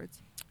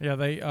afterwards. Yeah,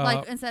 they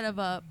Like instead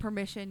of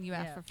permission, you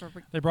ask for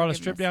they brought a forgiveness.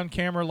 stripped down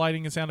camera,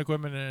 lighting, and sound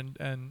equipment,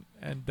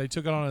 and they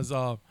took it on as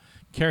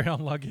carry-on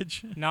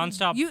luggage.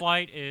 Nonstop You-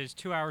 flight is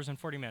 2 hours and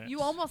 40 minutes. You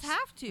almost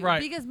have to,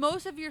 Right. because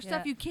most of your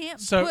stuff Yeah. you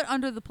can't So- put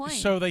under the plane.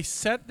 So they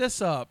set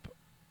this up.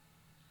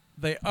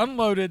 They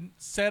unloaded,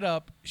 set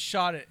up,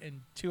 shot it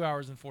in 2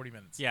 hours and 40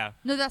 minutes. Yeah.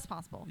 no, that's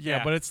possible. Yeah,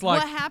 Yeah. but it's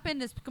like what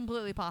happened is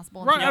completely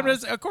possible. in right. 2 I mean,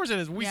 hours. of course it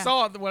is. We Yeah.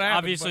 saw it, what happened.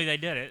 Obviously, they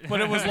did it.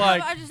 but it was No,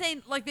 like I'm just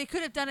saying, like they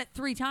could have done it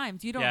 3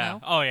 times. You don't yeah. know.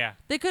 Oh, yeah.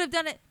 They could have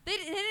done it. They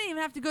didn't even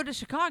have to go to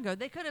Chicago.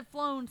 They could have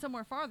flown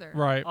somewhere farther.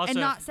 right. Also, and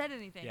not said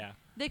anything. Yeah.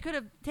 They could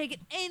have taken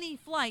any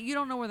flight. You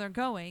don't know where they're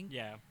going.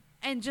 Yeah.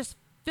 And just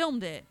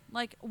filmed it.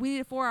 Like, we need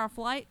a 4-hour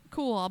flight.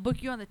 Cool. I'll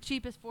book you on the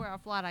cheapest 4-hour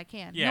flight I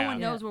can. Yeah. No one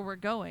Yeah. knows where we're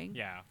going.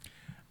 Yeah.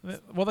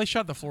 Well, they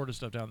shot the Florida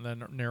stuff down there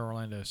near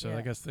Orlando, so I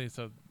Yeah. guess they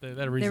had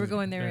a reason. were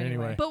going there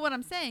anyway. But what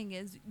I'm saying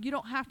is, you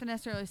don't have to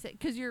necessarily say,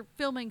 because you're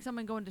filming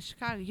someone going to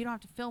Chicago, you don't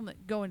have to film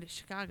it going to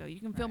Chicago.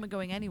 You can film it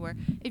going anywhere.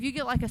 If you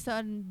get like a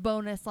sudden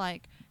bonus,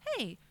 like,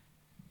 hey,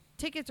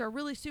 tickets are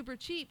really super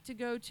cheap to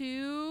go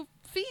to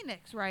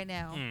Phoenix right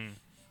now.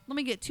 Let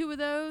me get 2 of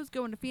those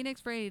going to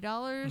Phoenix for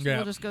 $80. Yeah.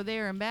 We'll just go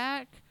there and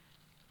back.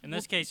 In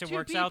this Well, case, it 2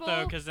 works out, though,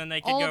 people, because then they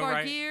could all go of our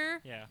right.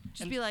 gear. Yeah.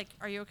 Just And- be like,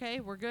 are you okay?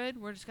 We're good.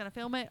 We're just going to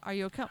film it. Are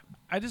you okay?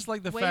 I just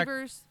like the fact.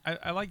 Waivers,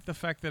 I like the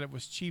fact that it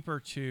was cheaper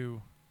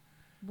to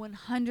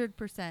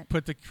 100%.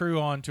 put the crew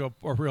onto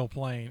a real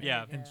plane.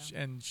 Yeah.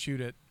 And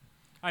shoot it.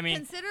 I mean,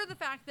 Consider the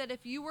fact that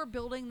if you were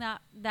building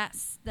that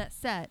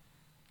set,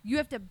 you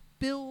have to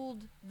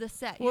build the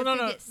set. You Well, have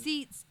no, to no. get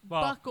seats,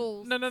 Well,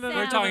 buckles. no, we're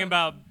sound. talking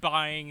about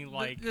buying,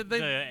 like,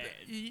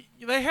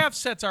 They have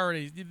sets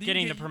already.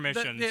 Getting the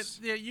permissions.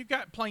 Yeah, you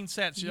got plane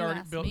sets. You already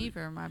asked built. me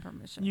for my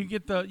permission. You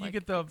get the like,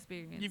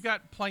 experience. you've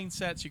got plane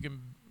sets you can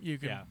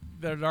Yeah.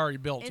 that are already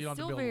built. It's you don't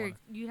have still to build one.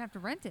 you'd have to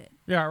rent it.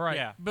 Yeah, right.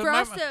 Yeah. But For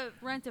my- us to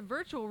rent a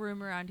virtual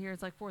room around here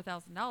is like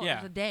 $4,000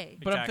 Yeah. a day.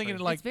 but I'm Exactly.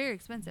 thinking like it's very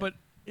expensive. but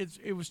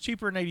it was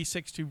cheaper in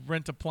 '86 to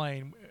rent a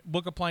plane,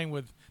 book a plane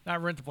with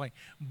not rent a plane,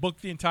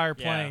 book the entire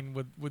Yeah. plane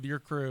with your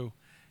crew,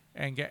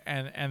 and get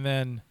and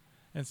then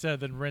instead of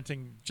than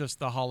renting just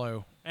the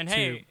hollow. and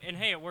tube.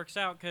 hey, it works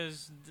out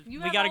because You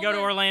we have got to all go to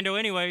the- Orlando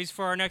anyways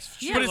for our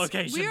next yeah, shoot it's-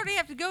 location. we already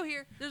have to go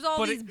here. There's all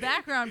But these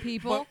background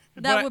people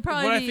But that what would I,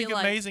 probably what be I think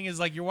like. amazing is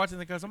like you're watching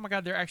the goes, oh my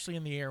god, they're actually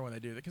in the air when they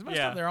do that because most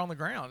Yeah. of them they're on the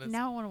ground. It's,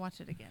 Now I want to watch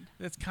it again.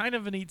 it's kind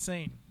of a neat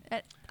scene.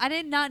 I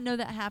did not know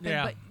that happened,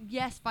 Yeah. but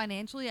yes,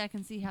 financially, I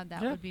can see how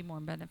that Yeah. would be more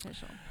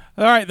beneficial.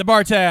 All right, the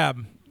bar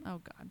tab. Oh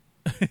God.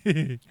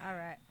 All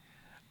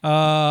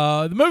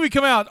right. The movie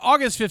came out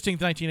August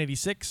 15th,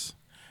 1986.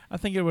 I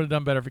think it would have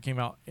done better if it came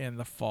out in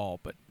the fall,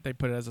 but they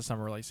put it as a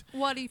summer release.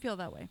 Why do you feel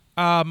that way?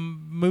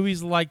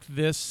 Movies like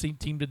this seem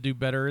to do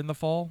better in the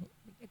fall.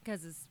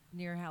 Because it's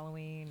near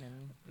Halloween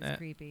and it's Eh,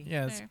 creepy.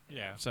 Yeah, it's- Fair.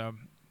 yeah. so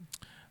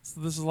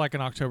this is like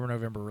an October,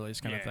 November release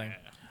kind of Yeah. thing.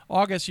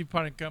 August, you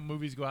probably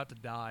movies go out to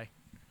die.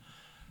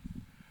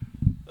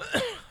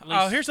 At Oh,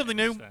 least here's something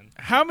new. then.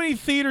 How many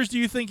theaters do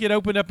you think it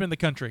opened up in the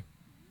country?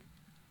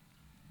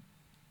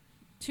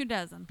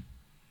 24.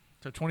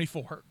 So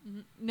 24.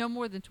 No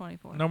more than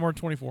 24. No more than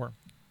 24.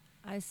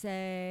 I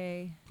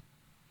say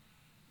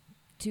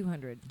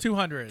 200.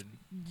 200.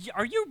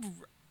 Are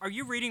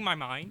you reading my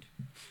mind?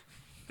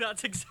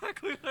 That's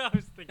exactly what I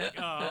was thinking.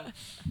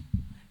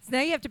 So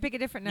now you have to pick a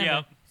different number.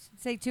 Yep.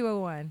 Say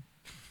 201.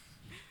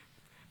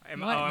 Am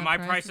What? No, I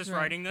Price Price is is Right.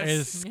 writing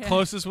It's this? Yeah.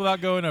 closest without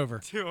going over.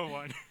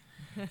 201.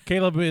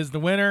 Caleb is the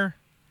winner.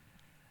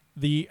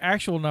 The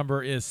actual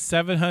number is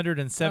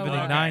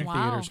 779 wow.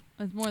 theaters.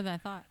 That's more than I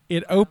thought.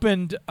 It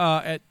opened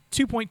at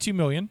 2.2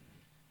 million,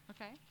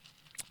 Okay.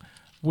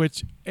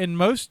 which in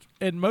most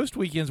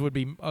weekends would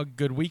be a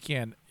good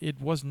weekend. It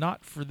was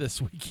not for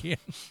this weekend.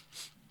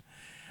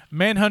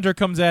 Manhunter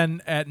comes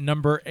in at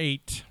number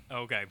 8.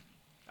 Okay.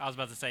 I was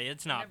about to say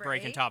it's not Number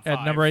breaking 8? top 5.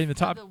 At number 8 in the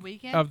top The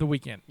weekend. of the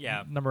weekend.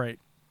 Yeah. Number 8.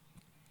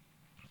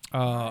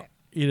 Alright.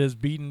 It is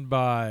beaten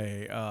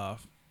by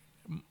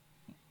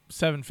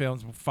 7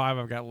 films. 5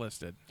 I've got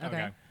listed.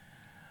 Okay.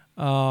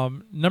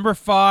 Number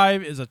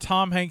 5 is a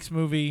Tom Hanks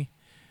movie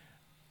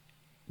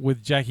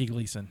with Jackie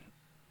Gleason.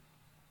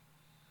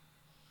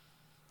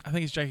 I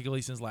think it's Jackie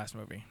Gleason's last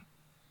movie.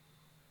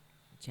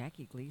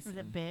 Jackie Gleason. Is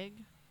it big?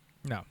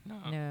 No,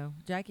 No.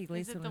 Jackie Is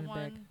Gleason it the was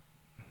one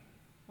big.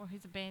 where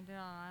he's abandoned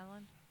on an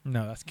island?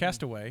 no, that's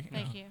Castaway.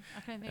 Thank you. I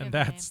couldn't think And of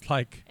the that's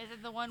like name. Is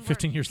it the one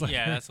 15 years later.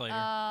 Yeah, that's later.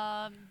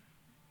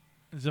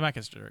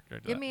 Zemeckis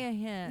directed Give that. me a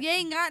hint. You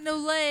ain't got no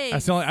legs.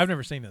 That's the only, I've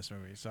never seen this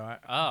movie, so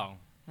Oh.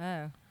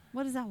 Oh.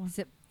 What is that one? Is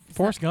it,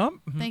 Forrest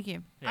Gump. Thank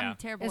you. Yeah. I'm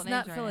terrible it's at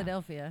not names right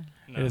Philadelphia.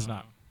 No. It is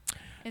not. now.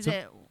 Is So-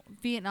 it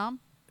Vietnam?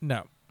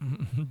 No,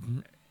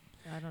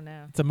 I don't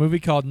know. it's a movie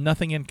called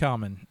Nothing in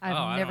Common. I've Oh,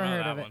 I don't never know heard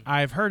that of it. one.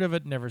 I've heard of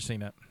it, never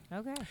seen it.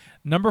 Okay.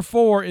 Number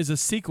 4 is a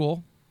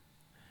sequel,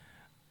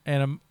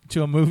 and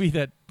to a movie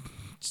that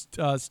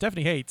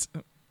Stephanie hates.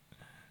 Oh.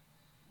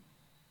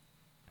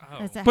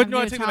 Does it But have no,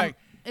 to I do take with it Tom- back.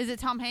 Is it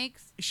Tom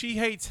Hanks? She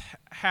hates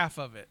half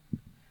of it.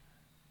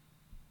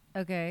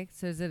 Okay,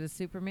 so is it a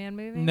Superman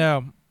movie?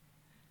 No,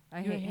 I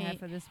You hate hate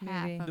half of this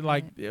half movie. of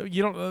like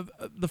you don't.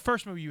 The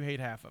first movie you hate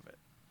half of it.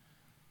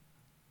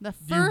 The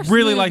You first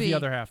really like the movie,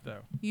 other half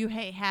though. You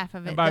hate half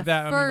of it. And by the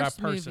that I mean by first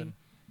person. movie.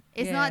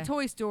 It's Yeah. not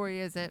Toy Story,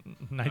 is it?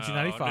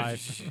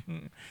 1995.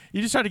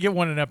 You just tried to get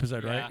one an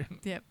episode, Yeah. right?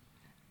 Yep.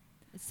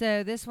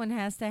 So this one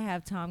has to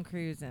have Tom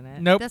Cruise in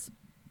it. Nope. That's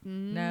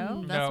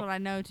No? That's Nope. what I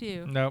know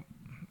too. Nope.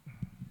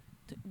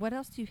 What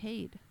else do you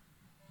hate?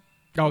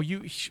 Oh,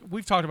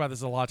 we've talked about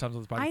this a lot of times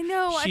on this podcast. I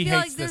know. She I feel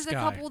hates like there's this a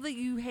guy. couple that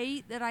you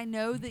hate that I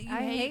know that you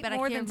I hate but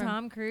more I can't than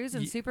remember. Tom Cruise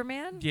and Ye-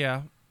 Superman.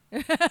 Yeah.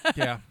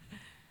 Yeah.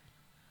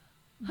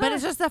 But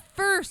it's just the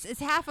first. It's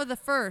half of the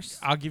first.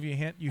 I'll give you a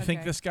hint. You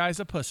think Okay. this guy's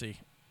a pussy.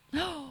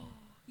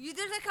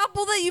 There's a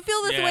couple that you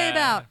feel this way Yeah.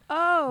 about.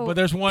 Oh, But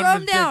there's one Throw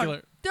him particular.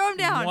 down. Throw him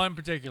down. One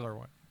particular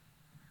one.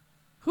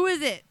 Who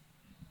is it?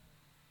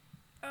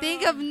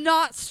 Think of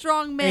not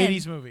strong men.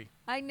 80s movie.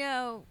 I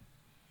know.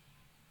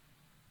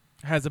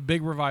 Has a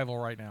big revival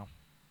right now.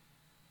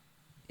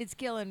 It's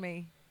killing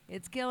me.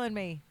 It's killing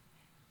me.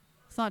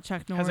 It's not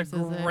Chuck Norris, Has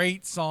a is it?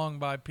 great song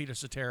by Peter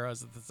Cetera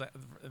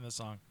in the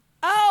song.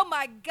 Oh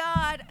my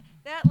God,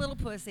 that little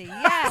pussy.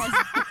 Yes.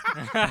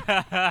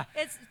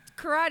 It's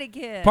Karate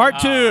Kid. Part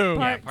 2.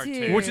 Part part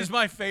two. two. Which is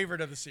my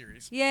favorite of the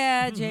series.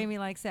 Yeah, Jamie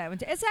likes that one.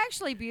 It's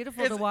actually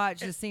beautiful to It's- watch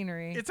the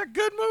scenery. It's a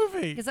good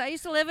movie. Because I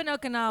used to live in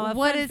Okinawa.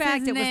 What Fun is fact,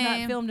 his it was not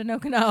name? filmed in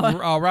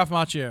Okinawa. Ralph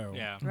Macchio.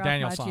 Yeah. Ralph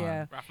Daniel Macchio.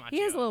 San. Ralph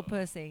He is a Macchio. little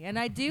pussy, and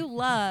I do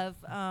love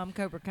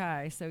Cobra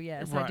Kai. So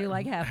yes, I do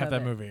like half of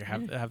that it. movie.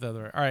 Have the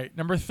other. All right,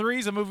 number 3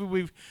 is a movie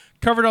we've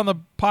covered on the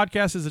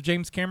podcast. Is a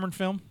James Cameron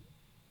film.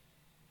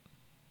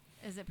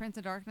 Is it Prince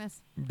of Darkness?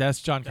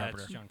 That's John That's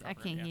Carpenter. John I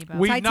Carpenter, can't yeah. keep up.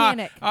 We've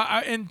Titanic.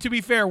 not. And to be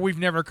fair, we've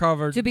never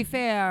covered. To be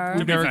fair,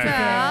 we've never, be fair.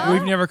 Well,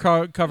 we've never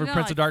covered done Prince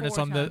like of Darkness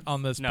 4 on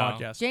times. this No.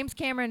 podcast. James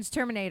Cameron's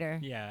Terminator.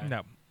 Yeah.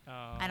 No,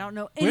 I don't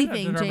know We haven't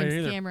anything done Terminator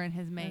James either. Cameron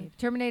has made.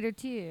 Terminator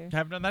 2.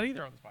 haven't done that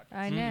either on this podcast.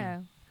 I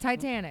know.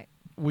 Titanic.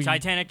 We,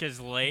 Titanic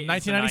is late.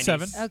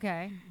 1997. It's the 90s.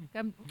 Okay.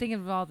 I'm thinking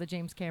of all the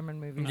James Cameron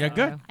movies. Yeah, so.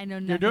 good. I know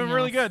nothing You're doing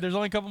really else. good. There's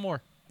only a couple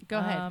more. Go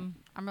ahead. Um,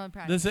 I'm really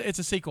proud. It's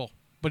a sequel,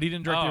 but he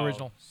didn't direct the Oh,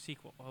 original.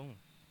 sequel. Oh.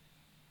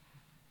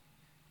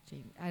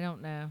 Gee, I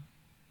don't know.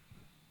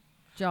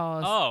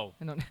 Jaws. Oh.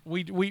 I don't know.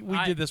 We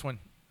I- did this one.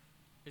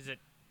 Is it?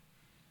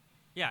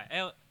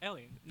 Yeah.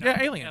 Alien.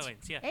 Yeah, Aliens.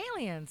 Aliens. Yeah.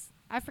 Aliens.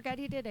 I forgot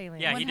he did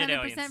Aliens. Yeah, he did 100%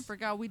 Aliens.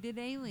 forgot we did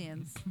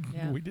Aliens.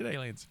 Yeah. We did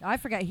Aliens. I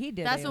forgot he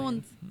did That's the one.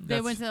 Aliens. They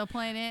That's- went to a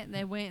planet and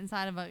they went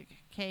inside of a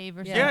cave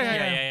or Yeah. something.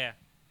 Yeah, Yeah.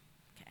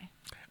 Okay.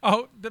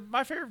 Oh,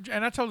 my favorite,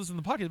 and I told this in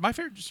the podcast. My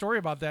favorite story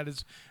about that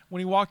is when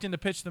he walked in to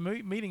pitch the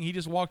meeting. He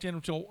just walked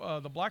into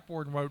the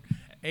blackboard and wrote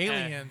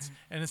 "aliens,"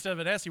 and instead of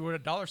an S, he wrote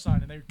a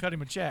 $sign, and they cut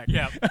him a check.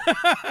 Yeah.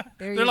 There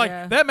They're you like,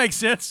 go. that makes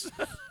sense.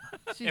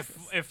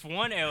 If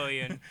one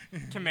alien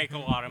can make a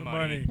lot of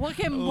money. What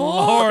can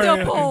Lord.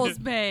 multiples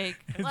make?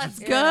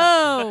 Let's Yeah.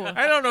 go.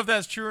 I don't know if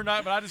that's true or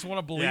not, but I just want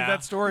to believe Yeah.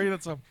 that story.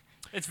 That's a.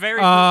 It's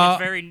very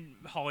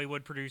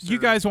Hollywood producer. You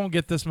guys won't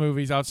get this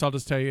movie. So I'll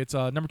just tell you. It's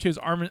number 2 is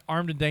Armed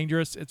and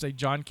Dangerous. It's a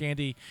John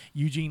Candy,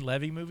 Eugene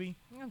Levy movie.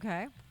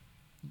 Okay.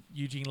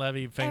 Eugene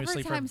Levy, famously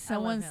Every time from.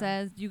 someone him.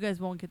 says you guys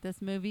won't get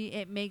this movie,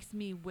 it makes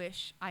me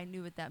wish I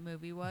knew what that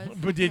movie was.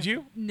 But did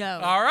you? No.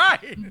 All right.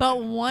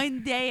 But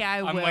one day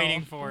I will. I'm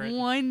waiting for it.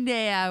 One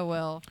day I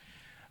will.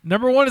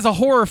 Number 1 is a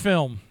horror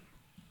film.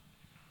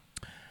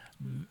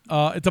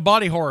 It's a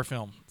body horror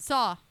film.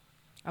 Saw.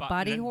 A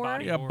body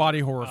horror? Yeah, body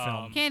horror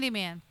film.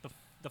 Candyman.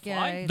 The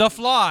Fly. Yeah. The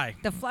Fly.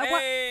 The fly.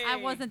 Hey! I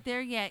wasn't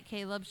there yet,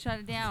 Caleb. Shut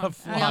it down. The What?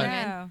 Fly. I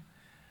Youngin. know.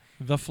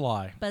 The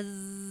Fly.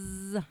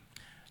 Buzz.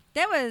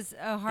 That was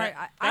a hard.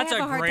 I That's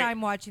have a a hard great-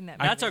 time watching that.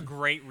 That's a movie.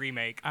 great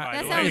remake. I- By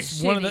That the sounds way.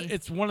 it's one of shitty. the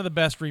it's one of the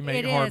best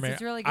remake It horror is. ma-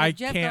 It's really good. I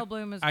Jeff can't-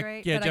 Goldblum is I-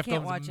 great, yeah, but Jeff I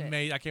can't Goldblum's watch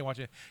it. I can't watch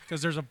it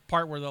because there's a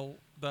part where the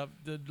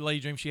lady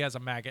dreams she has a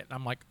maggot, and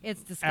I'm like,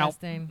 It's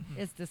disgusting.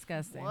 It's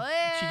disgusting. What?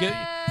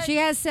 She She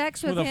has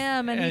sex with With a f-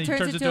 him, and and he he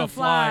turns into a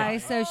fly.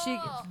 So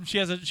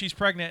she's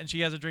pregnant and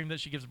she has a dream that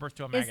she gives birth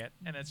to a maggot,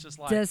 and it's just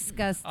like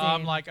disgusting.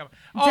 I'm like, oh,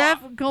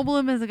 Jeff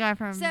Goldblum is the guy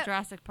from So-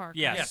 Jurassic Park.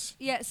 Yes.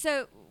 Yeah.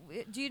 So,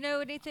 do you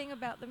know anything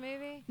about the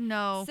movie?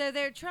 No. So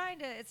they're trying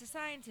to. It's a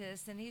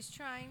scientist, and he's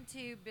trying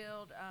to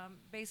build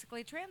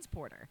basically a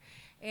transporter.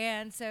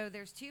 And so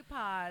there's 2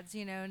 pods,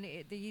 and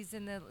he's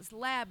in the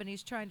lab, and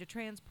he's trying to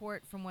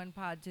transport from one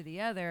pod to the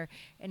other.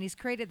 And he's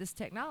created this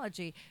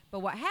technology. But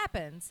what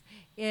happens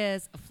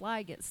is a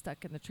fly gets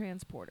stuck in the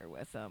transporter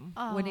with him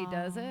when he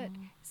does it.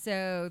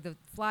 So the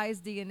fly's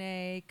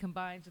DNA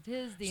combines with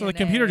his DNA. so the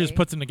computer just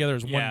puts them together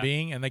as one Yeah.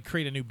 being, and they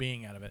create a new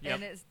being out of it. Yep.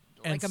 and it's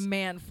And like a s-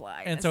 man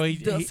fly. and It's so he-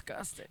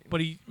 disgusting.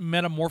 But he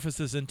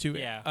metamorphoses into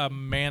Yeah. a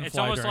man It's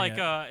fly almost during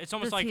like it. it's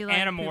almost Does like he like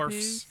Animorphs,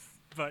 poo-poos?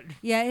 but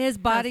Yeah, his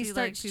body he like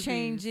starts poo-poos?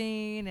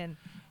 changing, and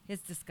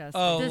it's disgusting.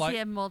 Oh, Does like- he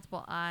have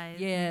multiple eyes?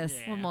 Yes.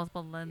 Yeah. With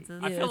multiple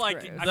lenses. I Yeah, feel it's like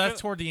gross. I That's feel,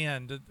 toward the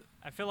end.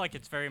 I feel like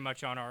it's very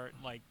much on our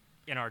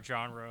in our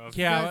genre of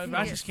Yeah, Does he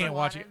I get just can't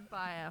watch it. swatted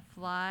by a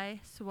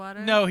fly swatter?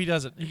 No, he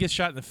doesn't. He gets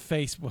shot in the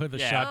face with a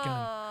Yeah.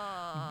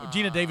 shotgun. Oh.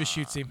 Gina Davis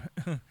shoots him.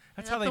 Is That's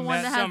that how they the one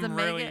met. that has Some the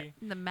really- maggot,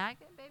 the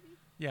maggot, baby?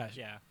 Yeah.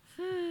 yeah.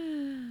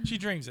 She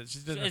dreams it. She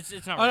doesn't.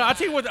 It's not. I'll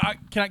tell you what.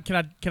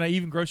 Can I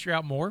even gross you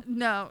out more?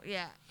 No,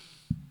 yeah.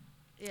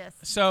 Yes.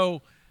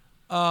 So,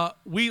 I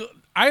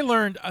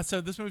learned.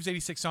 So this movie's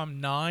 86. So I'm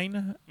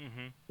 9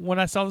 when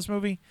I saw this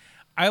movie.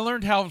 I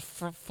learned how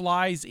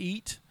flies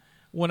eat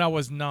when I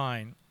was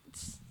 9.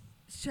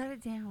 Shut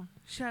it down.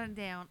 Shut it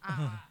down.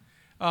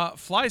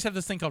 Flies have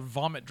this thing called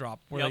vomit drop,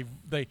 where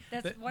Yep.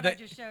 That's what I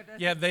just showed.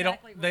 That's yeah,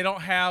 exactly they don't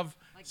what- have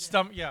like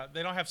this.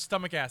 they don't have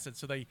stomach acid,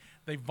 so they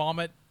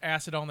vomit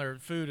acid on their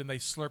food and they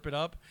slurp it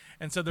up.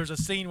 And so there's a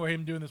scene where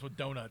him doing this with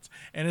donuts,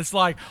 and it's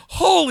like,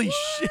 holy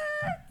shit!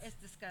 It's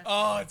disgusting.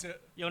 Oh, it's a,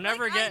 You'll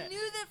never I get. knew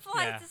that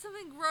flies Yeah. did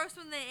something gross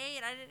when they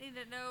ate. I didn't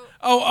need to know.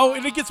 oh,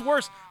 and it gets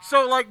worse.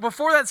 So like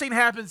before that scene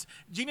happens,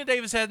 Gina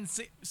Davis hadn't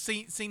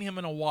seen him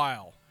in a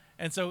while,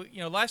 and so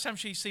last time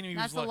she's seen him, he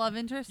That's was the like, love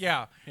interest?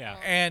 Yeah, Yeah.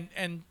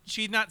 and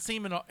she'd not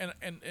seen him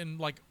in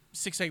like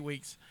 6-8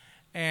 weeks,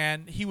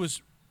 and he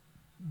was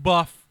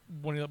buff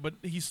but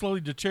he's slowly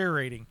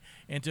deteriorating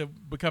into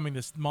becoming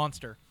this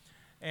monster,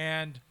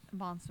 and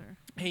Monster.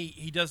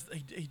 he does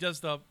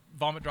the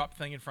vomit drop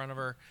thing in front of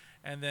her,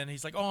 and then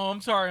he's like, "Oh,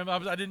 I'm sorry,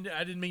 I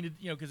didn't mean to,"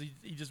 because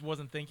he just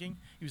wasn't thinking.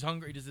 He was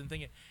hungry, he just didn't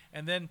think it,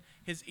 and then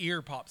his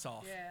ear pops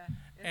off,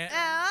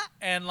 Yeah.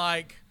 and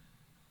like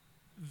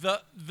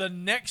the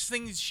next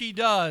thing she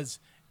does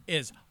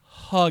is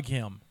hug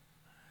him.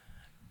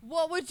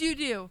 What would you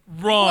do?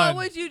 Run.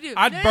 What would you do?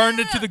 I'd No, burn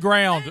no, it no, to the no.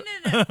 ground.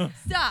 No.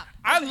 Stop.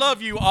 I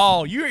love you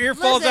all. Your ear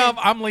falls Listen. off,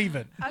 I'm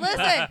leaving. Listen,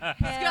 Hell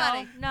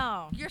Scotty.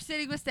 no. You're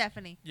sitting with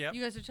Stephanie. Yep.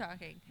 You guys are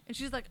talking. And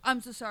she's like, I'm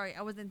so sorry.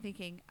 I wasn't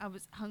thinking. I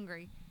was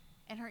hungry.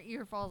 And her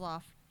ear falls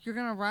off. You're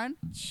going to run?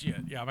 Shit,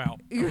 yeah, I'm out.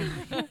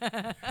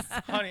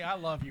 Honey, I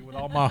love you with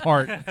all my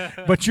heart,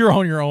 but you're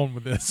on your own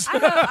with this.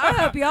 I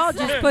hope y'all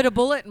just put a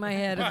bullet in my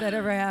head if that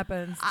ever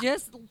happens.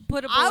 Just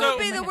put a bullet. I So-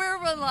 would be in the my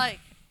weird one, like,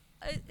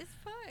 it's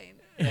fine.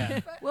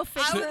 Yeah. We'll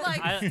fix I would it.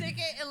 like I- stick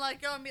it and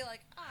like go and be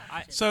like,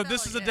 shit, So it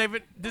this felt is like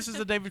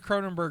a David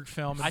Cronenberg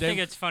film. and I think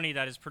David- it's funny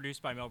that it's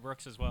produced by Mel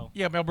Brooks as well.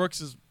 yeah, Mel Brooks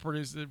has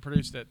produced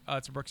it.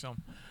 It's a Brooks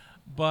film,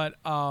 but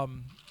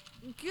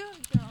Good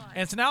God.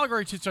 and it's an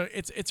allegory to so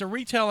it's a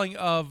retelling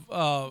of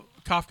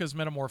Kafka's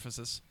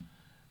Metamorphosis,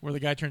 where the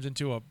guy turns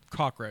into a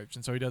cockroach,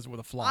 and so he does it with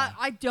a fly.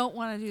 I don't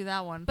want to do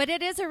that one. But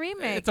it is a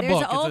remake. It's a There's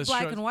book. an It's old a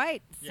black short- and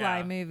white fly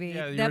Yeah. movie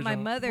Yeah, the that my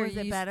original. mother Was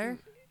it used. better?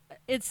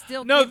 It's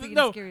still no, creepy and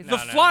no, scary. the No.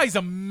 fly's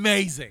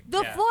amazing.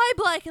 The Yeah. fly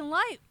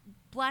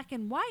black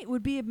and white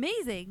would be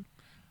amazing.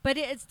 But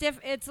it's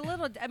different. It's a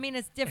little. I mean,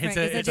 it's different a-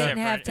 because it it's a- didn't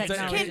have It's a-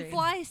 technology. Can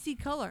flies see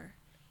color?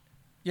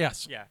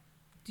 Yes. Yeah.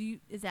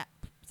 Is that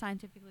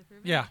scientifically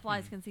proven? Yeah.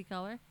 Flies can see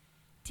color.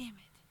 Damn it!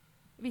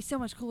 It'd be so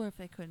much cooler if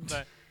they couldn't.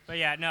 But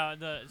yeah, no.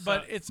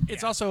 But it's yeah.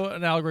 also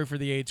an allegory for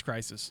the AIDS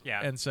crisis.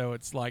 Yeah. And so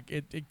it's like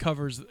it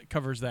covers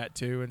that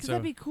too. And Because so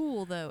that'd be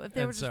cool though if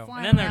they and were just so-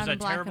 flying And then around there's in a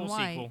black terrible and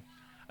white. sequel.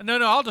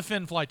 no, I'll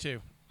defend Fly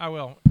 2. I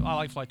will. I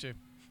like Fly 2.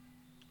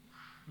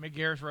 Mick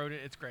Garris wrote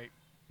it. It's great.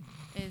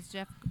 Is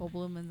Jeff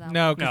Goldblum in that?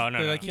 No, one? 'cause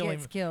No. they He kill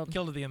gets him. killed.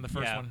 Killed at the end of the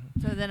first Yeah. one.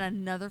 So then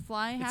another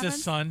fly It's happens.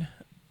 his son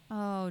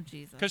Oh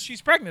Jesus! because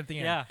she's pregnant at the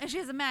end. Yeah. And she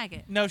has a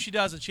maggot. No, she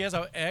doesn't. She has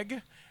an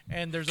egg,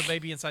 and there's a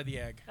baby inside the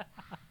egg.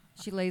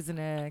 She lays an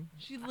egg.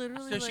 She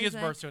literally. So she lays gives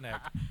birth to an egg.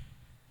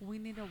 We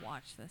need to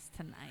watch this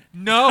tonight.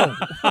 No.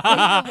 We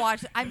need to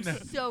watch. I'm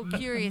so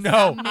curious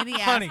No, about many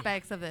honey.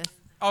 aspects of this.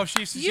 Oh,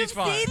 she's You've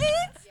fine. seen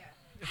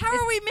it? How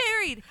are we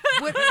married?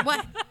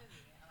 What?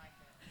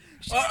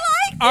 She liked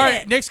All it.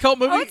 right, next cult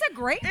movie. Oh, it's a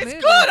great It's movie.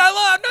 good. I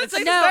love. I'm not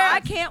saying No, it's bad. I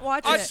can't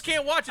watch I it. just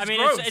can't watch it. I mean,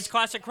 gross. it's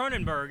classic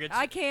Cronenberg. It's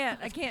I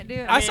can't do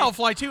it. I saw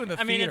Fly 2 in the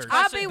I mean, theater. it's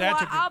classic-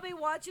 I'll be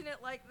watching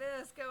it like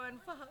this, going.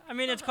 Fuck. I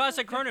mean, it's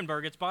classic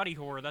Cronenberg. It's body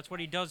horror. That's what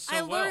he does so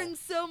I well. learned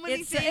so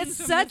many It's things.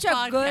 from such this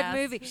a good podcast.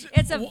 movie.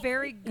 It's a W-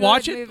 very good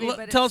Watch it. movie.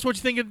 But Tell us what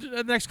you think of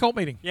the next cult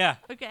meeting. Yeah.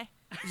 Okay.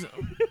 All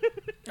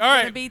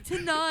Gonna right. be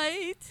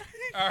tonight.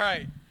 All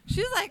right.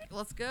 She's like,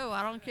 let's go.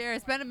 I don't care.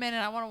 It's been a minute.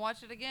 I want to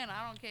watch it again.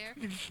 I don't care.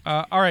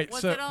 All right.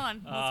 What's so it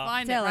on? Let's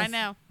find it Tell right us.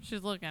 now.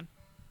 She's looking.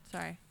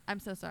 Sorry. I'm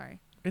so sorry.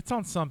 it's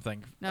on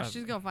something. No,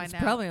 she's going to find It's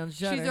out. probably on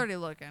Shudder. She's already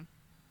looking.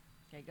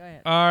 Okay, go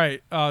ahead. All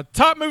right.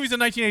 Top movies in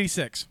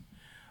 1986.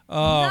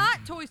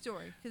 Not Toy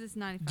Story, because it's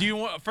 95. Do you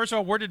want? First of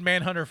all, where did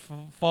Manhunter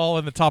fall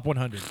in the top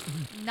 100?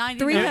 90.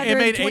 Three- It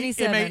made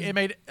 327. It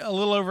made a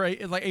little over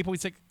like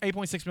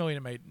 8.6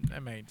 million.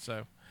 It made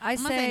so I I'm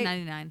going to say say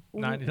 99.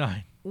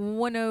 99.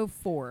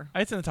 104.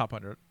 It's in the top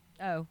 100.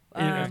 Oh,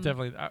 It's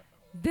definitely.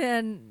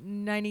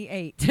 then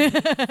 98.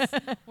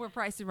 We're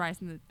pricing rice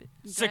in the. Okay.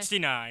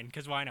 69,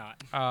 because why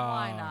not?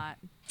 Why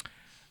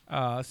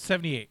not?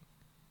 78.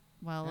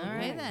 Well, All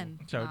okay right. then.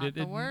 So Not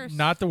the worst.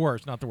 Not the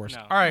worst. Not the worst.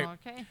 No. All right.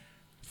 Okay.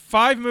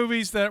 5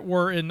 movies that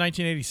were in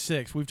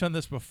 1986. We've done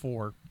this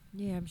before.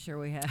 Yeah, I'm sure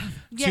we have.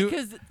 Yeah, Two-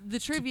 because the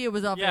trivia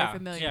was all Yeah. very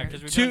familiar. Yeah,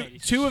 because we've done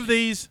 86. Two of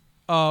these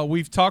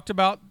we've talked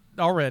about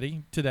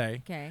already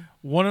today. Okay.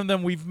 One of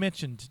them we've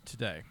mentioned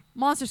today.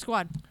 Monster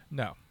Squad.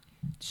 No.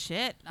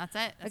 Shit, that's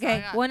it. That's all I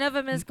Okay, got. one of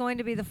them is going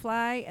to be The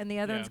Fly, and the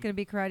other Yeah. one's going to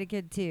be Karate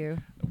Kid 2.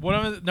 One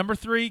of them, number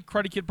 3,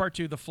 Karate Kid Part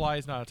 2. The Fly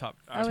is not a top.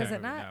 Oh, is 10 it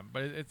movie, not? no,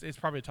 but it's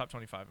probably a top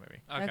 25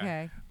 movie. Okay.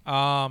 Okay.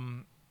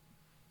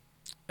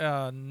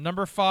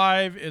 Number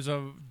 5 is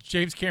a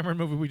James Cameron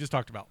movie we just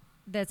talked about.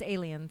 That's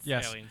Aliens.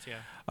 Yes. Aliens,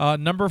 yeah.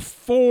 Number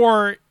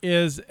 4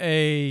 is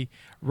a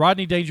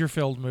Rodney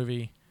Dangerfield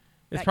movie.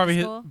 It's Back probably to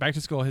his School? Back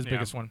to School, his Yeah.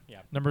 biggest one. Yeah.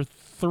 Number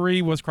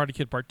 3 was Karate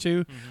Kid Part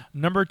 2.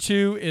 Number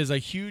 2 is a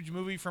huge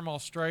movie from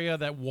Australia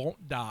that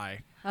won't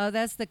die. Oh,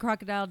 that's the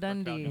Crocodile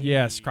Dundee.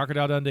 Yes,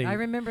 Crocodile Dundee. I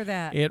remember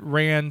that. It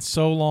ran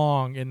so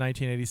long in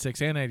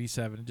 1986 and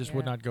 87. It just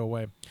would Yeah. not go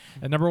away.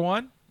 And number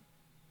 1?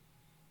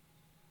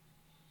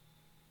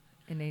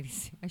 In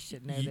 80s. I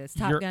should know Y- this.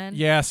 Top you're- Gun?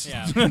 Yes.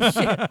 Yeah.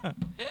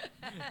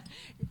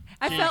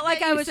 I felt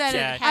like I You was said it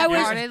Yeah. I was,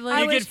 half-heartedly.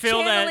 I You was could feel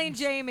that- channeling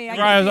Jamie. I Right,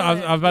 could I was, feel I was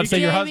it. about to say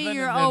your Jamie, husband,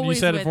 you're and then you always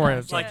said it with for him.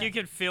 us. Like you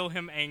could feel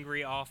him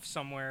angry off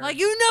somewhere. Like,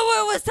 you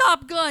know it was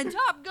Top Gun.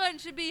 Top Gun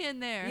should be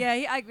in there.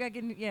 Yeah, I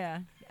can. Yeah,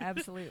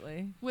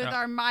 absolutely. With Yeah.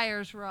 our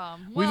Myers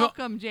rum. We've-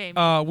 Welcome, Jamie.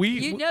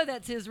 You know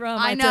that's his rum.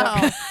 I took.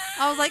 know.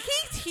 I was like,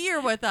 he's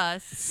here with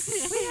us.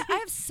 I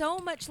have so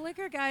much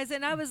liquor, guys,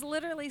 and I was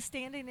literally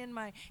standing in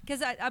my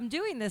because I'm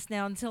doing this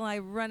now until I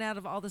run out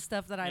of all the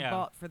stuff that I Yeah.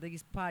 bought for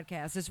these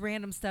podcasts. This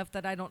random stuff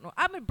that I don't know.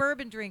 I'm a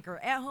bourbon drinker.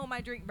 At home,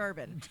 I drink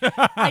bourbon.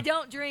 I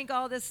don't drink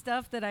all this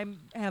stuff that I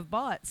have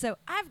bought. So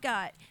I've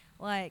got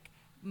like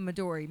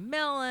Midori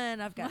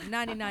melon. I've got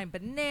 99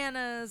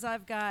 bananas.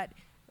 I've got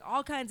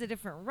all kinds of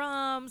different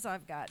rums.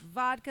 I've got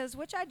vodkas,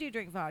 which I do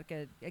drink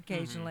vodka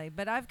occasionally,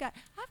 but I've got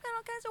all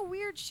kinds of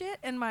weird shit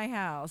in my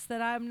house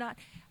that I'm not.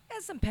 I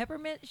had some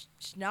peppermint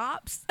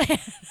schnapps. I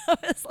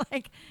was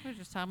like, We were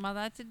just talking about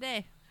that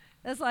today.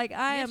 that's like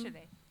I am.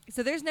 Yesterday.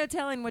 So there's no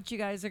telling what you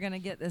guys are gonna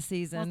get this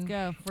season. Let's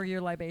go. For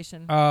your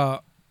libation.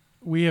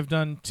 We have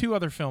done 2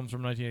 other films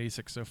from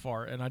 1986 so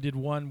far, and I did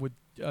one with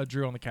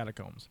Drew on the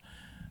Catacombs.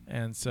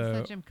 And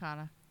so, Said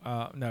Gymkhana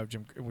no,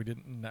 Jim, we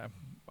didn't. No.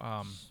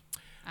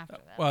 after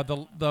that.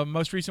 Well, the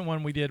most recent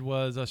one we did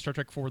was Star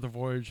Trek IV: The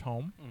Voyage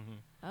Home,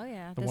 Oh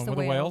yeah, the that's one the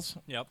with whales. the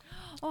whales. Yep.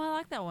 Oh, I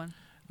like that one.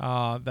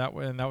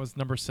 That was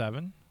number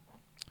 7.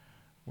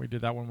 We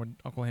did that one with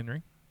Uncle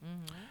Henry.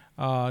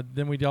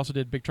 Then we also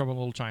did Big Trouble in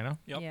Little China,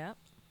 Yep. Yeah.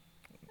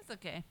 It's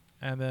okay.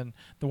 and then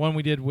the one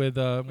we did with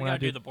We when gotta I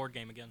do did the board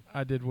game again.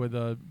 I did with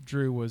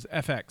Drew was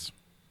FX,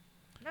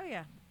 Oh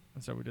yeah.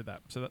 and so we did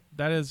that. So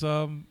that is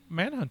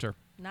Manhunter,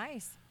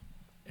 Nice.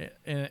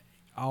 and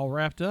all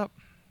wrapped up.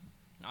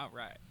 All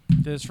right.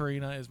 This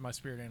Farina is my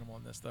spirit animal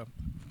in this, though.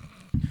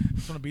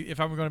 It's gonna be if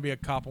I'm going to be a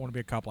cop, I want to be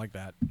a cop like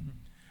that.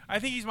 I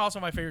think he's also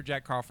my favorite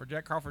Jack Crawford.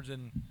 Jack Crawford's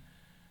in.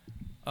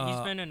 He's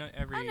been in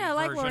every I know. I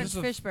like version. Lawrence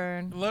This is-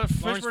 Fishburne.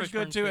 Fishburne's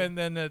good Fishburne's too, good. and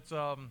then it's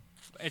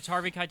It's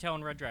Harvey Keitel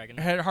and Red Dragon.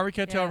 had Harvey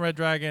Keitel Yeah. and Red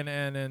Dragon,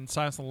 and in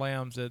Silence of the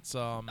Lambs, it's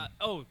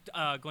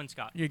Glenn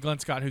Scott, yeah, Glenn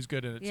Scott, who's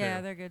good in it Yeah,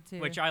 too. they're good too.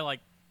 which I like.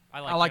 I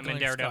I like him in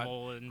Glenn Scott.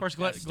 Daredevil. And Of course,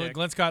 that stick.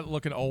 Glenn Scott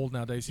looking old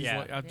nowadays. He's Yeah.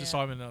 like, I just Yeah.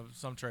 saw him in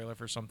some trailer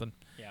for something.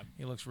 Yeah.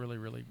 He looks really,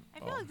 really. I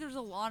feel old. like there's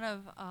a lot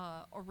of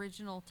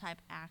original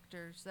type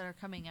actors that are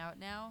coming out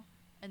now,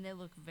 and they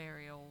look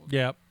very old.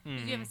 Yeah. You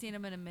haven't seen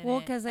them in a minute. well,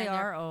 because they and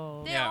they're- are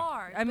old. They Yeah.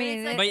 are. I but mean,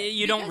 it's like, But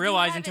you don't because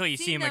realize until haven't you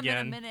see seen them in a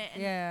again. minute,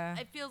 and Yeah.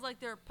 It feels like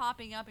they're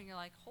popping up, and you're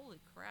like, holy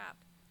crap.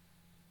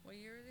 What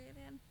year are they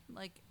in?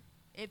 Like,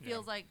 it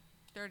feels like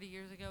 30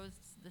 years ago was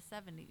the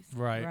 70s.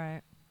 Right.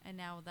 Right. And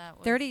now that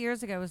was 30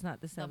 years ago was not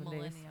the the 70s.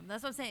 millennium.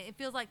 That's what I'm saying. It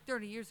feels like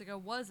 30 years ago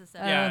was the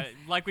 70s. Yeah,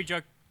 like we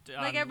joked.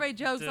 Like everybody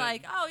jokes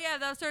like, oh yeah,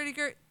 that was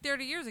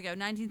 30 years ago,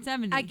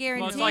 1970. I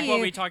guarantee Well, it's like what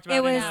you, we talked it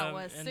about was- in, That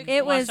was in 6 the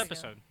It last was-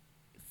 episode.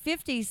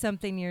 50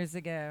 something years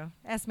ago.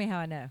 Ask me how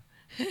I know.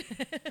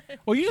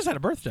 Well, you just had a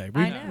birthday.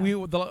 I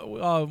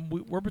know.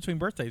 We're between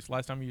birthdays.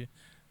 Last time you,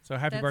 so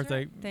happy That's birthday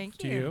right. Thank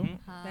to you. you.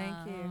 Thank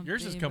you.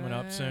 Yours is coming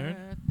up soon.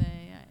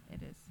 Birthday.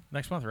 It is.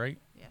 Next month, right?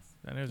 Yes.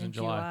 I know it was in In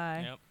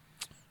July. Yep.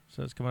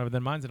 So it's coming up. And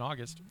then mine's in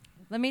August.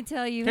 Let me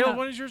tell you. Caleb, how-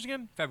 when is yours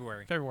again?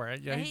 February. February.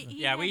 Yeah. Yeah, he's-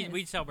 he Yeah, had we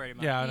his- celebrated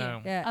mine. yeah, I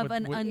know. Yeah. Of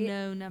an With-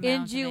 unknown amount.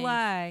 in of age.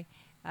 July,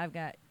 I've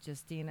got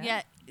Justina.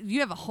 Yeah,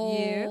 you have a whole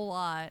You.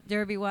 lot.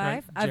 Derby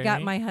wife. Right, I've got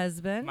Jamie. my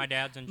husband. My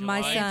dad's in July.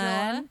 my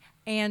Angela. son,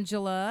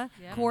 Angela,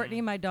 Yeah.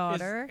 Courtney, my Is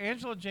daughter.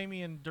 Angela,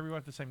 Jamie, and Derby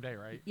wife the same day,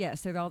 right?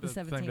 Yes, they're all the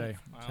Same 17th. day.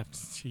 Wow.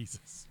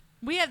 Jesus.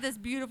 We have this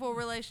beautiful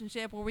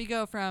relationship where we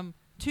go from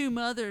 2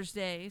 Mother's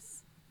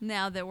Days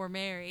now that we're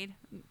married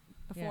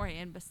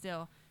beforehand, but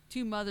still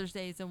 2 Mother's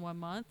Days in 1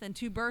 month and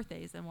 2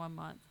 birthdays in 1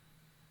 month.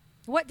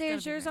 What day Gotta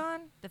is be yours great.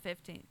 on? The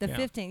 15th. The Yeah.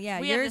 15th. Yeah,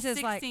 we yours have the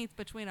is like. 16th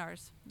between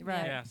ours.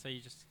 Right. Yeah, so you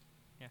just.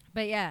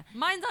 But yeah,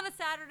 Mine's on a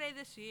Saturday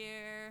this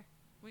year.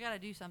 We got to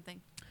do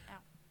something.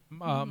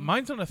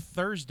 Mine's on a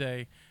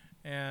Thursday,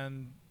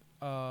 and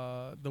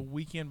the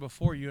weekend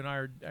before you and I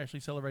are actually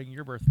celebrating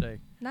your birthday.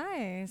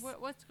 nice.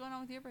 What's going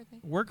on with your birthday?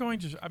 We're going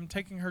to. I'm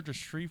taking her to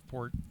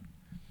Shreveport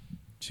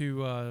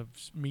to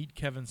meet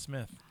Kevin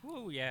Smith.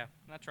 Ooh, yeah,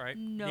 that's right.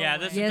 No yeah, way.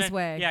 this has Yes been,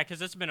 way. Yeah,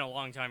 because it's been a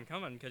long time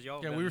coming. Because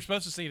y'all. Yeah, we were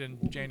supposed to see it in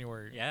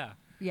January. Yeah.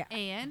 Yeah,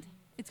 And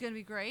it's going to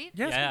be great.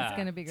 Yes, yeah. It's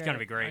gonna be It's gonna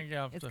be great. great.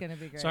 Yeah, it's so, gonna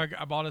be great. So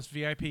I bought us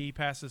VIP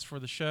passes for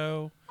the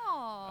show.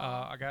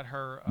 Aww. I got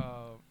her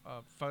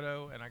a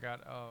photo, and I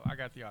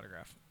got the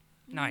autograph.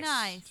 Nice.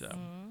 Nice. So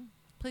Mhm.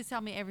 Please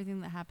tell me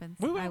everything that happens.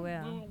 We will. I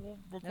will. We'll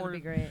record That'll be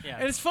it. great. Yeah.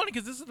 And it's funny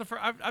because this is the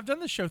first. I've done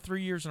this show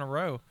 3 years in a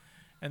row,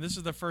 and this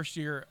is the first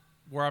year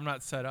where I'm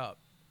not set up.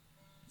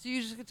 So you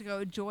just get to go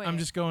enjoy it. I'm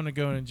just going to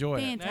go and enjoy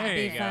it. Fantastic.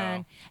 There you Be go.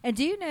 fun. And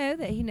do you know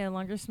that he no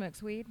longer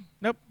smokes weed?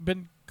 Nope,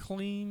 been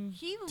clean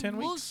He 10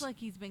 looks weeks. like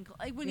he's been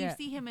like when Yeah. you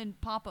see him in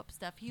pop-up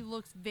stuff, he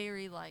looks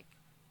very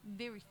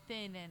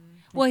thin and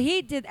Well,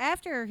 he did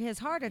after his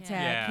heart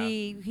attack. Yeah.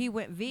 He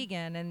went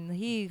vegan and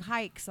he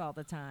hikes all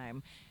the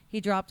time. He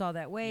dropped all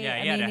that weight. Yeah, I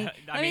he had mean,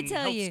 a- I let me mean,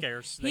 tell health you,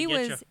 scares, they he get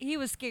was ya. he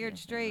was scared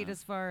straight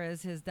as far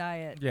as his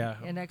diet Yeah.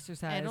 and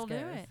exercise it'll do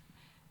goes. it.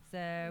 So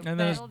And then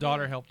but- his That'll do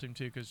daughter it. helped him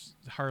too because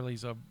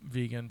Harley's a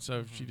vegan,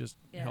 so she just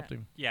Yeah. helped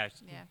him. Yeah.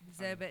 Yeah.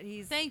 so but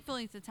he's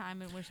Thankfully, it's a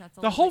time in which that's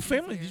a The little whole bit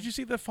family. easier. Did you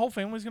see the whole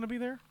family's going to be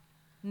there?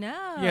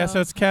 no. Yeah,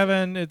 so it's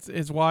Kevin, it's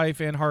his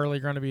wife, and Harley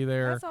are going to be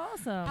there. That's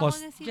awesome. How Plus-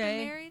 long has he Jay.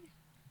 been married?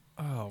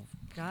 Oh,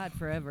 God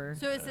forever.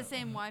 So it's the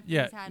same wife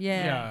yeah. he's had.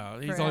 Yeah. yeah.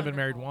 He's forever. only been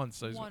married once.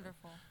 So,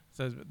 Wonderful.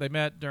 so they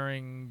met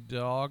during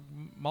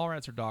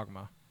Mallrats or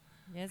Dogma.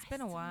 Yeah, it's been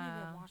still a need to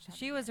while. watch that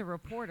She was a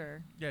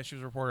reporter. Yeah, she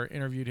was a reporter,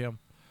 interviewed him.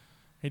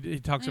 He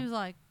talks And he about. was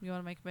like, "You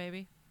want to make a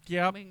baby?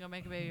 Yep. We can go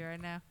make a baby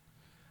right now.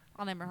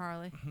 I'll name her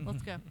Harley.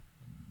 Let's go."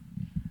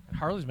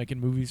 Harley's making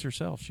movies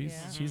herself.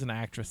 Yeah. She's an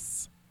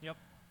actress. Yep.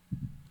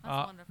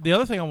 That's wonderful. The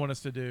other thing I want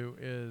us to do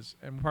is,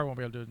 and we probably won't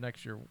be able to do it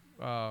next year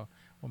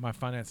when my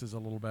finances are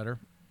a little better.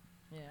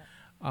 Yeah.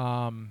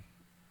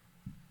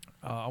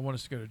 I want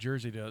us to go to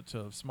Jersey to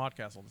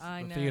Smodcastle,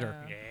 I the know.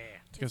 theater, Yeah.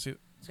 to go see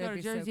Go That'd to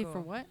be so Jersey cool. for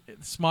what?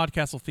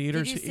 Smodcastle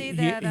Theaters. you see he,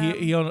 that,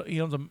 he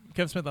owns a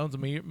Kevin Smith owns a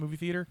movie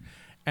theater,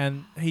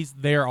 and he's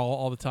there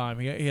all the time.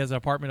 He has an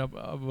apartment up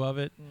above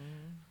it,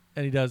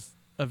 and he does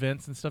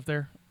events and stuff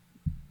there.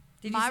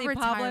 Did My you see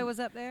Pablo retire- was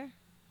up there?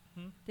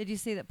 Did you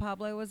see that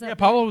Pablo was up Yeah, there?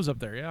 Pablo was up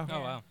there. Yeah. Oh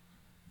wow.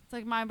 It's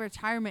like my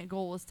retirement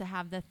goal is to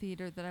have the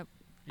theater that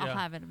I'll Yeah.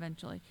 have it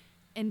eventually,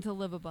 and to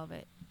live above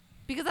it,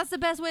 because that's the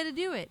best way to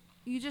do it.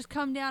 You just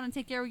come down and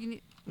take care of what you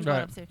need. Go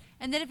Right. upstairs.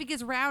 And then if it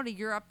gets rowdy,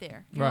 you're up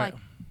there. You're Right.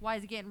 like, why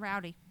is it getting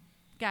rowdy,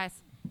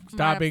 guys? I'm Stop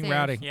right being upstairs.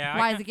 rowdy. Yeah.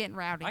 Why is it getting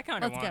rowdy? I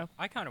kind of Let's want. go.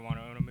 I kind of want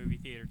to own a movie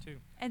theater too.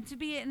 And to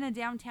be in a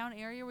downtown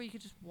area where you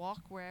could just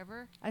walk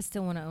wherever I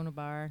still want to own a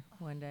bar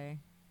one day.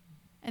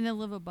 and then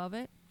live above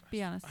it.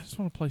 Be honest. I just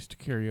want a place to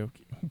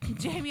karaoke.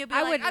 Jamie would be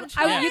I like, would. I'm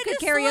trying you could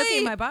to karaoke sleep.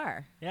 in my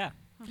bar. Yeah.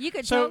 You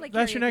could So totally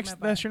that's your karaoke next. in my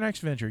bar. That's your next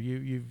venture.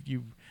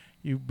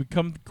 You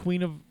become the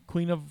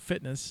queen of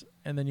fitness,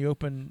 and then you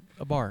open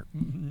a bar.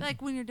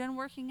 Like when you're done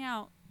working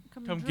out,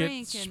 come Get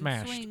drink and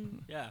smashed.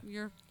 swing Yeah.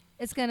 your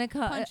It's gonna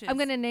Punches. I'm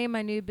gonna name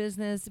my new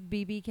business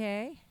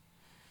BBK,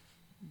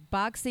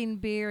 boxing,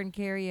 beer, and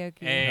karaoke.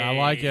 Hey. I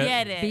like it.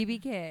 Get it.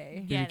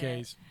 BBK. Get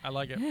it. BBKs. I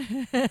like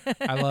it.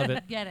 I love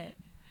it. Get it.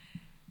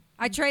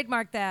 I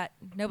trademarked that.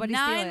 Nobody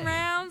steal 9 it.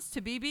 rounds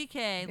to BBK.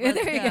 Yeah,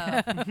 Let's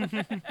there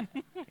you go.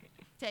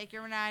 Take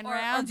your 9 Or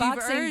rounds.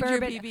 boxing You've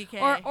earned bourbon, your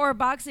BBK. or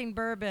boxing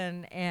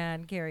bourbon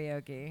and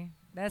karaoke.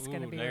 That's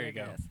gonna Ooh, be there what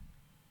you it go. is.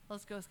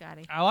 Let's go,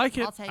 Scotty. I like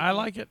it. I'll take I it.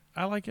 like it.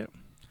 I like it.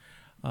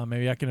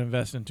 Maybe I can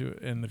invest into it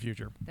in the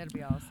future. That'd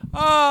be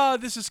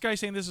awesome. This is Sky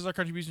saying this is our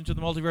contribution to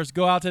the multiverse.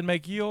 Go out and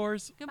make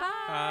yours. Goodbye.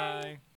 Bye.